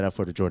already set up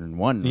for the Jordan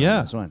 1 run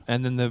Yeah. as well.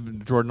 And then the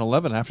Jordan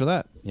 11 after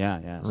that.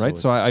 Yeah, yeah. Right,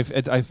 so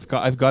it's-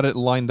 I've got it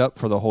lined up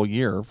for the whole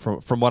year.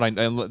 From what and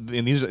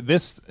the news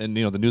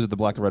of the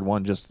black and red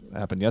one just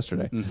happened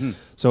yesterday. Mm-hmm.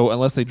 So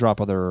unless they drop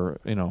other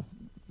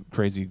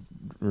crazy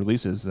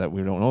releases that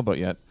we don't know about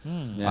yet,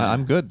 Yeah.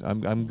 I'm good.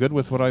 I'm good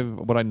with what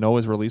I know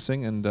is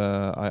releasing, and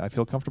I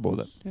feel comfortable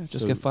with it. Yeah,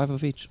 just So- get 5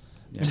 of each.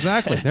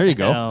 Exactly. There you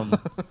go.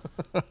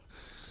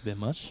 It's a bit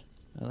much.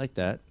 I like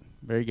that.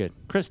 Very good.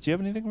 Chris, do you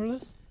have anything for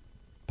this?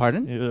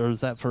 Pardon? Or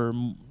is that for?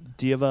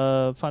 Do you have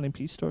a Finding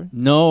Peace story?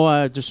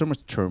 No, there's so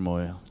much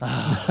turmoil.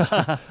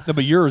 No,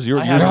 but yours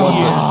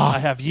I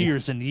have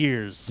years and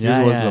years. Yeah.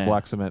 yours was the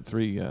Black Cement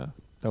 3. Yeah,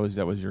 that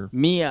was your.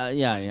 Me,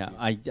 yeah.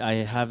 I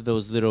have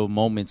those little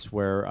moments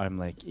where I'm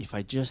like, if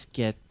I just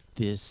get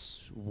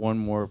this one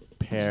more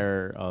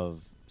pair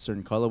of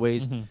certain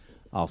colorways,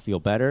 I'll feel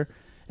better.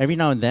 Every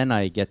now and then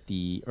I get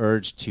the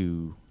urge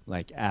to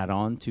like add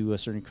on to a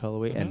certain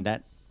colorway, and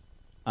that,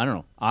 I don't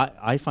know.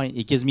 I find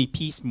it gives me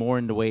peace more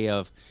in the way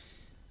of,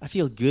 I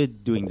feel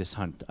good doing this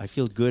hunt. I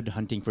feel good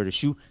hunting for the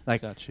shoe.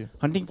 Like Got you.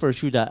 hunting for a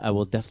shoe that I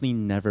will definitely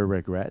never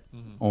regret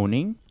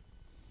owning.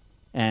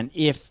 And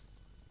if,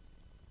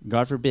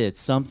 God forbid,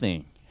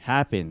 something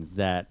happens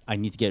that I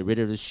need to get rid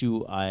of the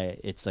shoe,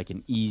 it's like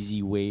an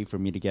easy way for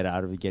me to get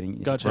out of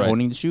Gotcha.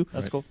 owning the shoe.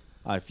 That's cool.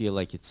 I feel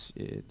like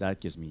that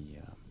gives me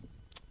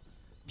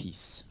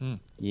peace.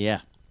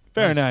 Yeah.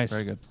 Very nice.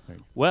 Very good.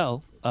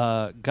 Well,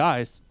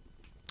 guys,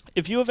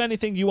 if you have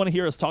anything you want to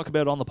hear us talk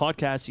about on the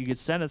podcast, you could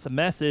send us a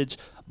message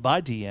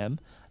by DM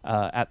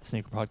at the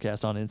Sneaker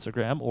Podcast on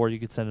Instagram, or you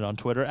could send it on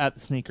Twitter at the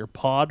Sneaker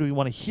Pod. We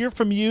want to hear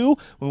from you.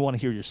 We want to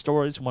hear your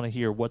stories. We want to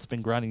hear what's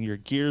been grinding your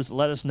gears.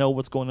 Let us know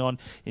what's going on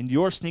in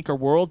your sneaker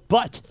world.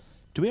 But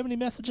do we have any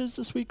messages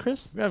this week,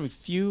 Chris? We have a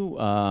few.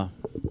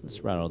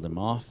 Let's rattle them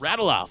off.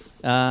 Rattle off.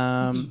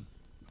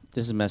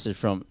 This is a message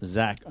from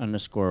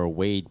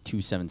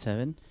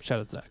Zach_Wade277. Shout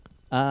out Zach.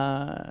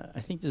 I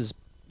think this is a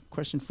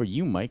question for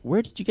you, Mike.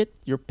 Where did you get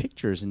your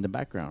pictures in the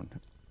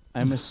background?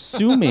 I'm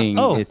assuming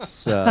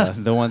it's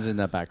the ones in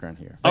the background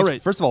here. All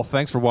right. First of all,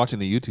 thanks for watching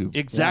the YouTube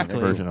Exactly.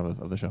 version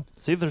of the show.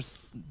 See,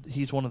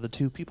 he's one of the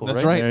two people,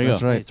 That's right? right. There you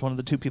That's go. right. He's one of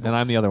the two people. And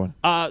I'm the other one.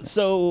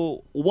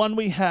 So one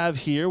we have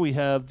here, we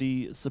have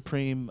the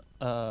Supreme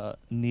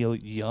Neil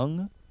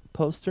Young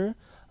poster.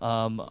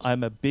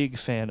 I'm a big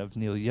fan of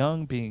Neil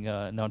Young, being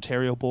an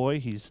Ontario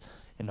boy. He's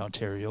an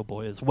Ontario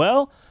boy as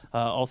well.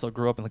 Also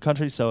grew up in the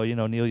country, so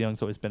Neil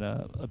Young's always been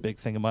a big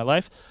thing in my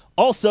life.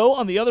 Also,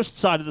 on the other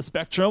side of the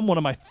spectrum, one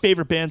of my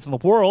favorite bands in the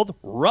world,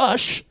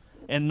 Rush,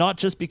 and not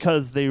just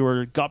because they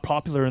got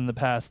popular in the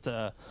past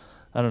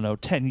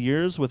 10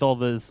 years with all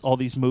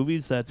these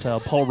movies that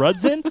Paul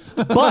Rudd's in.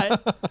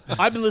 But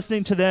I've been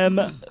listening to them,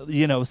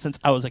 since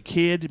I was a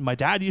kid. My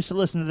dad used to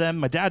listen to them.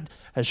 My dad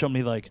has shown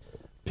me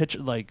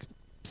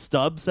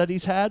stubs that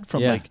he's had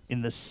from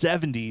in the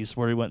 70s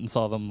where he went and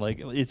saw them.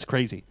 It's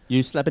crazy.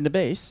 You slap in the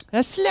bass.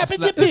 I slap at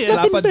the Slap bass.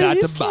 at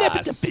the Slap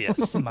at bass. the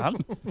bass, man.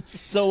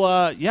 So,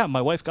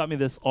 my wife got me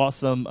this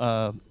awesome...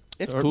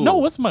 It's or- cool. No,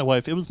 it wasn't my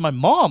wife. It was my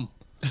mom.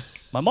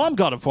 My mom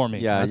got it for me.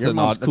 Yeah, That's your an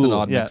mom's odd- cool. that's an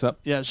odd Yeah, mix-up.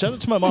 yeah. Shout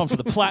out to my mom for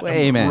the Hey,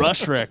 platinum man.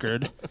 Rush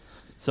record.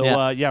 So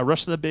Yeah.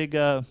 Rush is a big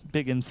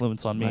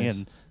influence on me, Nice.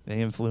 and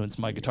they influenced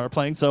my guitar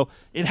playing. So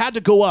it had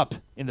to go up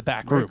in the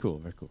back Very room. cool.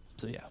 Very cool.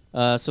 So yeah.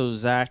 So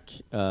Zach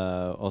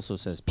also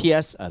says,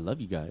 "P.S. I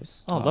love you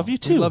guys." Oh, love you We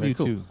too. love Very you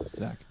cool. too,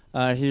 Zach.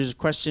 Here's a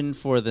question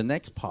for the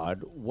next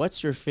pod.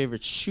 What's your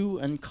favorite shoe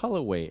and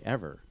colorway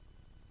ever?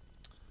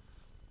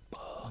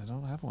 I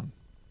don't have one.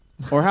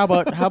 Or how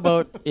about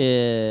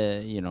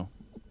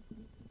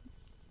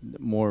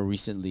more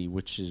recently,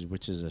 which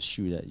is a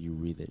shoe that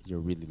you're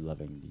really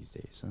loving these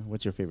days? Huh?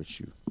 What's your favorite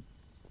shoe?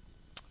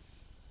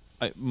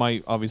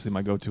 Obviously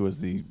my go-to is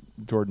the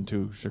Jordan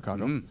 2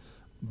 Chicago, Mm.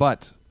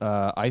 but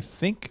I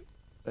think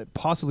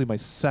possibly my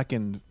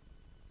second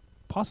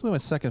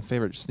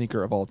favorite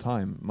sneaker of all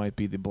time might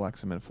be the Black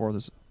Cement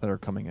 4s that are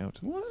coming out.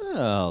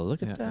 Wow,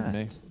 look at In that.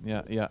 May.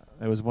 Yeah.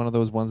 It was one of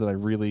those ones that I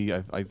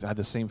had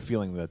the same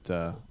feeling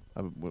that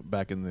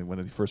back in when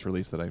they first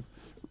released, that I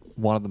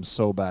wanted them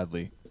so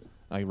badly.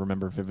 I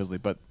remember vividly,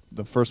 but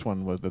the first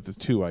one was the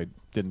 2 I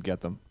didn't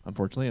get them,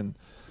 unfortunately, and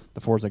the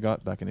 4s I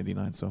got back in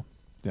 '89. So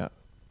yeah,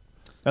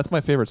 that's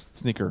my favorite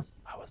sneaker.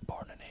 I was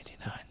born in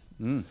 '89.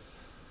 Mm.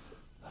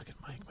 Look at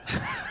Mike,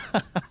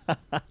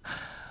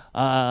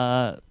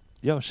 man.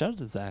 Yo, shout out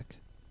to Zach.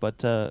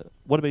 But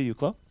what about you,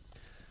 Chloe?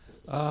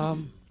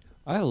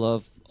 I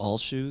love all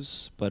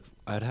shoes, but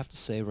I'd have to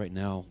say right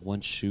now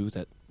one shoe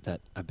that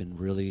I've been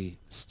really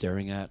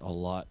staring at a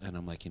lot, and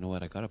I'm like, you know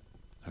what, I gotta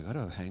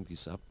hang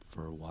these up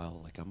for a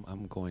while. Like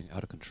I'm going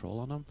out of control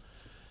on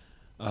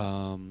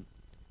them.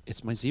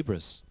 It's my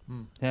zebras.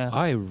 Yeah.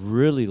 I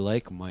really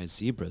like my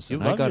zebras, You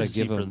and I love gotta your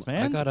give zebras, them.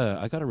 man.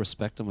 I gotta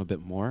respect them a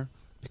bit more,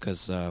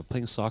 because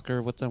playing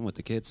soccer with them, with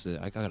the kids,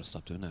 I gotta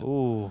stop doing that.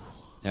 Ooh,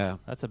 Yeah.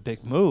 that's a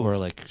big move. Or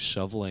like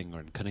shoveling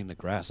or cutting the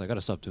grass. I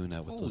gotta stop doing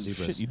that with those Holy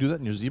zebras. shit, you do that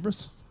in your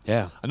zebras?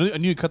 Yeah. I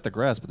knew you cut the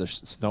grass, but they're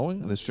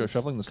snowing. They're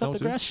shoveling the Cut snow the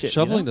too. grass shit.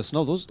 Shoveling the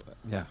snow. Those.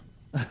 Yeah.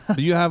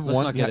 Do you have Let's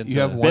one? not get into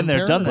you have that. one Been there,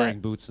 pair? done that. Wearing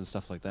boots and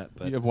stuff like that.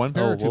 But You have one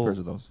pair Oh, or two whoa. pairs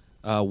of those?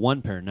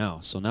 one pair now.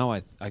 So now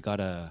I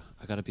gotta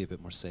be a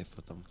bit more safe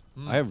with them.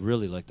 I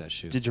really like that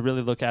shoe. Did you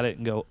really look at it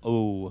and go,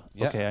 "Oh,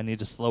 Yeah. okay, I need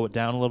to slow it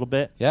down a little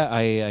bit"? Yeah,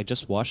 I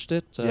just washed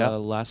it Yeah.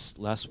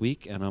 last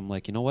week, and I'm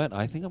like, you know what?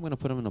 I think I'm gonna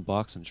put them in a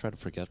box and try to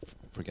forget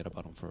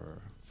about them for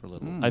a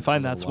little. I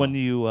find a little that's when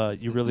while.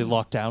 you really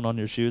lock down on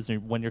your shoes,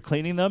 and when you're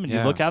cleaning them, and you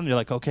Yeah. look at them, you're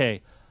like,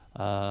 "Okay,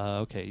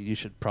 you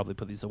should probably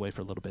put these away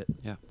for a little bit.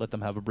 Yeah. Let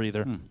them have a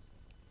breather." Mm.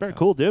 Very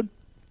cool, dude.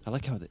 I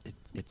like how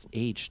it's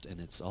aged and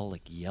it's all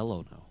like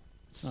yellow now.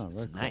 It's, Oh, it's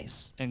very cool.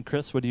 nice. And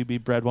Chris, would you be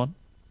bread one?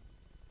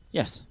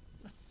 Yes.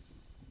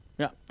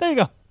 Yeah. There you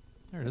go.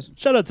 There it is.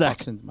 Shout out Zach.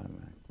 Pops into my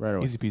mind. Right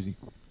away. Easy peasy.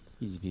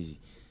 Easy peasy.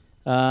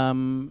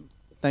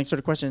 Thanks for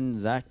the question,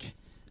 Zach.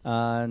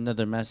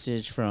 Another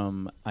message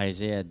from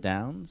Isaiah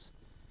Downs.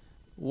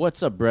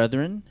 What's up,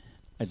 brethren?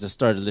 I just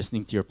started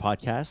listening to your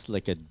podcast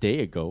like a day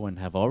ago and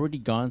have already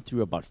gone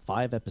through about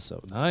 5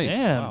 episodes. Nice.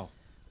 Damn. Wow.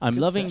 I'm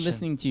Good loving session.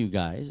 listening to you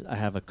guys. I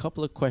have a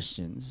couple of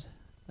questions.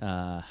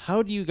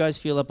 How do you guys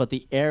feel about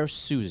the Air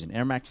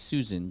Max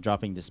Susan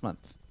dropping this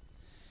month?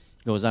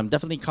 He goes, I'm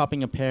definitely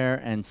copping a pair,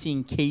 and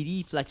seeing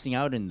KD flexing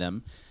out in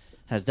them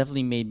has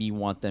definitely made me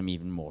want them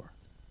even more.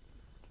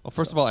 Well,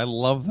 first of all, I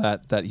love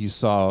that you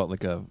saw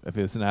if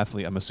it's an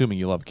athlete, I'm assuming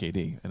you love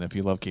KD, and if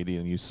you love KD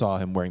and you saw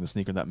him wearing the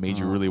sneaker and that made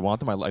you really want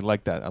them, I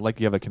like that. I like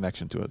you have a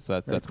connection to it.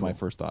 So that's my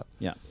first thought.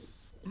 Yeah.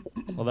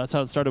 Well, that's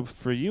how it started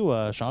for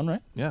you, Sean,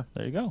 right? Yeah.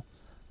 There you go.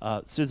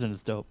 Susan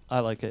is dope. I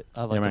like it.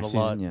 I like it a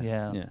lot. Susan,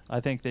 Yeah. I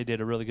think they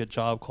did a really good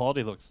job.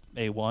 Quality looks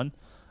A1.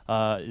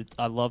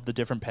 I love the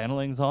different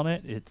panelings on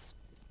it.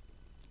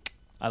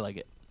 I like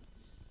it.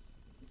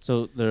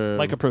 So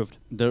Like approved.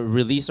 The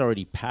release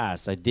already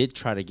passed. I did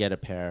try to get a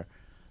pair.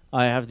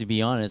 I have to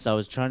be honest. I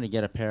was trying to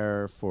get a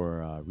pair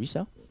for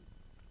resale,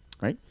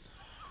 right?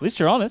 At least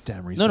you're honest.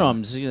 Damn No.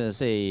 I'm just gonna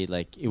say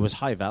it was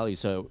high value.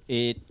 So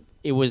it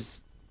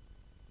was.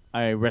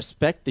 I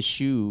respect the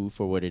shoe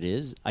for what it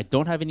is. I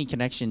don't have any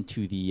connection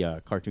to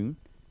the cartoon,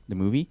 the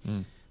movie,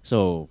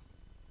 so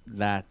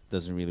that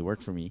doesn't really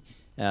work for me.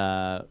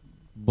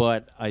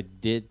 But I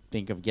did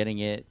think of getting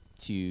it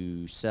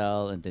to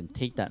sell and then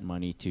take that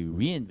money to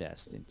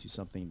reinvest into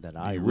something that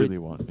I really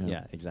want.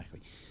 Yeah,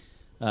 exactly.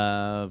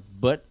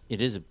 But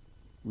it is a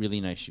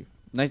really nice shoe.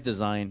 Nice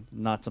design,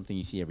 not something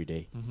you see every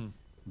day.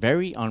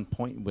 Very on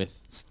point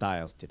with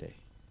styles today.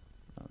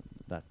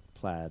 That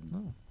plaid,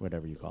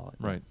 whatever you call it.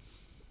 Right.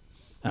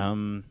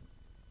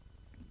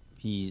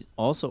 He's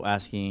also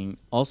asking,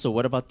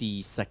 what about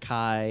the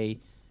Sakai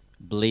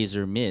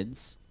Blazer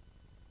mids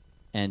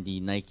and the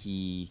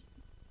Nike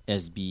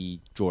SB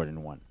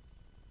Jordan 1?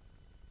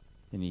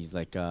 And he's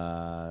like,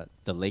 the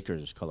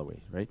Lakers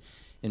colorway, right?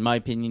 In my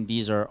opinion,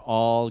 these are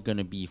all going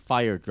to be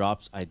fire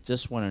drops. I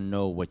just want to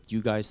know what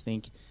you guys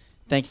think.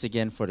 Thanks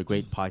again for the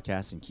great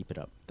podcast and keep it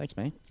up. Thanks,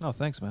 man. Oh,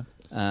 thanks, man.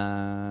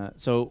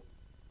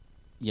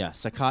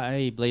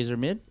 Sakai Blazer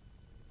mid.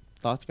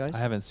 Thoughts, guys? I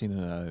haven't seen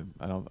it.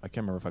 I can't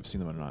remember if I've seen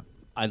them or not.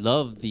 I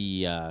love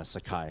the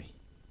Sakai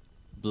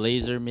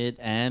Blazer mid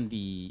and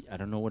I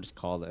don't know what it's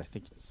called. I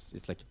think it's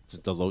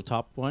the low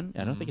top one.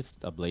 I don't think it's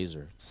a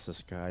Blazer. It's a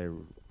Sakai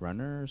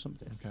Runner or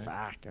something. Okay.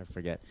 Fuck, I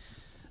forget.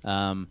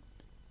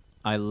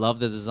 I love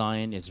the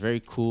design. It's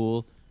very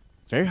cool.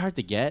 Very hard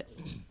to get.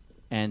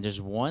 And there's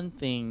one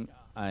thing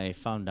I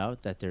found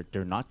out that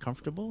they're not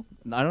comfortable.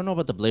 I don't know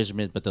about the Blazer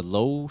mid, but the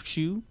low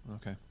shoe.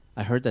 Okay.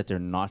 I heard that they're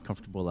not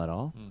comfortable at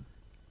all.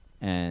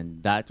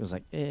 And that was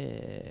like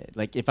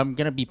if I'm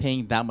going to be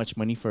paying that much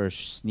money for a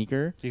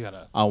sneaker,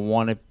 I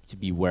want it to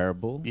be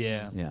wearable.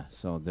 Yeah. Yeah.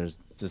 So there's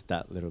just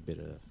that little bit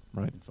of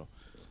info.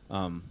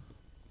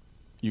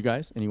 You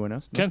guys? Anyone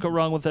else? Can't go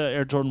wrong with an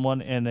Air Jordan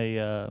 1 and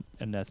an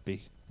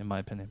SB, in my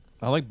opinion.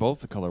 I like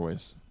both the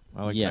colorways.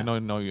 I Yeah.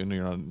 know you're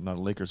not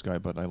a Lakers guy,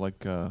 but I like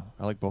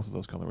both of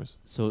those colorways.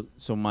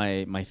 So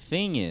my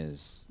thing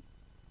is,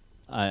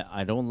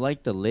 I don't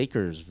like the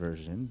Lakers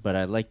version, but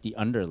I like the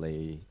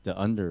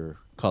under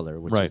color,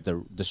 which is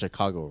the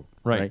Chicago.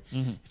 Right.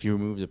 If you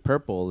remove the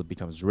purple, it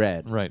becomes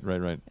red. Right.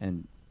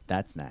 And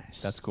that's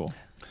nice. That's cool.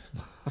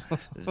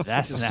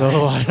 That's nice.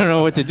 So I don't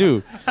know what to do.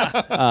 Who's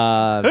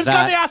got the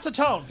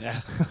acetone?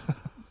 Yeah.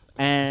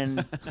 And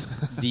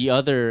the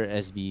other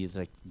SB is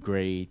like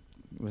gray.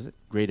 Was it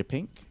gray to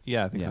pink?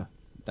 Yeah, I think so.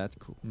 That's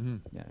cool.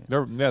 Yeah.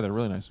 They're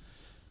really nice.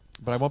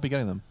 But I won't be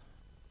getting them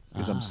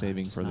because I'm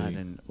saving for the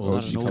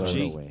OG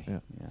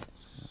colorway.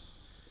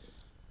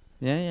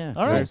 Yeah.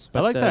 All right. But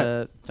I like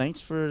that. Thanks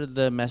for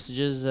the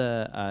messages.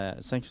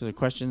 Thanks for the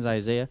questions,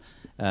 Isaiah.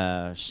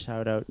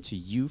 Shout out to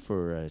you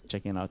for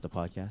checking out the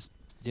podcast.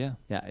 Yeah.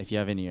 Yeah. If you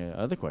have any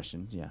other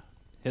questions,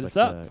 hit us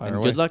up. And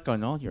away. good luck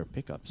on all your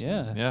pickups.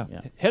 Yeah.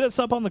 Hit us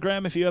up on the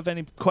gram if you have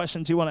any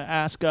questions you want to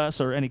ask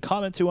us or any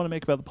comments you want to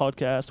make about the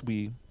podcast.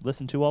 We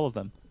listen to all of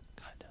them.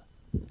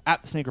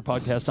 At the Sneaker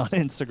Podcast on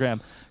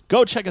Instagram.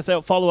 Go check us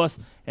out, follow us,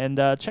 and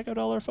check out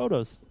all our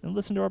photos and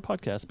listen to our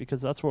podcast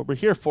because that's what we're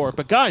here for.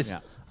 But guys,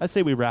 I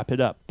say we wrap it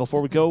up.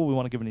 Before we go, we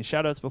want to give any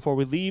shout outs before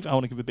we leave. I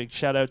want to give a big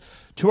shout out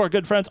to our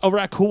good friends over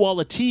at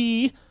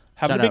Quality.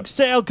 Having a big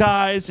sale,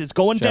 guys. It's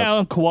going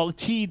down.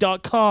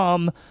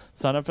 Quality.com.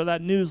 Sign up for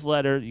that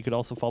newsletter. You could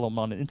also follow them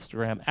on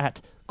Instagram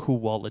at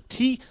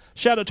Quality.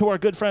 Shout out to our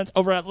good friends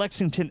over at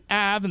Lexington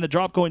Ave and the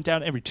drop going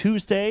down every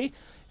Tuesday.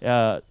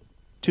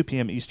 2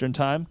 p.m. Eastern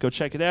Time. Go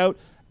check it out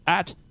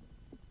at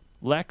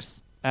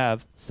Lex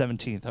Ave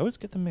 17th. I always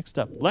get them mixed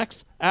up.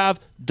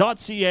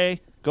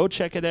 LexAve.ca. Go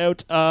check it out.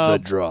 The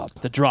Drop.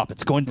 The Drop.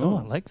 It's going. Oh,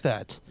 I like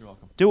that. You're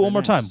welcome. Do it one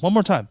more time. One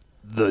more time.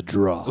 The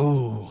Drop.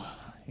 Ooh.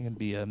 You're going to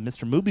be a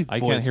Mr. Movie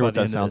voice. I can't hear by what the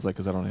that end of sounds this. like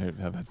because I don't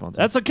have headphones.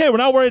 That's okay. We're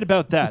not worried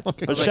about that.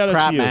 But shout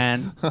out to you.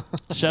 Man.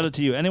 Shout out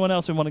to you. Anyone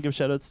else we want to give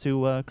shout outs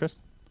to, Chris?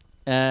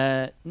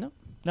 No.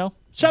 No?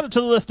 Shout out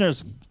to the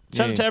listeners.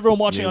 Shout out to everyone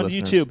watching on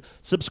listeners. YouTube.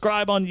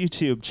 Subscribe on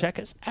YouTube. Check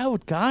us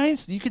out,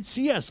 guys. You can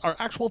see us. Our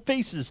actual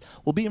faces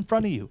will be in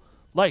front of you.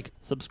 Like,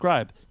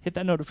 subscribe, hit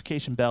that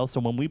notification bell so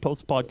when we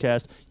post a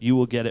podcast, you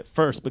will get it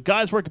first. But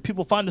guys, where can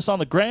people find us on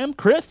the gram?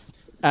 Chris?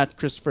 At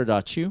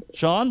Christopher.chu.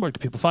 Sean, where can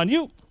people find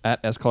you?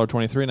 At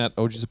SCollar23 and at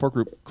OG Support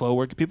Group. Chloe,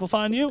 where can people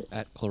find you?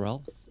 At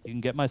Chlorel. You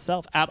can get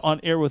myself at On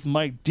Air with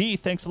Mike D.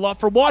 Thanks a lot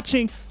for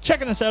watching,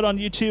 checking us out on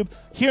YouTube,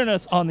 hearing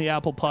us on the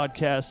Apple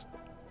Podcast.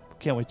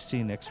 Can't wait to see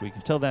you next week.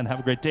 Until then,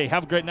 have a great day.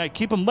 Have a great night.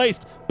 Keep them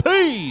laced.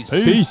 Peace.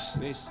 Peace.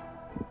 Peace.